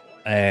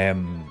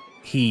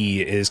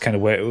 He is kind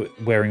of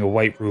wearing a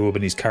white robe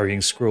and he's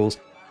carrying scrolls.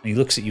 And he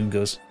looks at you and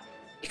goes,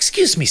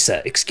 "Excuse me,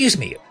 sir, excuse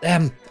me.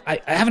 I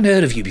haven't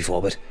heard of you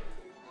before, but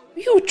are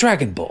you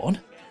Dragonborn?"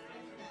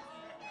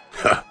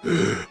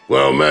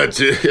 Well, Matt,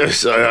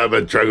 yes, I am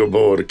a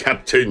Dragonborn,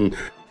 Captain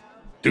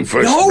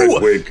Doofus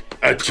Redwig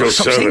at your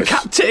Stop saying service.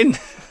 Captain!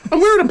 I'm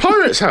wearing a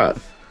pirate's hat.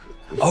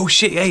 Oh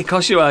shit, yeah, of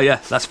course you are, yeah.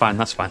 That's fine.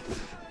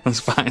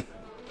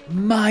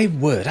 My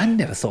word, I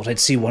never thought I'd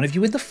see one of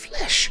you in the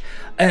flesh.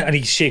 And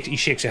he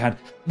shakes your hand.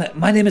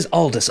 My name is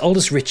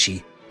Aldous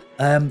Ritchie.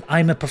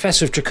 I'm a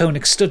professor of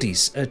Draconic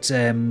Studies at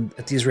the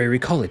Israeli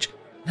College.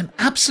 And I'm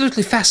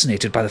absolutely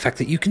fascinated by the fact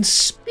that you can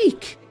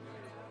speak.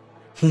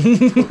 And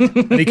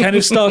he kind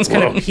of starts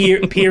kind of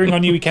peering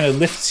on you. He kind of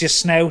lifts your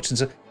snout and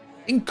says,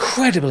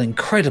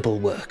 incredible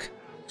work.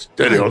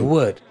 Steady on.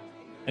 Word.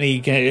 And he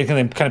kind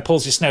of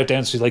pulls your snout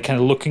down, so he's like kind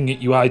of looking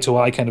at you eye to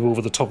eye, kind of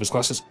over the top of his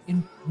glasses.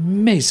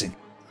 Amazing.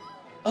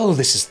 Oh,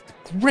 this is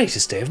the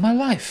greatest day of my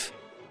life.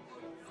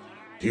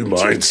 Do you But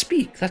you mind? can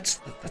speak. That's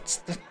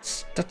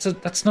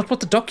not what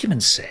the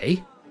documents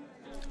say.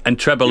 And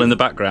Treble in the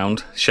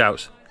background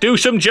shouts, "Do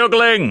some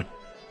juggling!"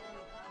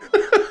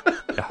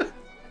 Yeah.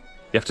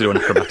 You have to do an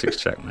acrobatics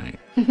check, mate.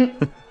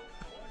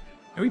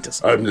 No, he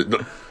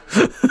doesn't.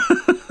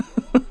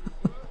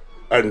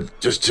 And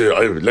just to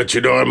let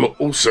you know, I'm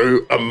also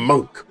a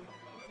monk.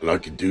 And I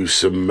can do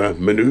some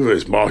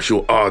maneuvers,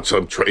 martial arts.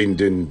 I'm trained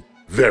in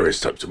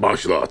various types of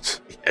martial arts.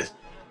 Yes.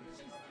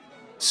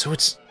 So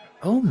it's...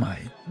 Oh, my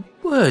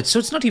word. So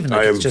it's not even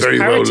like I am it's just very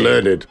well parroting.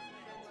 learned.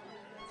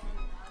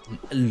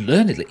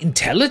 Learned?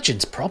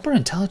 Intelligence. Proper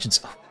intelligence.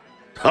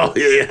 Oh,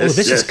 yes. Oh,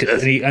 this yes, is...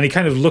 yes. And he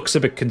kind of looks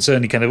a bit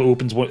concerned. He kind of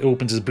opens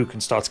his book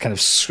and starts kind of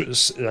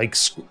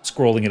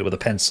scrolling it with a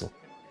pencil.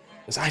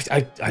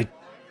 I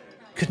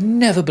could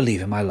never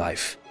believe in my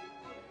life.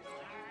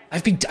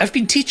 I've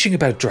been teaching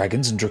about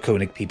dragons and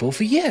draconic people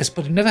for years,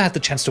 but I've never had the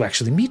chance to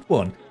actually meet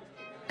one.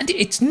 And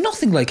it's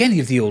nothing like any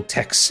of the old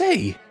texts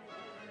say.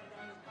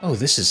 Oh,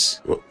 this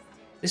is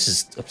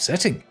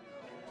upsetting.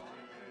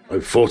 I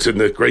fought in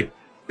the great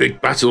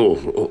big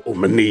battle, or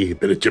Mani,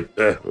 bit of Egypt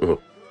there. Oh,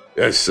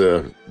 yes,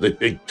 the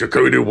big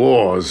Draconian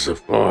Wars.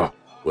 Well,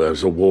 there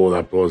was a war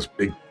that was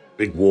big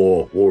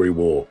war, war-y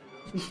war.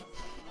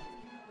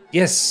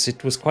 Yes,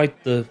 it was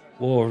quite the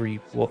war.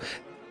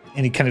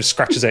 And he kind of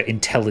scratches out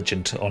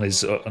intelligent on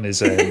his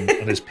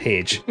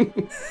page.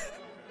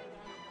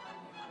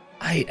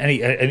 He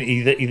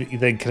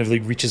then kind of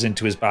like reaches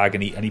into his bag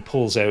and he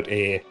pulls out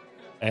a.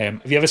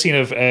 Have you ever seen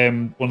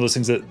one of those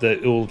things that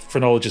the old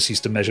phrenologists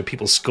used to measure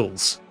people's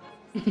skulls?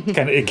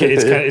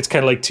 It's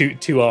kind of like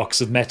two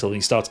arcs of metal, and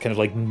he starts kind of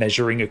like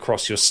measuring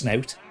across your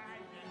snout.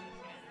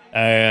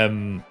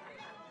 At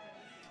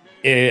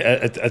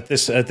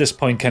this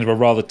point, kind of a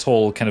rather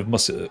tall, kind of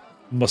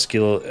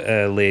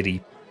muscular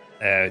lady.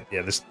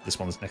 This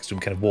one that's next to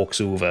him kind of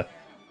walks over,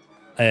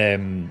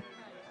 and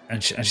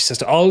she says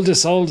to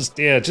Aldous,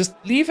 dear, just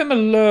leave him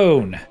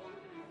alone.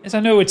 Yes, I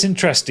know it's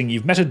interesting.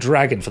 You've met a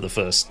dragon for the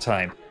first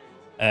time.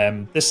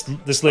 This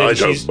lady. I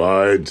don't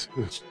mind.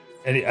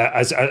 And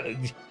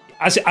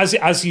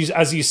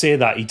as you say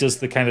that, he does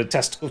the kind of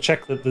testicle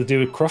check that they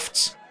do at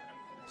Crufts.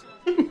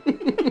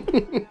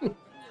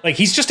 Like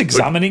he's just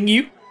examining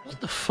you. What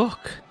the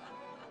fuck?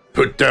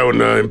 Put down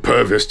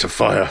impervious to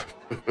fire.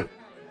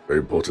 Very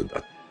important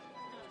that.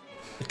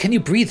 But can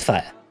you breathe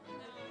fire?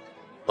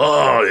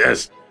 Oh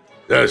yes,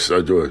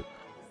 I do it.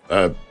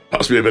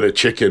 Pass me a bit of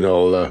chicken.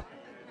 I'll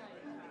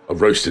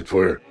roast it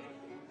for you.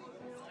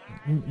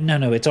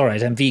 No, it's all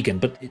right. I'm vegan,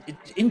 but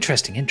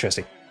interesting.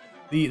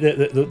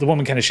 The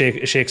woman kind of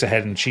shakes her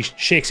head and she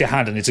shakes your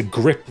hand, and it's a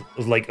grip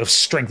of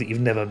strength that you've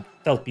never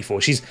felt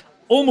before. She's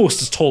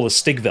almost as tall as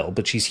Stigvel,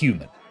 but she's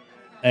human.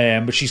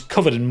 But she's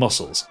covered in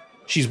muscles.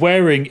 She's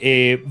wearing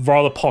a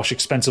rather posh,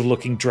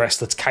 expensive-looking dress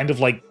that's kind of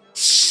like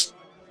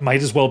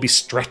might as well be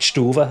stretched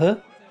over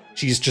her.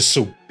 She's just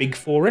so big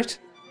for it.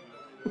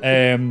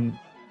 And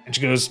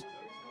she goes,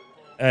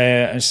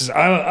 and she says,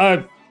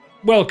 I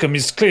welcome.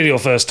 It's clearly your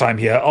first time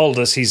here.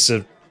 Aldous, he's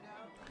an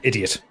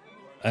idiot.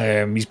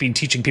 He's been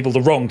teaching people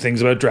the wrong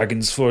things about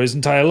dragons for his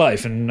entire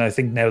life, and I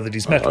think now that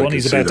he's met one,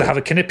 he's about to have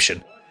a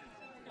conniption.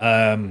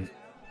 My name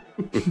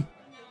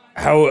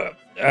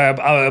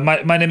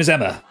is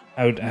Emma.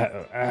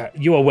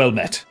 You are well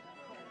met.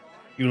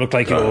 You look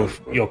like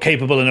you're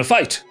capable in a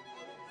fight.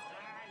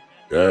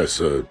 Yes,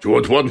 do you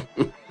want one?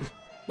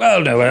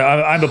 Well, no,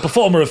 I'm a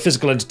performer of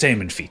physical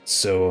entertainment feats,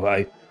 so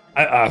I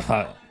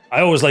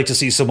always like to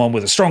see someone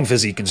with a strong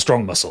physique and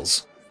strong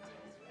muscles.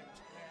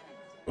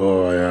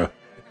 I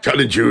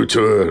challenge you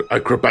to an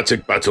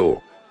acrobatic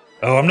battle.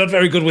 Oh, I'm not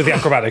very good with the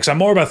acrobatics. I'm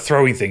more about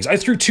throwing things. I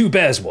threw 2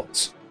 bears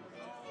once.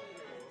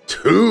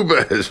 2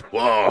 bears?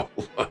 Wow.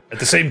 At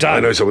the same time. I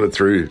know someone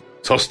that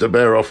tossed a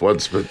bear off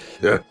once, but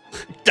yeah.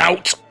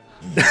 Doubt.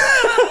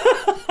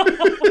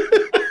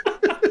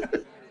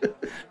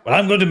 Well,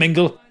 I'm going to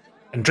mingle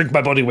and drink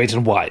my body weight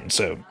in wine,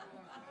 so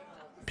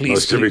please.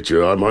 Nice to meet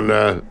you. I'm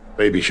on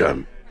Baby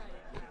Sham.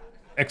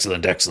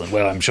 Excellent.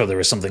 Well, I'm sure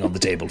there is something on the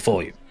table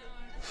for you.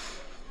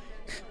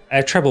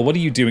 Treble, what are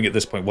you doing at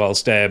this point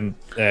whilst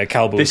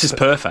Calbo... This is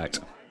perfect.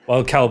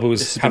 While Calbo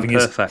is having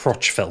his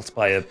crotch felt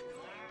by a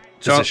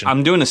physician. So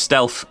I'm doing a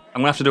stealth...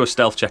 I'm going to have to do a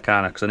stealth check,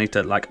 Anna, because I need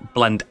to,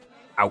 blend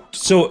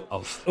out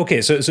of...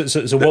 Okay, so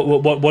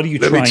what are you trying to do?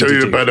 Let me tell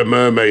you about a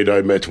mermaid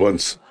I met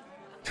once.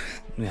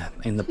 Yeah,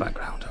 in the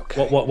background,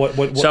 okay. What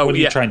are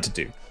you trying to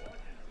do?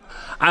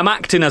 I'm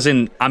acting as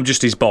in I'm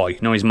just his boy,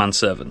 his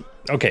manservant.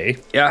 Okay.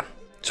 Yeah.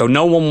 So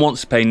no one wants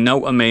to pay no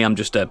to me. I'm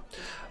just a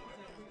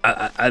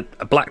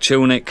black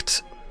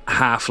tunicked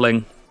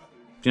halfling.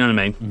 Do you know what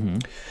I mean? Mm-hmm.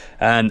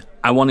 And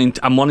I'm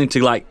wanting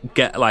to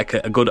get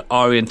a good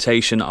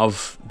orientation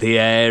of the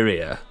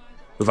area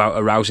without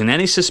arousing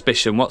any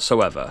suspicion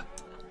whatsoever.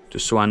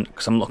 Just so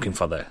because I'm looking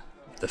for the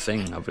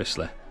thing,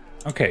 obviously.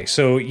 Okay,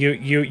 so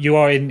you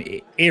are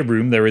in a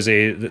room. There is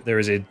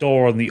a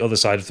door on the other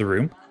side of the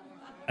room.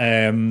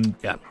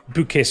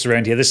 Bookcase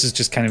around here. This is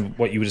just kind of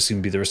what you would assume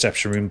would be the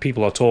reception room.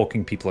 People are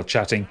talking. People are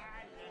chatting.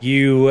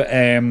 You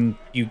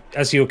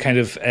as you're kind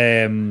of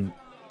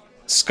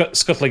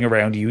scuttling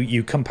around,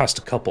 you come past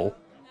a couple,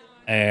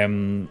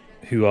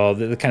 who are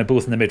they're kind of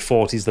both in the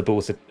mid-40s. They're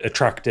both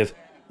attractive.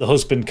 The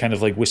husband kind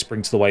of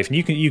whispering to the wife, and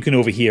you can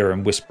overhear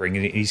him whispering,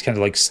 and he's kind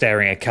of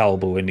staring at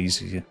Calbo, and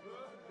he's.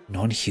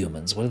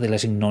 Non-humans. What are they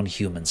letting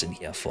non-humans in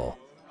here for?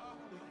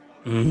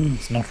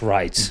 It's not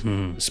right.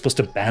 Mm-hmm. We're supposed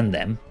to ban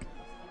them.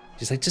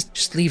 She's like,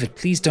 just leave it.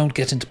 Please don't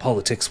get into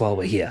politics while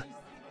we're here.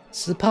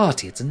 This is a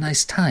party. It's a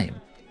nice time.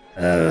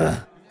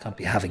 Can't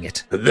be having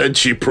it. And then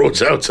she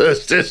brought out her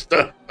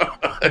sister.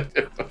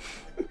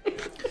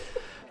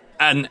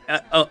 And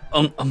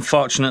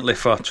unfortunately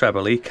for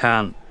Treble, he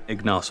can't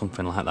ignore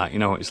something like that. You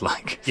know what it's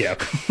like. Yeah.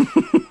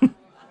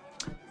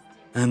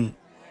 And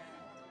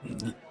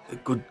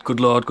good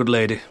lord, good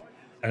lady.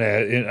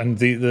 And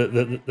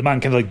the man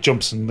kind of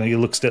jumps and he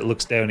looks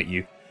down at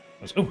you.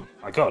 Goes, oh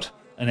my god!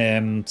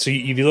 And so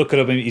if you look at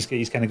him,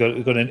 he's kind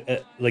of got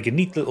a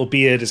neat little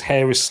beard. His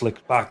hair is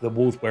slicked back. They're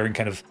both wearing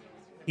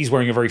he's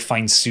wearing a very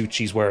fine suit.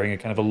 She's wearing a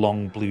kind of a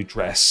long blue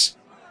dress.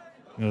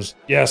 He goes,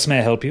 yes, may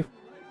I help you?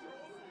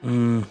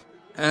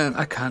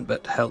 I can't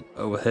but help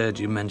overheard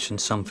you mention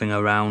something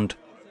around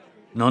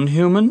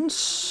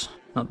non-humans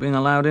not being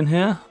allowed in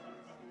here.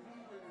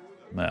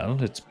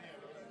 Well, it's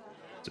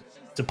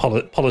a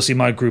policy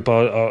my group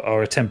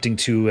are attempting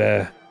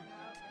to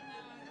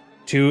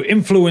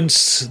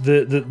influence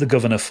the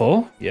governor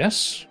for.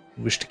 Yes,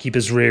 we wish to keep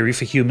Azriri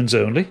for humans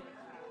only.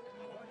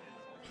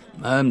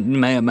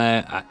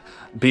 May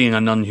being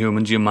a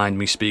non-human, do you mind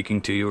me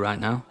speaking to you right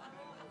now?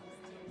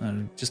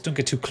 Just don't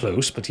get too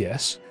close, but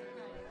yes.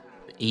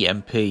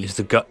 EMP is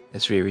the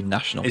Azriri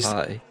National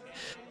Party.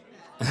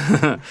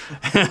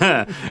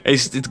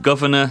 Does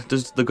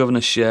the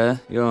governor share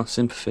your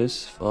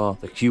sympathies for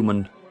the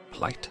human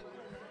plight?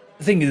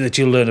 The thing that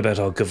you'll learn about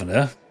our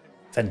governor,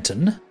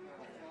 Fenton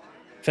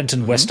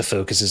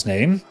Westerfolk is his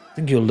name. I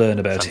think you'll learn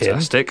about him.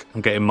 Fantastic.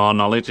 I'm getting more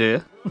knowledge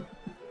here.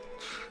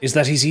 Is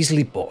that he's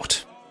easily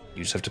bought.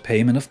 You just have to pay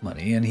him enough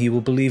money and he will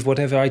believe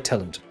whatever I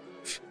tell him to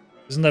believe.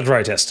 Isn't that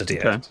right, Esther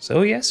dear? Okay.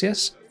 So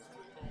yes.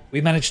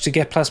 We managed to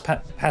get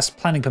past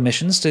planning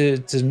permissions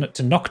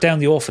to knock down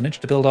the orphanage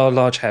to build our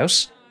large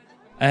house.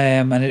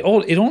 And it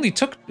only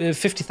took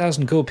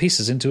 50,000 gold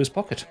pieces into his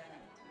pocket.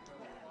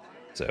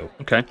 So.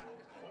 Okay.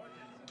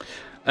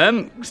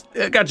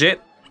 Gadget.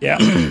 Yeah.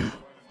 Do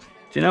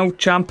you know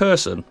charm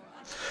person?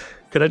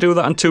 Could I do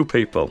that on 2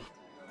 people,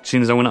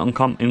 seeing as I went out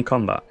in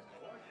combat?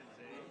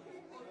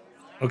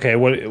 Okay,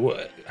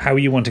 how are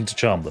you wanting to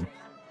charm them?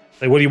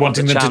 What are you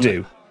wanting them to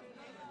do?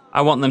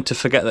 I want them to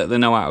forget that they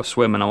know how to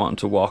swim, and I want them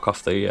to walk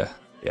off the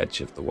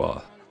edge of the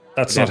water.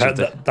 That's not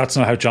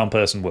how charm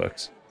person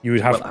works. You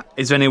would have. Well,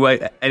 is there any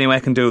way I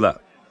can do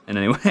that in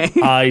any way?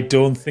 I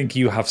don't think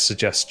you have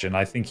suggestion.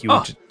 I think you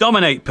would.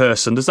 Dominate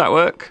person. Does that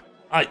work?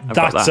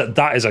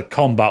 That is a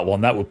combat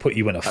one. That would put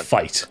you in a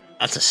fight.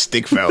 That's a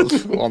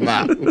Stigfeld on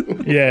that.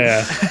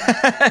 Yeah.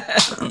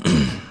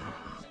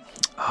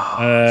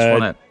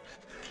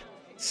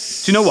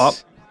 Do you know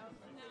what?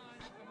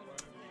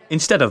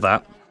 Instead of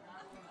that,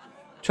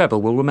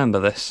 Treble will remember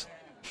this.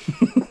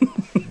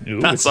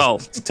 That's all.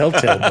 It's a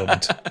telltale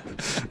moment.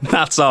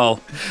 That's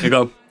all. You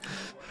go,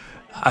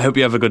 I hope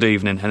you have a good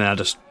evening, and then I'll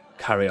just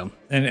carry on.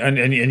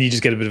 And you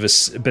just get a bit of a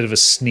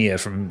sneer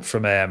from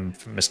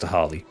Mr.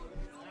 Harley.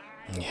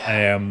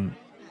 Yeah.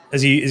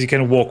 As you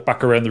kind of walk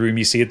back around the room,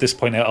 you see at this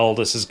point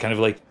Aldous is kind of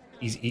like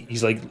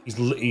he's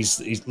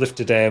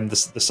lifted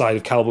the side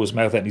of Calbo's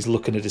mouth out, and he's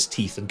looking at his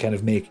teeth and kind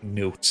of making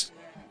notes.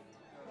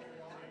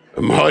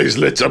 My eyes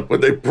lit up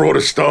when they brought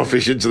a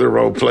starfish into the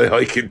roleplay,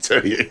 I can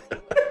tell you.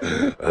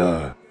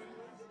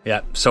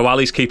 Yeah, so while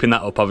he's keeping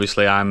that up,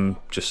 obviously, I'm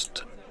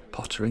just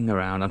pottering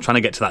around. I'm trying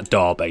to get to that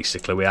door,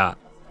 basically. We are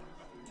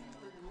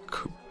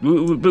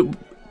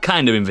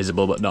kind of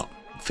invisible, but not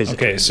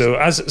physically. Okay, so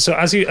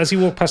as you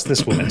walk past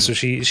this woman, so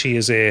she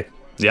is a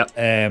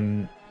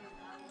kind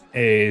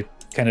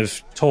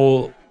of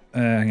tall.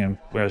 Hang on,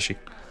 where is she?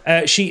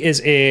 She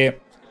is a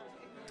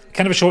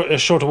kind of a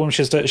shorter woman.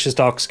 She's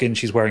dark skinned.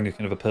 She's wearing a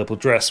kind of a purple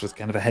dress with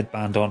kind of a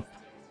headband on.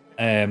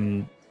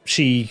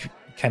 She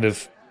kind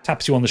of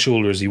taps you on the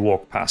shoulder as you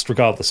walk past,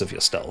 regardless of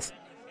your stealth.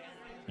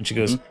 And she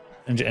goes,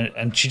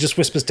 and she just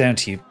whispers down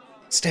to you,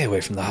 "Stay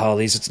away from the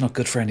Harleys. It's not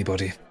good for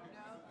anybody."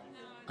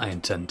 I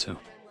intend to.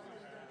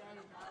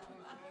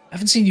 I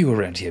haven't seen you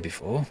around here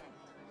before.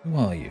 Who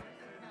are you?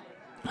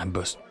 I'm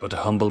but a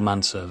humble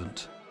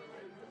manservant.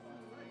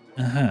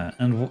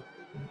 And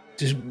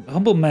do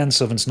humble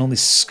manservants normally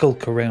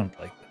skulk around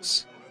like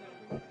this?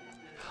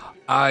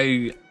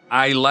 I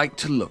like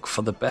to look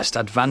for the best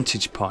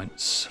advantage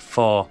points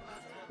for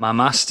my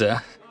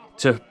master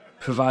to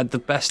provide the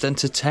best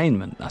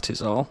entertainment, that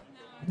is all.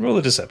 Roll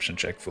a deception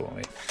check for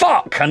me.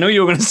 Fuck! I knew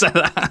you were going to say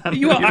that.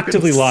 You are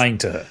actively lying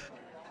to her.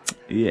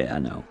 Yeah, I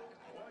know.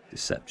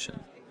 Deception.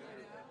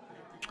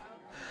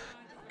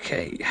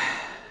 Okay.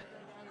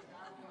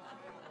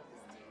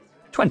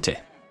 20.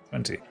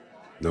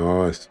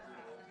 Nice.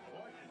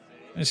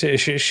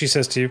 She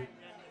says to you,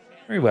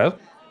 "Very well.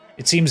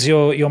 It seems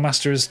your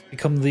master has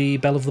become the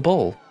belle of the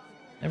ball.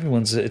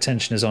 Everyone's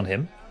attention is on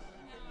him."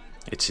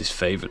 It's his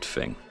favourite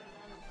thing.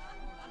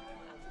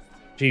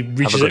 She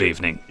reaches Have a good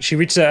evening. She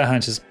reaches out her hand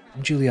and says,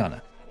 "I'm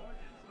Juliana."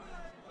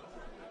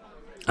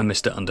 And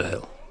Mr.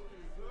 Underhill.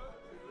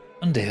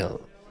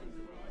 Underhill.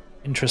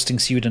 Interesting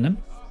pseudonym.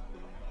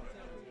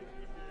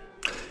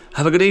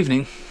 Have a good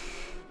evening.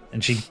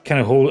 And she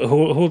kind of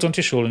holds onto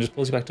your shoulder and just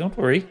pulls you back. "Don't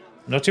worry,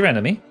 I'm not your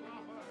enemy."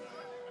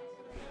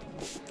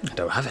 I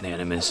don't have any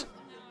enemies.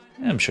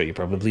 I'm sure you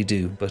probably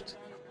do, but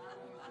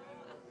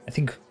I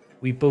think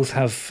we both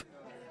have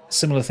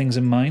similar things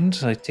in mind.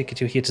 I take it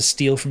you're here to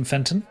steal from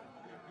Fenton?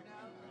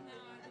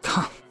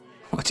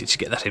 Why did you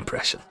get that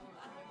impression?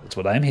 That's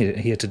what I'm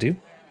here to do.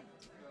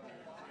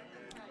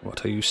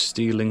 What are you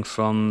stealing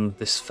from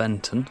this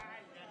Fenton?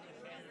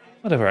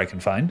 Whatever I can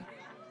find.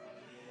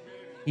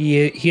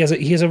 He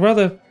has a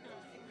rather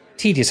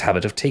tedious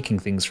habit of taking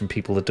things from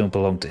people that don't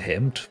belong to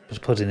him to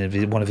put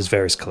in one of his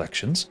various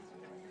collections.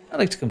 I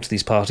like to come to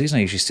these parties and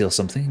I usually steal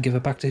something and give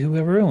it back to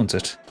whoever owns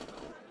it.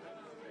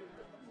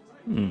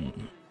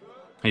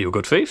 Are you a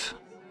good thief?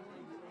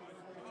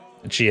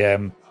 And she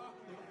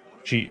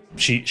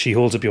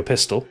holds up your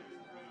pistol.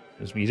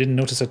 Because you didn't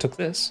notice I took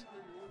this.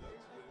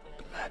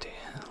 Bloody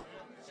hell.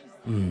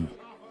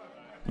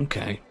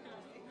 Okay.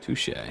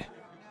 Touché.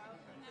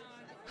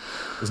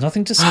 There's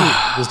nothing to steal.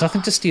 There's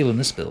nothing to steal in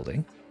this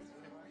building.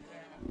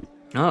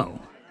 No.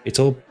 It's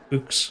all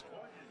books.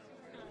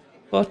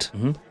 But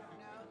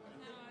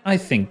I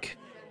think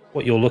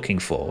what you're looking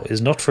for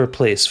is not for a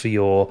place for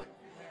your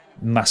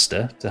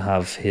master to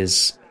have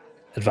his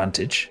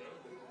advantage.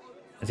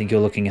 I think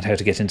you're looking at how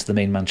to get into the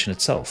main mansion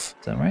itself.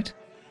 Is that right?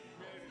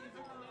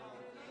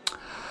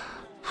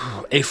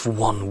 If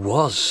one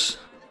was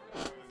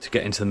to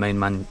get into the main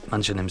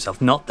mansion himself,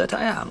 not that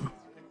I am,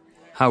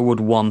 how would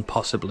one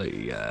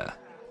possibly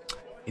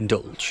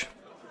indulge?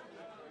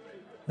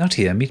 Not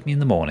here. Meet me in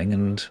the morning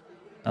and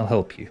I'll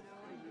help you.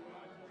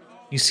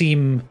 You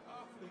seem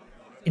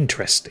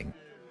interesting.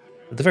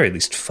 At the very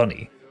least,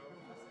 funny.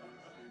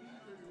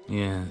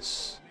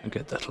 Yes, I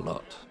get that a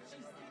lot.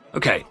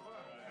 Okay.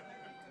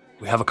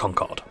 We have a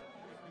Concord.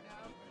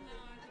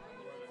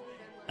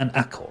 An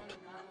accord.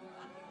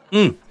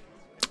 An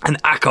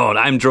accord.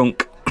 I'm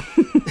drunk.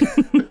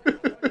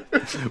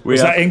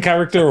 Was that in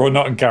character or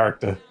not in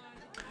character?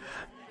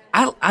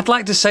 I'd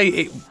like to say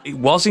it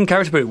was in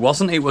character, but it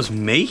wasn't. It was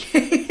me.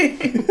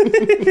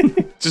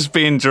 Just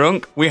being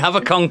drunk. We have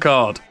a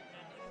Concord.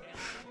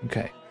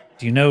 Okay.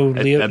 Do you know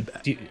Leo?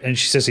 And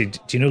she says, "Do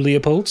you know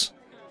Leopold's?"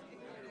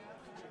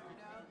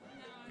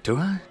 Do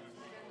I?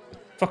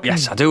 Fucking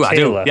yes, I do.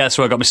 Taylor. Yeah, that's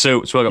where I got my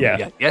suit.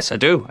 Yes, I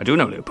do. I do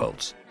know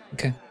Leopold's.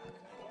 Okay.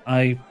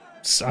 I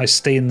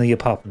stay in the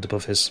apartment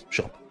above his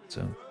shop,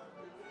 so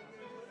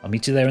I'll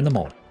meet you there in the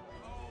morning.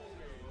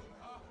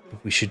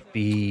 But we should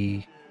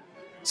be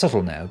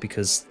subtle now,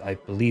 because I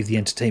believe the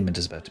entertainment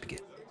is about to begin.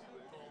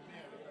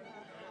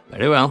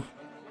 Very well.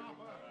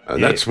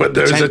 And that's when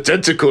there's a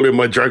tentacle in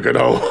my dragon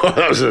hole.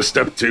 That was a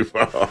step too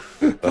far.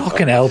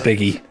 Fucking hell,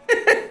 Biggie.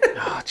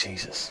 Oh,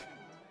 Jesus.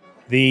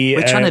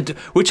 We're trying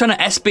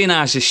to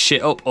espionage this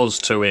shit up, us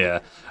two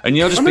here, and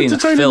you're just I'm being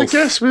entertaining filth. the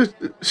guests with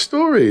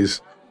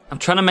stories. I'm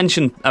trying to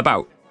mention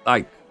about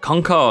like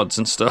Concords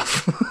and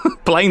stuff,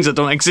 planes that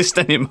don't exist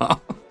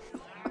anymore.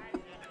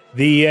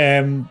 The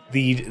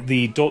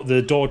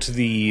door to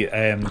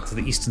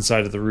the eastern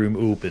side of the room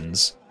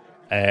opens,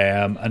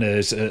 and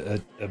there's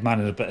a man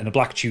in a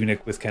black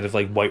tunic with kind of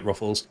like white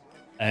ruffles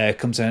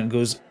comes out and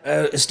goes,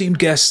 "Esteemed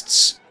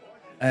guests,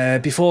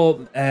 before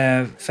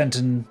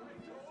Fenton,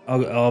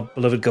 our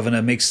beloved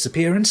governor, makes his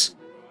appearance,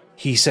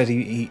 he said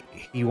he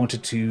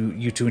wanted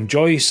you to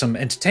enjoy some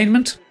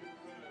entertainment.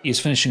 He is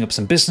finishing up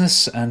some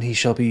business, and he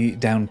shall be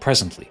down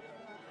presently.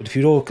 But if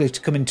you'd all like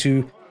to come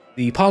into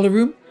the parlour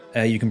room,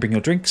 you can bring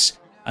your drinks,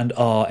 and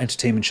our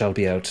entertainment shall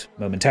be out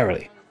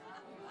momentarily."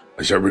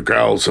 I shall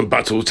regale some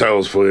battle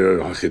tales for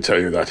you. I can tell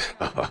you that.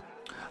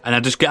 And I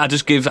just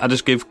give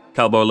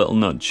Calbo a little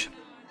nudge.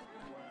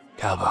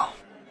 Calbo.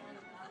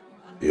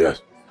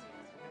 Yes.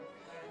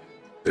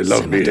 They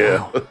love me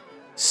here.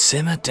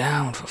 Simmer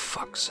down, for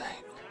fuck's sake.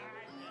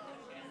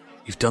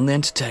 You've done the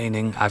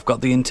entertaining. I've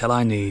got the intel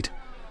I need.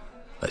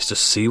 Let's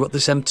just see what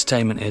this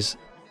entertainment is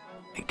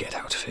and get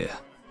out of here.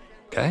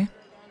 Okay?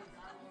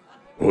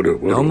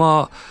 No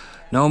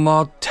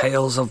more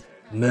tales of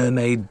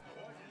mermaid,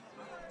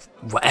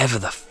 whatever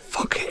the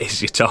fuck it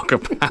is you talk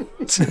about.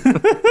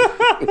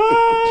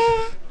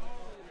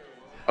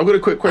 I've got a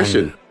quick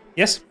question.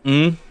 Yes?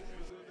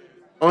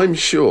 I'm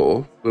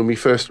sure when we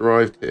first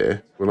arrived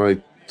here, when I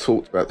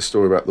talked about the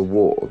story about the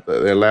war,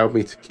 that they allowed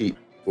me to keep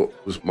what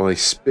was my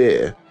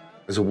spear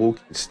as a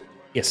walking stick.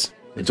 Yes.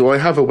 Do I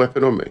have a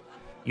weapon on me?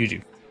 You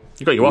do.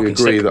 You got your walking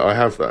stick. We agree that I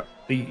have that.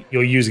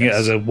 You're using it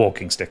as a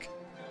walking stick.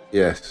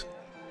 Yes.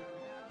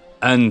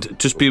 And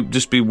just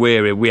be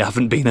wary. We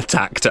haven't been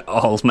attacked at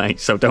all, mate.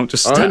 So don't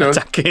just start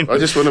attacking. I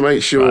just want to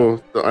make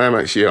sure that I am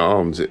actually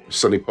armed. It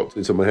suddenly popped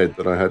into my head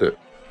that I had it.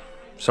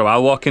 So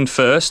I'll walk in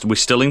first. We're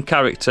still in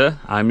character.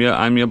 I'm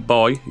your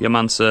boy, your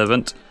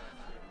manservant,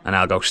 and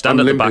I'll go stand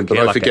at the back but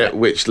here. I forget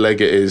which leg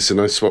it is, and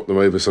I swap them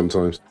over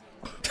sometimes.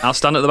 I'll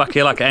stand at the back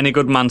here like any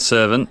good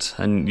manservant,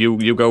 and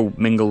you go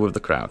mingle with the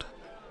crowd.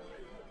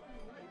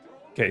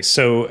 Okay,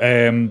 so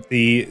Captain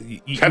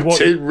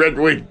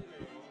Redwing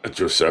at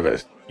your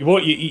service. You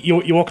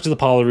walk to the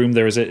parlour room.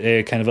 There is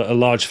a kind of a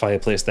large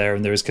fireplace there,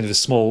 and there is kind of a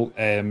small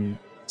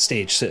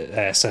stage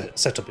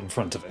set up in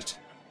front of it.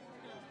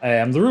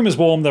 The room is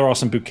warm. There are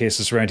some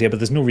bookcases around here, but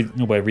there's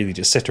nowhere really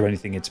to sit or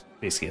anything. It's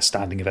basically a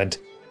standing event.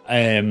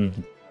 The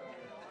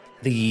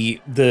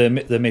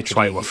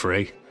maitre d' were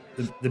free.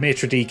 The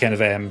maitre d' kind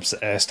of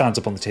stands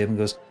up on the table and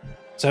goes,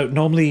 "So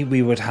normally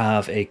we would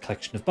have a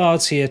collection of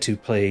bards here to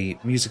play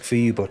music for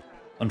you, but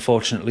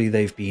unfortunately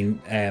they've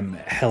been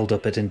held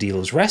up at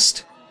Indila's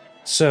Rest.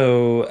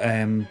 So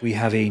we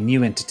have a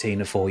new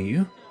entertainer for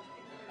you.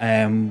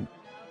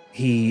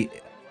 He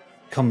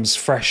comes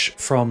fresh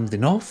from the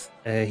north.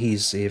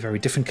 He's a very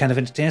different kind of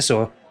entertainer,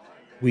 so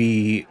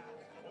we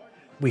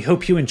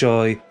hope you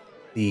enjoy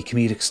the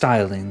comedic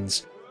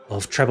stylings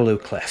of Treble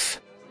O'Cliff."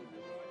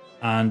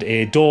 And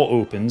a door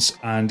opens,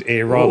 and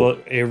a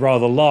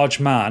rather large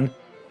man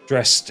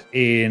dressed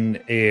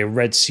in a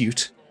red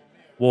suit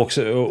walks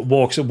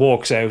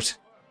out,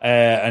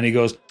 and he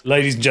goes,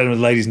 ladies and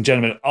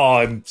gentlemen,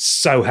 I'm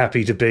so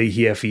happy to be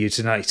here for you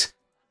tonight."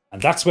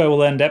 And that's where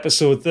we'll end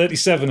episode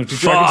 37 of the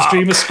Dragon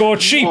Streamer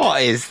Scorched Sheep.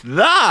 What is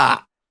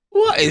that?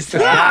 What is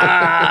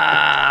that?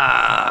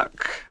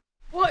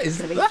 What is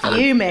that?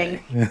 Fuming.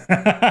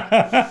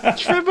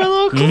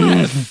 Treble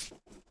O'Cliff.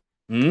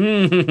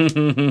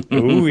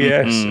 Oh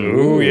yes,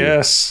 oh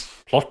yes.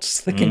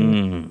 Plots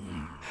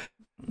thicken.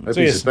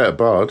 Maybe he's a better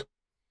bard.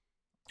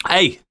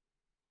 Hey.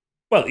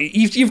 Well,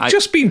 you've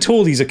just been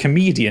told he's a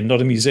comedian,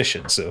 not a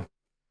musician, so.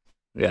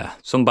 Yeah,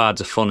 some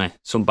bards are funny,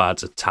 some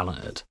bards are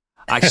talented.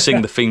 I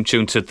sing the theme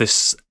tune to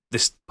this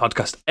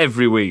podcast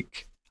every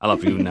week. I'll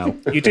have you know.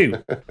 You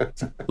do.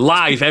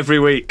 Live every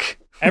week.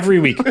 Every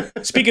week.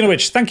 Speaking of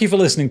which, thank you for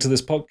listening to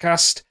this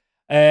podcast.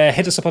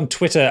 Hit us up on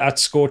Twitter at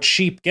Scorched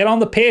Sheep. Get on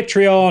the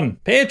Patreon.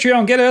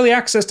 Get early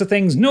access to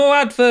things. No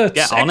adverts.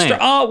 Get on extra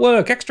it.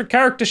 artwork. Extra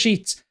character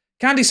sheets.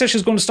 Candy says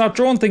she's going to start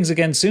drawing things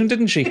again soon,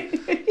 didn't she?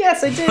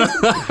 Yes, I did.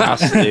 Has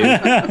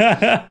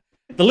to.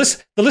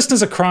 The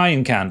listeners are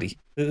crying, Candy.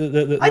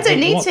 I don't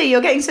need to.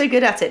 You're getting so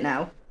good at it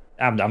now.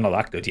 I'm not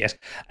that good yet.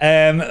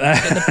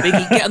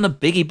 Get on the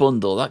Biggie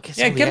bundle. That gets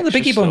get on the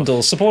Biggie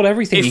bundle. Support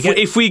everything.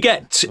 If we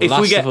get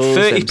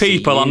 30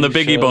 people on the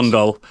Biggie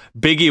bundle,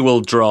 Biggie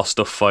will draw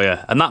stuff for you,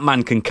 and that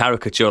man can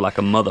caricature like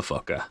a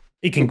motherfucker.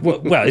 He can.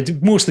 Well,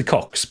 it mostly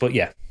cocks, but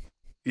yeah.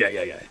 Yeah.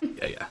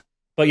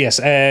 But yes,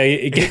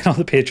 get on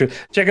the Patreon.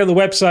 Check out the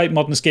website,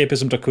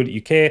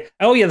 modernescapism.co.uk.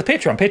 Oh yeah, the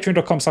Patreon,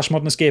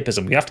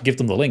 patreon.com/modernescapism. We have to give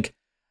them the link.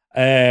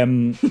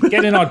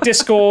 Get in our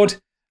Discord.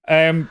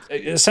 Send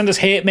us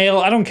hate mail.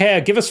 I don't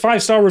care. Give us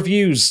 5-star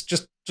reviews.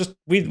 Just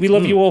we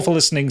love you all for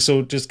listening,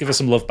 so just give us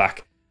some love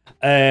back.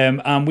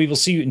 And we will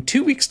see you in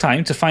 2 weeks'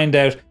 time to find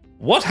out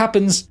what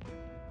happens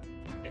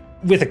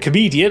with a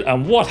comedian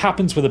and what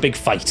happens with a big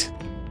fight.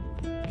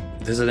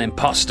 There's an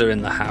imposter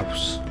in the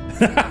house.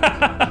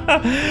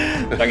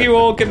 Thank you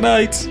all. Good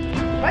night.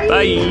 Bye.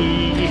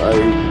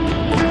 Bye.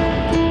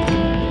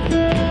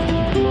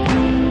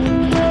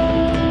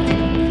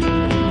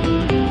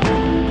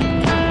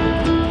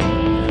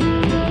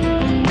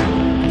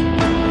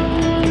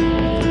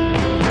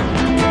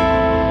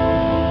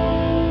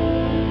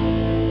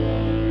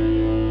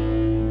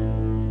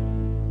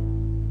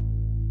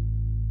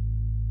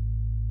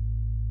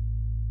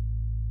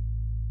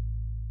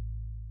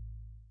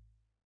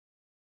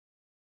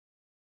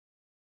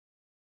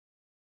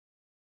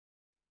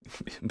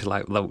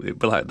 It'd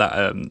be like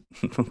that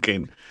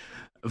fucking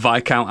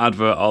Viscount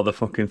advert or the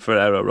fucking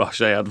Ferrero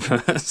Rocher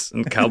adverts,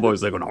 and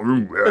cowboys they're going,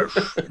 oh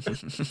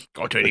yes,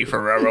 got any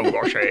Ferrero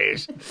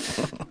Rochers?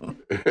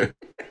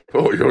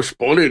 Oh, you're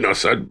spoiling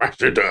us,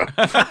 Ambassador.